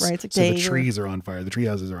 Right? It's like so the trees are on fire. The tree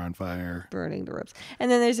houses are on fire. Burning the ropes.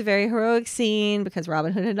 And then there's a very heroic scene, because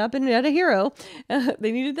Robin Hood had not been yet a hero.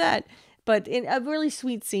 They needed that. But in a really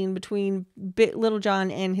sweet scene between Little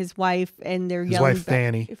John and his wife, and they're yelling. His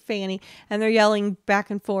wife, Fanny. And they're yelling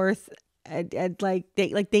back and forth at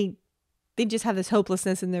they just have this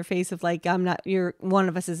hopelessness in their face of like, one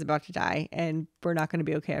of us is about to die and we're not going to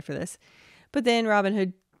be okay after this. But then Robin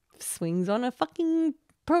Hood swings on a fucking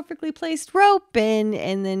perfectly placed rope and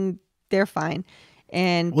then they're fine.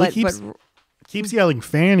 And he keeps yelling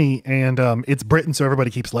Fanny, and it's Britain, so everybody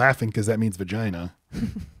keeps laughing because that means vagina.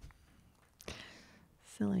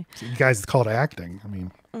 Silly. So you guys, it's called acting. I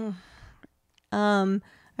mean, all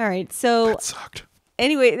right. So that sucked.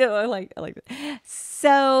 Anyway, no, I like it.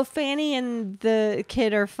 So Fanny and the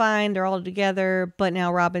kid are fine. They're all together. But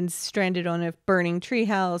now Robin's stranded on a burning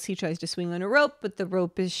treehouse. He tries to swing on a rope, but the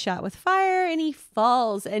rope is shot with fire and he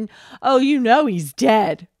falls. And he's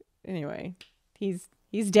dead. Anyway, he's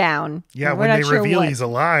down. Yeah, when they reveal he's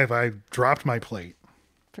alive, I dropped my plate.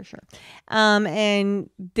 For sure. And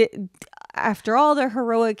after all their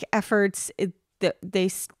heroic efforts, they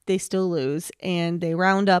still lose, and they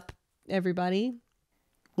round up everybody.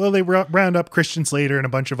 Well, they round up Christian Slater and a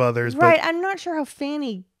bunch of others. Right. But I'm not sure how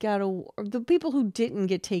Fanny the people who didn't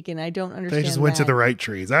get taken. I don't understand. They just went to the right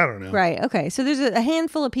trees. I don't know. Right. Okay. So there's a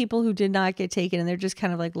handful of people who did not get taken, and they're just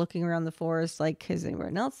kind of like looking around the forest, like, is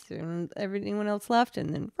anyone else left? And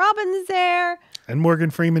then Robin's there. And Morgan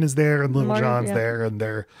Freeman is there, and Little John's there,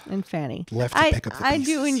 and Fanny left to pick up the pieces. I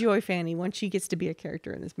do enjoy Fanny once she gets to be a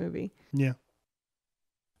character in this movie. Yeah.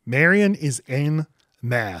 Marion is in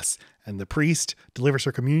Mass, and the priest delivers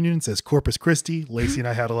her communion, says Corpus Christi. Lacey and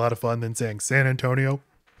I had a lot of fun then saying San Antonio,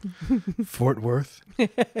 Fort Worth.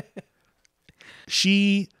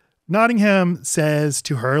 Nottingham says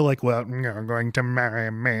to her, like, well, you're going to marry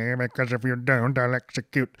me because if you don't,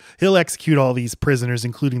 he'll execute all these prisoners,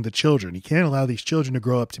 including the children. He can't allow these children to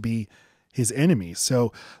grow up to be his enemies.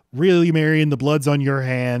 So really, Marion, the blood's on your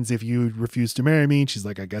hands if you refuse to marry me. And she's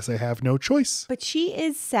like, I guess I have no choice. But she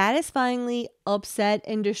is satisfyingly upset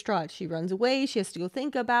and distraught. She runs away. She has to go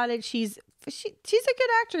think about it. She's a good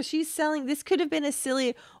actress. She's selling. This could have been a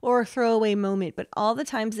silly or a throwaway moment, but all the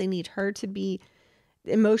times they need her to be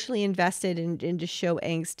emotionally invested and to show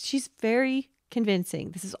angst, she's very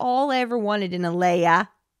convincing. This is all I ever wanted in a Leia.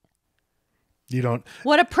 You don't.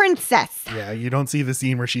 What a princess. Yeah, you don't see the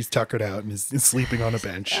scene where she's tuckered out and is sleeping on a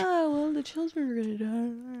bench. Oh, well, the children are going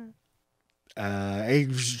to die.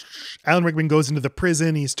 Alan Rickman goes into the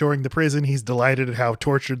prison. He's touring the prison. He's delighted at how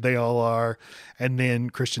tortured they all are. And then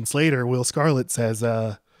Christian Slater, Will Scarlet, says,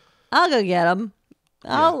 I'll go get him.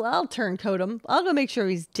 I'll turncoat him. I'll go make sure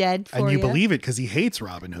he's dead for you. And you believe it because he hates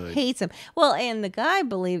Robin Hood. Hates him. Well, and the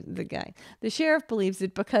sheriff believes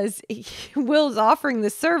it because Will's offering the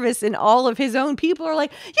service, and all of his own people are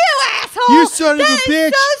like, "You asshole! You son of a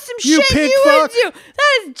bitch! Some You shit pig you fuck!" would do.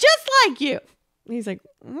 That is just like you." And he's like,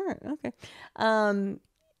 "All right, okay."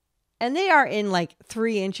 And they are in like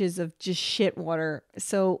 3 inches of just shit water.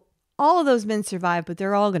 So all of those men survive, but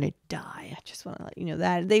they're all going to die. I just want to let you know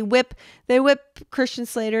that. They whip Christian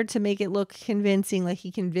Slater to make it look convincing, like he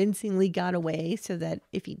convincingly got away, so that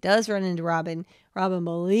if he does run into Robin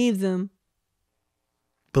believes him.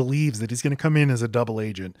 Believes that he's going to come in as a double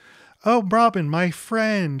agent. Oh, Robin, my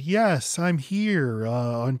friend. Yes, I'm here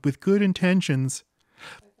with good intentions.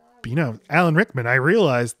 But, Alan Rickman, I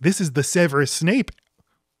realized this is the Severus Snape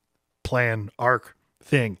plan arc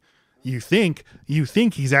thing. You think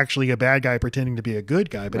he's actually a bad guy pretending to be a good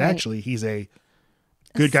guy, but actually he's a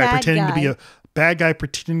good guy pretending to be a bad guy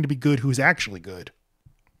pretending to be good who's actually good.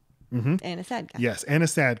 Mm-hmm. And a sad guy. Yes, and a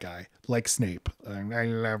sad guy like Snape. I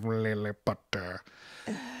love Lily Potter.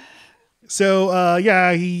 So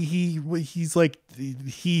he's like,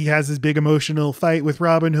 he has this big emotional fight with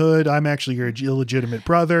Robin Hood. I'm actually your illegitimate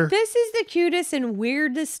brother. This is the cutest and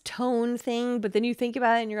weirdest tone thing, but then you think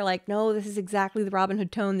about it and you're like, no, this is exactly the Robin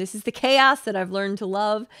Hood tone. This is the chaos that I've learned to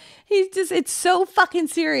love. It's so fucking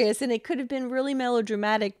serious, and it could have been really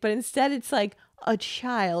melodramatic, but instead it's like a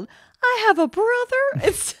child. I have a brother.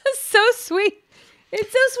 It's just so sweet.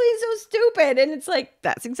 It's so sweet, so stupid. And it's like,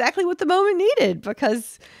 that's exactly what the moment needed,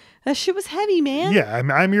 because that shit was heavy, man. Yeah,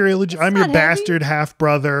 I'm your bastard half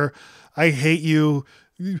brother. I hate you.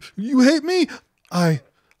 You hate me. I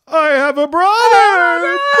have a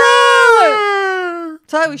brother.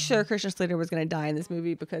 So I was sure Christian Slater was going to die in this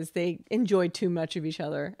movie because they enjoyed too much of each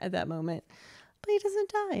other at that moment. But he doesn't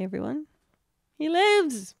die, everyone. He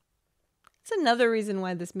lives. It's another reason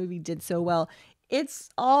why this movie did so well. It's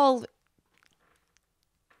all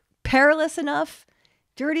perilous enough,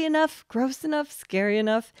 dirty enough, gross enough, scary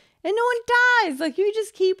enough, and no one dies. Like, you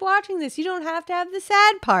just keep watching this. You don't have to have the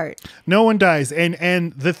sad part. No one dies.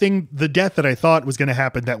 And the death that I thought was going to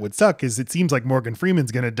happen that would suck is it seems like Morgan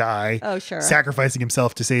Freeman's going to die. Oh, sure. Sacrificing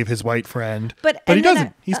himself to save his white friend. But and he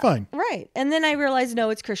doesn't. He's fine. Right. And then I realized, no,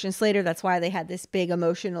 it's Christian Slater. That's why they had this big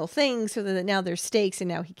emotional thing, so that now there's stakes and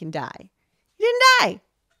now he can die. He didn't die.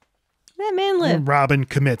 That man lived. And Robin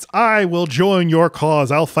commits. I will join your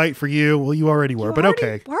cause. I'll fight for you. Well, you already were, but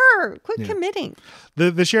okay. Quit committing.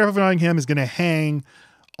 The Sheriff of Nottingham is going to hang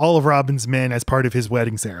all of Robin's men as part of his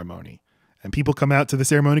wedding ceremony. And people come out to the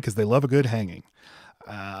ceremony because they love a good hanging.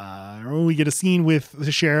 We get a scene with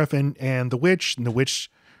the sheriff and the witch. And the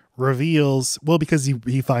witch reveals, well, because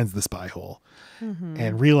he finds the spy hole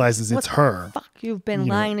and realizes it's her. Fuck, you've been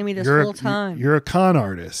lying to me this whole time. You're a con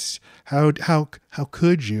artist. How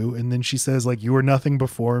could you? And then she says, like, you were nothing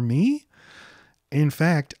before me. In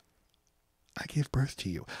fact, I gave birth to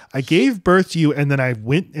you. I gave birth to you, and then I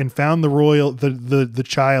went and found the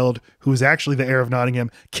child who was actually the heir of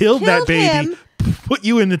Nottingham, killed that baby, put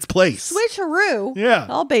you in its place. Switcheroo. Yeah.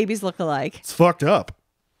 All babies look alike. It's fucked up.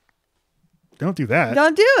 Don't do that.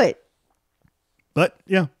 Don't do it. But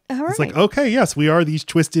yeah, all it's right. like, okay, yes, we are these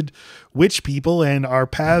twisted witch people, and our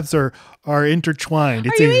paths are intertwined.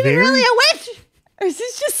 Are you even really a witch? Or is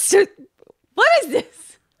this just what is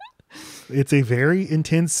this? It's a very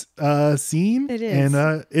intense scene. It is.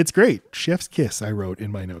 And it's great. Chef's kiss, I wrote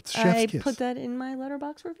in my notes. Chef's kiss. I put that in my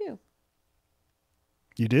Letterboxd review.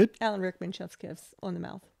 You did? Alan Rickman, chef's kiss on the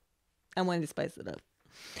mouth. I wanted to spice it up.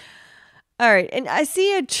 All right. And I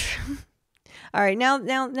see all right. Now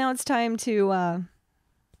it's time to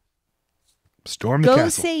storm the go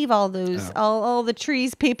castle. Save all those, all the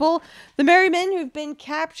trees people, the merry men who've been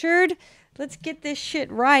captured. Let's get this shit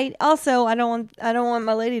right. Also, I don't want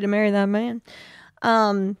my lady to marry that man.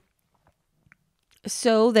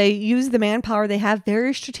 So they use the manpower they have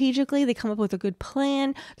very strategically. They come up with a good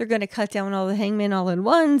plan. They're going to cut down all the hangmen all at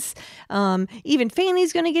once. Even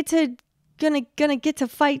Fanny's going to get to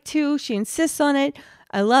fight too. She insists on it.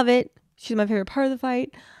 I love it. She's my favorite part of the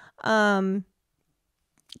fight.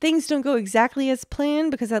 Things don't go exactly as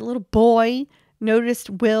planned because that little boy noticed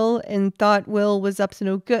Will and thought Will was up to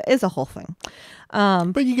no good. It's a whole thing.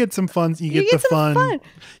 But you get some fun. You get fun.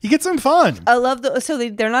 You get some fun. I love so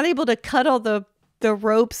they're not able to cut all the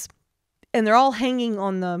ropes, and they're all hanging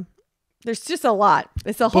on there's just a lot.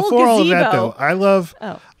 It's a whole Before gazebo. all of that, though,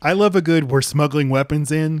 I love a good we're smuggling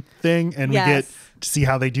weapons in thing, and we get to see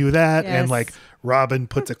how they do that. Yes. And like Robin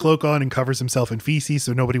puts a cloak on and covers himself in feces,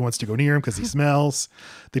 so nobody wants to go near him because he smells.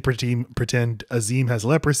 They pretend Azim has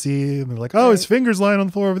leprosy, and they're like, "Oh, his finger's lying on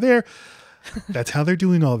the floor over there." That's how they're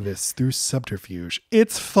doing all this, through subterfuge.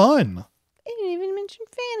 It's fun. I didn't even mention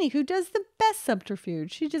Fanny, who does the best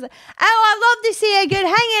subterfuge. She's just like, oh, I love to see a good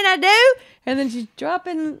hanging, I do. And then she's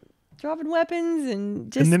dropping weapons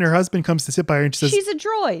and just... And then her husband comes to sit by her and she says... She's a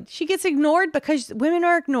droid. She gets ignored because women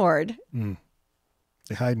are ignored.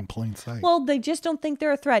 They hide in plain sight. Well, they just don't think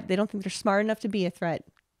they're a threat. They don't think they're smart enough to be a threat.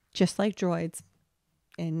 Just like droids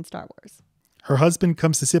in Star Wars. Her husband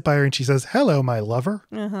comes to sit by her and she says, hello, my lover.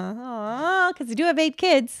 Because they do have 8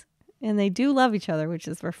 kids. And they do love each other, which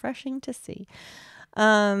is refreshing to see.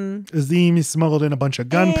 Azim smuggled in a bunch of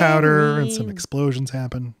gunpowder and some explosions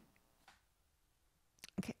happen.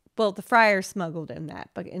 Okay. Well, the friar smuggled in that,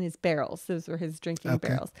 but in his barrels. Those were his drinking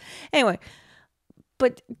barrels. Anyway,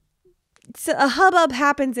 but so a hubbub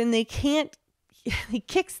happens and they can't. They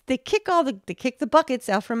kick the buckets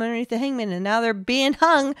out from underneath the hangman, and now they're being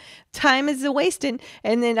hung. Time is wasting.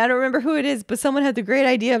 And then I don't remember who it is, but someone had the great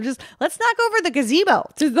idea of just let's knock over the gazebo.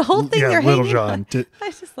 So the whole thing they're Little hanging John. I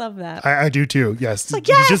just love that. I do too. Yes. Like,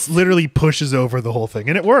 yes! He just literally pushes over the whole thing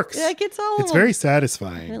and it works. Like It's very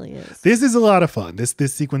satisfying. It really is. This is a lot of fun. This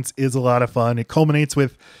sequence is a lot of fun. It culminates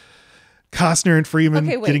with Costner and Freeman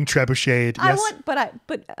getting trebucheted. Yes.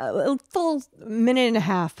 But a full minute and a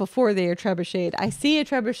half before they are trebucheted, I see a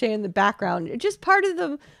trebuchet in the background. It's just part of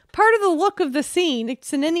the look of the scene.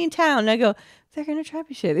 It's an Indian town. And I go, they're going to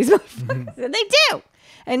trebuchet these motherfuckers. And they do.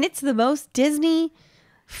 And it's the most Disney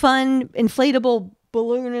fun inflatable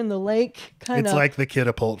balloon in the lake kind of. It's like the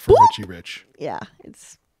catapult from Richie Rich. Yeah,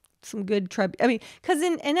 it's some good I mean, because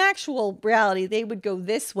in actual reality, they would go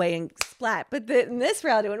this way and splat. But in this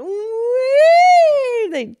reality, it went,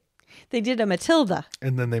 whee! They did a Matilda.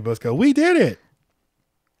 And then they both go, we did it.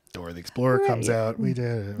 Dora the Explorer comes out. We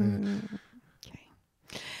did it.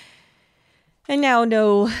 Okay. And now,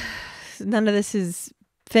 no, none of this is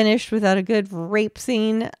finished without a good rape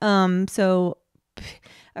scene. So,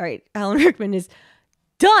 all right, Alan Rickman is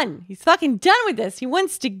done. He's fucking done with this. He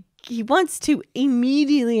wants to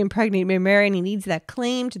immediately impregnate Mary, and he needs that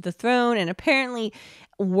claim to the throne. And apparently,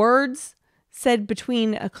 words said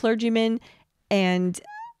between a clergyman and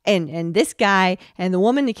this guy and the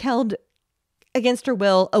woman he killed against her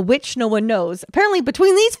will, a witch no one knows. Apparently,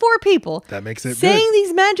 between these 4 people, that makes it saying good.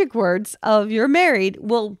 These magic words of "you're married"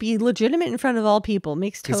 will be legitimate in front of all people.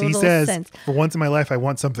 Makes total sense. Because he says, "For once in my life, I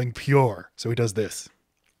want something pure." So he does this.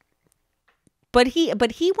 But he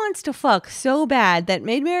wants to fuck so bad that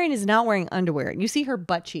Maid Marian is not wearing underwear. You see her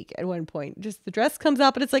butt cheek at one point. Just the dress comes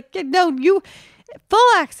up and it's like, no, you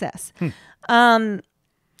full access. And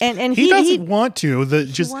he doesn't want to.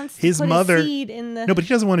 His mother. No, but he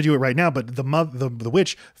doesn't want to do it right now. But the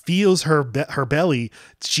witch feels her belly.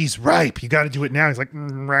 She's ripe. You got to do it now. He's like,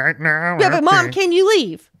 right now. Yeah, but Mom, can you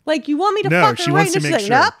leave? Like, you want me to fuck her right now? She's like,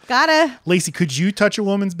 nope, gotta. Lacey, could you touch a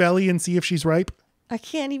woman's belly and see if she's ripe? I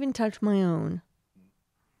can't even touch my own.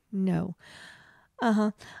 No.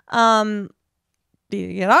 You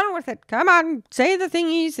get on with it. Come on, say the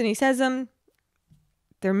thingies. And he says them.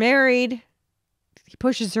 They're married. He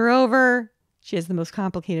pushes her over. She has the most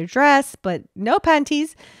complicated dress, but no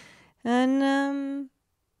panties. And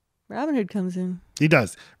Robin Hood comes in. He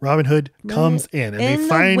does. Robin Hood comes in, and they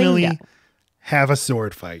finally have a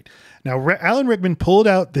sword fight. Now, Alan Rickman pulled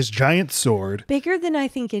out this giant sword. Bigger than I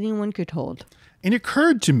think anyone could hold. And it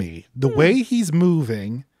occurred to me, the way he's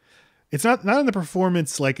moving, it's not in the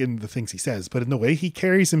performance like in the things he says, but in the way he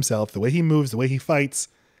carries himself, the way he moves, the way he fights,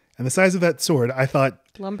 and the size of that sword, I thought...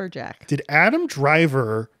 Lumberjack. Did Adam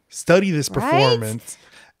Driver study this performance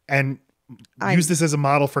and use this as a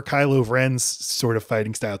model for Kylo Ren's sort of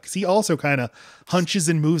fighting style? Because he also kind of hunches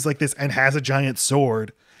and moves like this and has a giant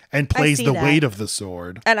sword and plays the weight of the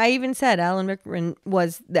sword. And I even said Alan Rickman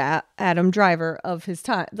was the Adam Driver of his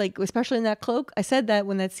time, like especially in that cloak. I said that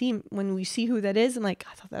when we see who that is, I'm like,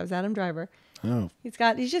 I thought that was Adam Driver. Oh, he's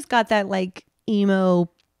just got that like emo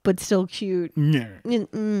but still cute.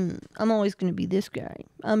 I'm always gonna be this guy.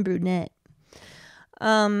 I'm brunette.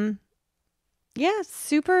 Yeah,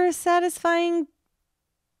 super satisfying.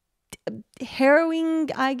 Harrowing,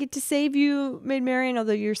 I get to save you, Maid Marian,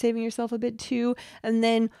 although you're saving yourself a bit too. And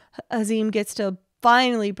then Azim gets to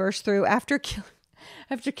finally burst through after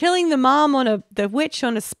killing the mom on the witch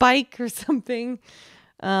on a spike or something.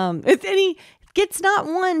 And he gets not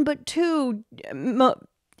one but 2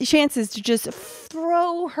 chances to just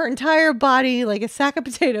throw her entire body like a sack of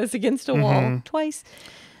potatoes against a wall twice.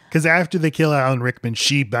 Because after they kill Alan Rickman,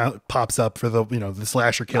 she pops up for the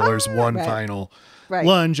slasher killer's final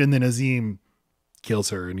lunge, and then Azim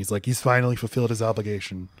kills her, and he's finally fulfilled his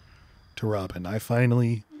obligation to Robin. I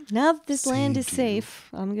finally Now that this land is Thank you. safe,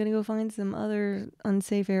 I'm going to go find some other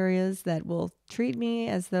unsafe areas that will treat me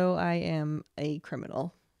as though I am a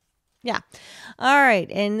criminal. Yeah. All right.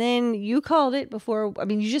 And then you called it before. I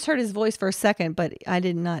mean, you just heard his voice for a second, but I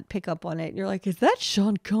did not pick up on it. You're like, is that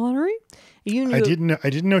Sean Connery? You knew. I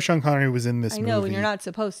didn't know Sean Connery was in this movie. I know, and you're not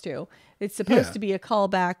supposed to. It's supposed to be a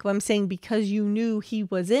callback. But I'm saying because you knew he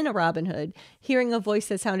was in a Robin Hood, hearing a voice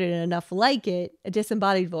that sounded enough like it, a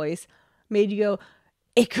disembodied voice, made you go,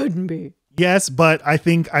 it couldn't be. Yes, but I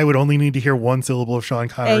think I would only need to hear one syllable of Sean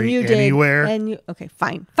Connery And you anywhere. did. And you, okay,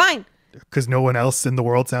 fine. Because no one else in the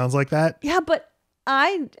world sounds like that. Yeah, but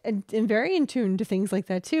I am very in tune to things like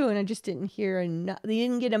that too, and I just didn't hear enough. They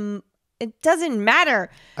didn't get a. It doesn't matter.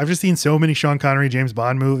 I've just seen so many Sean Connery James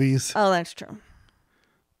Bond movies. Oh, that's true.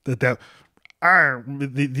 Does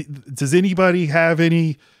anybody have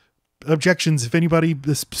any objections? If anybody,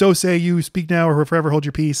 so say you speak now or forever hold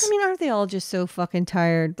your peace. I mean, aren't they all just so fucking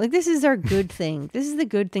tired? Like, this is our good thing. This is the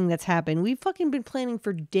good thing that's happened. We've fucking been planning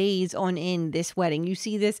for days on end this wedding. You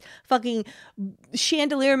see this fucking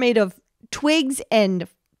chandelier made of twigs and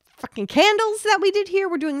fucking candles that we did here.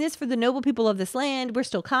 We're doing this for the noble people of this land. We're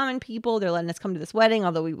still common people. They're letting us come to this wedding,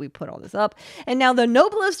 although we put all this up. And now the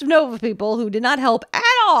noblest of noble people who did not help at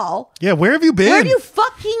all. Yeah, where have you been? Where have you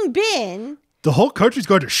fucking been? The whole country's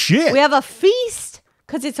going to shit. We have a feast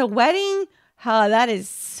because it's a wedding. That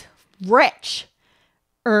is rich.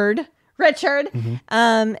 Richard.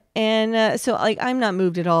 Mm-hmm. So like, I'm not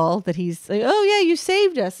moved at all that he's like, oh yeah, you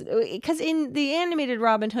saved us. Because in the animated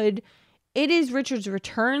Robin Hood, it is Richard's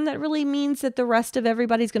return that really means that the rest of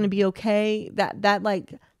everybody's going to be okay.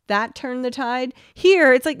 That turned the tide.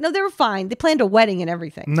 Here, it's like, no, they were fine. They planned a wedding and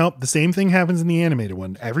everything. Nope, the same thing happens in the animated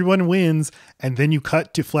one. Everyone wins, and then you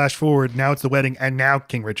cut to flash forward. Now it's the wedding, and now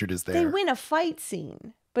King Richard is there. They win a fight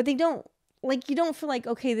scene, but they don't, like, you don't feel like,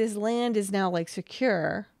 okay, this land is now, like,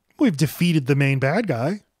 secure. We've defeated the main bad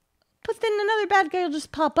guy. But then another bad guy will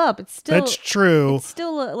just pop up. It's still That's true. It's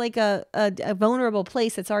still like a vulnerable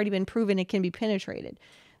place that's already been proven it can be penetrated.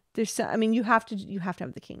 You have to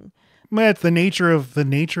have the king. Matt, the nature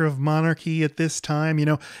of monarchy at this time, you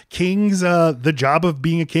know, kings. The job of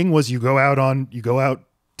being a king was you go out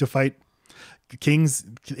to fight.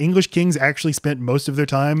 English kings actually spent most of their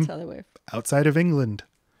time outside of England.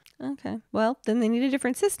 Okay, well then they need a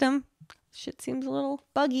different system. Shit seems a little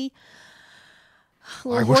buggy.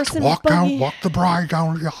 I wish to walk the bride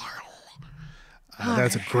down the aisle.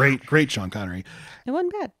 That's a great Sean Connery. It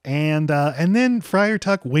wasn't bad. And then Friar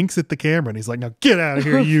Tuck winks at the camera and he's like, "Now get out of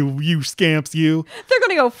here, you scamps, you." They're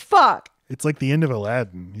gonna go fuck. It's like the end of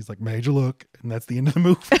Aladdin. He's like, "Major look," and that's the end of the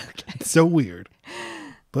movie. Okay. It's so weird.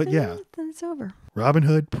 But yeah. Then it's over. Robin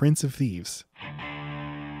Hood, Prince of Thieves.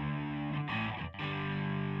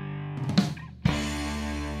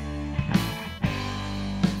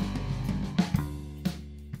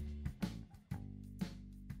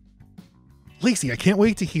 Lacey, I can't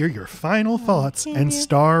wait to hear your final thoughts and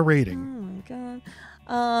star rating. Oh my god.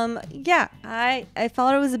 Yeah, I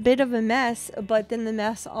thought it was a bit of a mess, but then the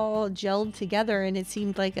mess all gelled together and it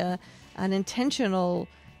seemed like an intentional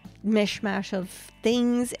mishmash of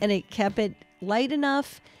things, and it kept it light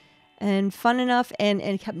enough and fun enough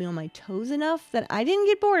and kept me on my toes enough that I didn't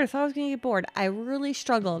get bored. I thought I was going to get bored. I really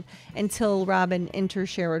struggled until Robin enters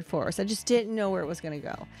Sherwood Forest. I just didn't know where it was going to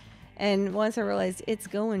go. And once I realized it's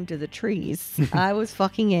going to the trees, I was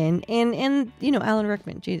fucking in. And you know, Alan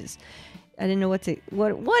Rickman, Jesus. I didn't know what he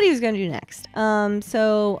was going to do next.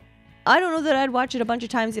 So I don't know that I'd watch it a bunch of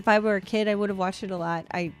times. If I were a kid, I would have watched it a lot.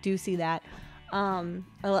 I do see that.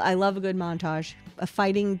 I love a good montage of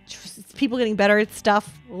fighting, people getting better at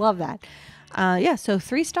stuff. Love that. Yeah, so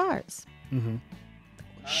 3 stars. Mm-hmm.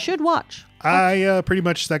 Should watch. I pretty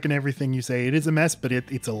much second everything you say. It is a mess, but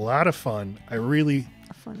it's a lot of fun. I really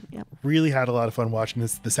had a lot of fun watching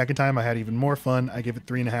this. The second time I had even more fun. I give it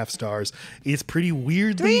 3.5 stars. It's pretty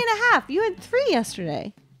weirdly 3.5. You had 3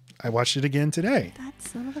 yesterday. I watched it again today. That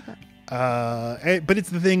son of a gun. But it's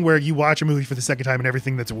the thing where you watch a movie for the second time and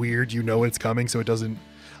everything that's weird, you know it's coming, so it doesn't.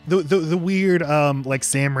 The weird like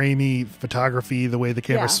Sam Raimi photography, the way the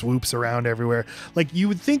camera swoops around everywhere. Like you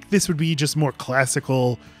would think this would be just more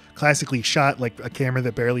classically shot, like a camera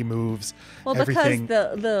that barely moves. Well, everything.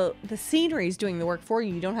 Because the scenery is doing the work for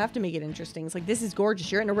you. You don't have to make it interesting. It's like, this is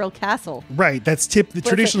gorgeous. You're in a real castle. Right. That's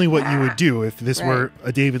traditionally what you would do if this were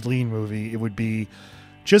a David Lean movie. It would be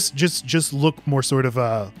just look more sort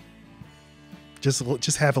of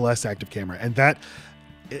just have a less active camera, and that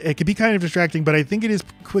it could be kind of distracting. But I think it is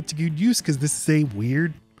put to good use because this is a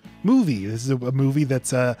weird movie. This is a movie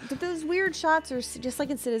that's But those weird shots are just like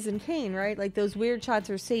in Citizen Kane, right? Like those weird shots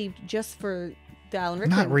are saved just for the Alan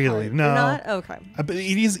Rickman Not really, part. no. You're not? Okay. But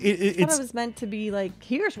it is. I thought It's it was meant to be like,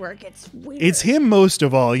 here's where it gets weird. it's him most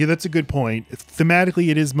of all. Yeah, that's a good point. Thematically,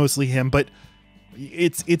 it is mostly him, but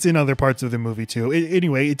it's in other parts of the movie too.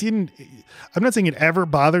 Anyway, it didn't. I'm not saying it ever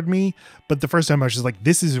bothered me, but the first time I was just like,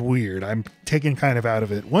 this is weird. I'm taken kind of out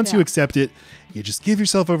of it. Once you accept it, you just give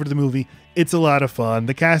yourself over to the movie. It's a lot of fun.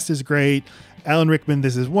 The cast is great. Alan Rickman,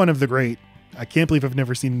 this is one of the great. I can't believe I've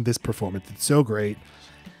never seen this performance. It's so great.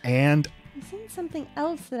 And I'm seeing something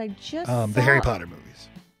else that I just saw. the Harry Potter movies.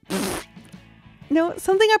 No,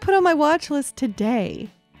 something I put on my watch list today.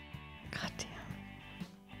 God damn.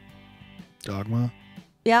 Dogma.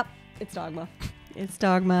 Yep, it's Dogma. It's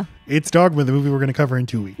Dogma. It's Dogma, the movie we're going to cover in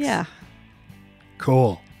 2 weeks. Yeah.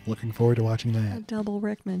 Cool. Looking forward to watching that. A double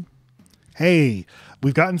Rickman. Hey,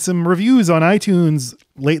 we've gotten some reviews on iTunes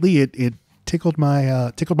lately. It tickled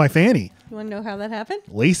my fanny. You want to know how that happened?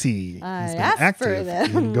 Lacey I has been asked for active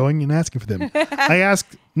them. in going and asking for them. I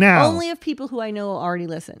asked now Only of people who I know already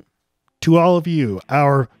listen. to all of you,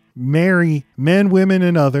 our merry men, women,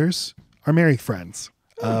 and others, our merry friends.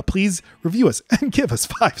 Please review us and give us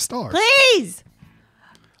 5 stars. Please!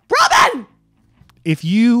 Robin! If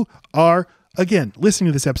you are, again, listening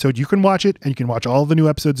to this episode, you can watch it, and you can watch all the new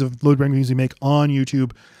episodes of Load Bearing Beams we make on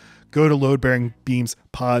YouTube. Go to Load Bearing Beams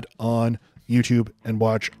Pod on YouTube and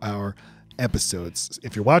watch our episodes.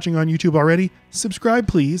 If you're watching on YouTube already, subscribe,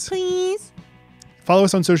 please. Please. Follow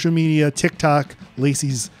us on social media, TikTok.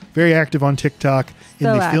 Lacey's very active on TikTok in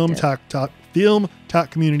So the film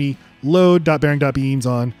talk community. Load.bearing.beams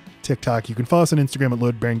on TikTok. You can follow us on Instagram at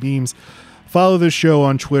loadbearingbeams. Follow the show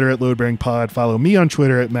on Twitter at loadbearingpod. Follow me on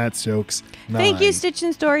Twitter at Matt Stokes. Thank you, Stitch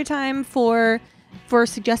and Storytime, for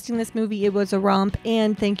suggesting this movie. It was a romp,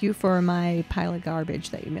 and thank you for my pile of garbage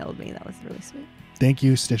that you mailed me. That was really sweet. Thank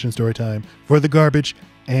you, Stitch and Storytime, for the garbage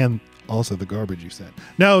and also the garbage you sent.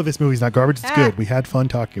 No, this movie's not garbage. It's good. We had fun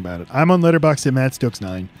talking about it. I'm on Letterboxd at Matt Stokes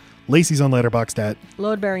 9. Lacey's on Letterboxd at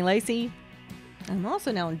Load Bearing Lacey. I'm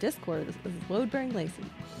also now in Discord. This is Load Bearing Lacey.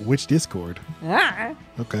 which Discord? Ah.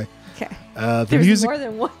 Okay. Okay. The There's music. more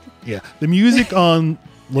than one. Yeah, the music on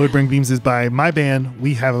Load Bearing Beams is by my band.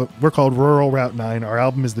 We're called Rural Route 9. Our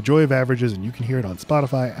album is The Joy of Averages, and you can hear it on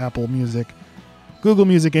Spotify, Apple Music, Google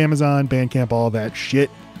Music, Amazon, Bandcamp, all that shit.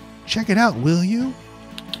 Check it out, will you?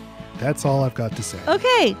 That's all I've got to say.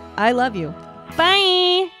 Okay. I love you.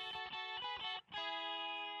 Bye.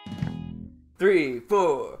 3,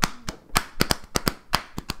 4.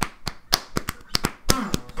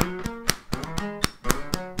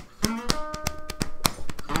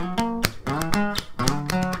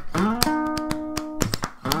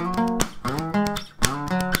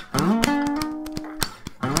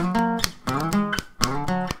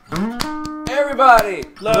 Everybody,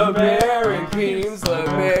 Load Bearing Beams, Load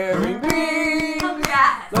Bearing Beams,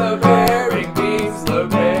 Load Bearing Beams, Load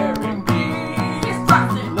Bearing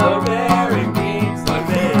Beams, Load Bearing Beams, Load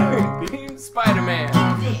Bearing Beams, Spider-Man,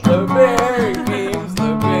 Load Bearing Beams,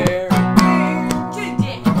 Load Bearing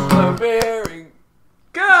Beams, Load Bearing,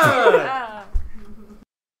 good.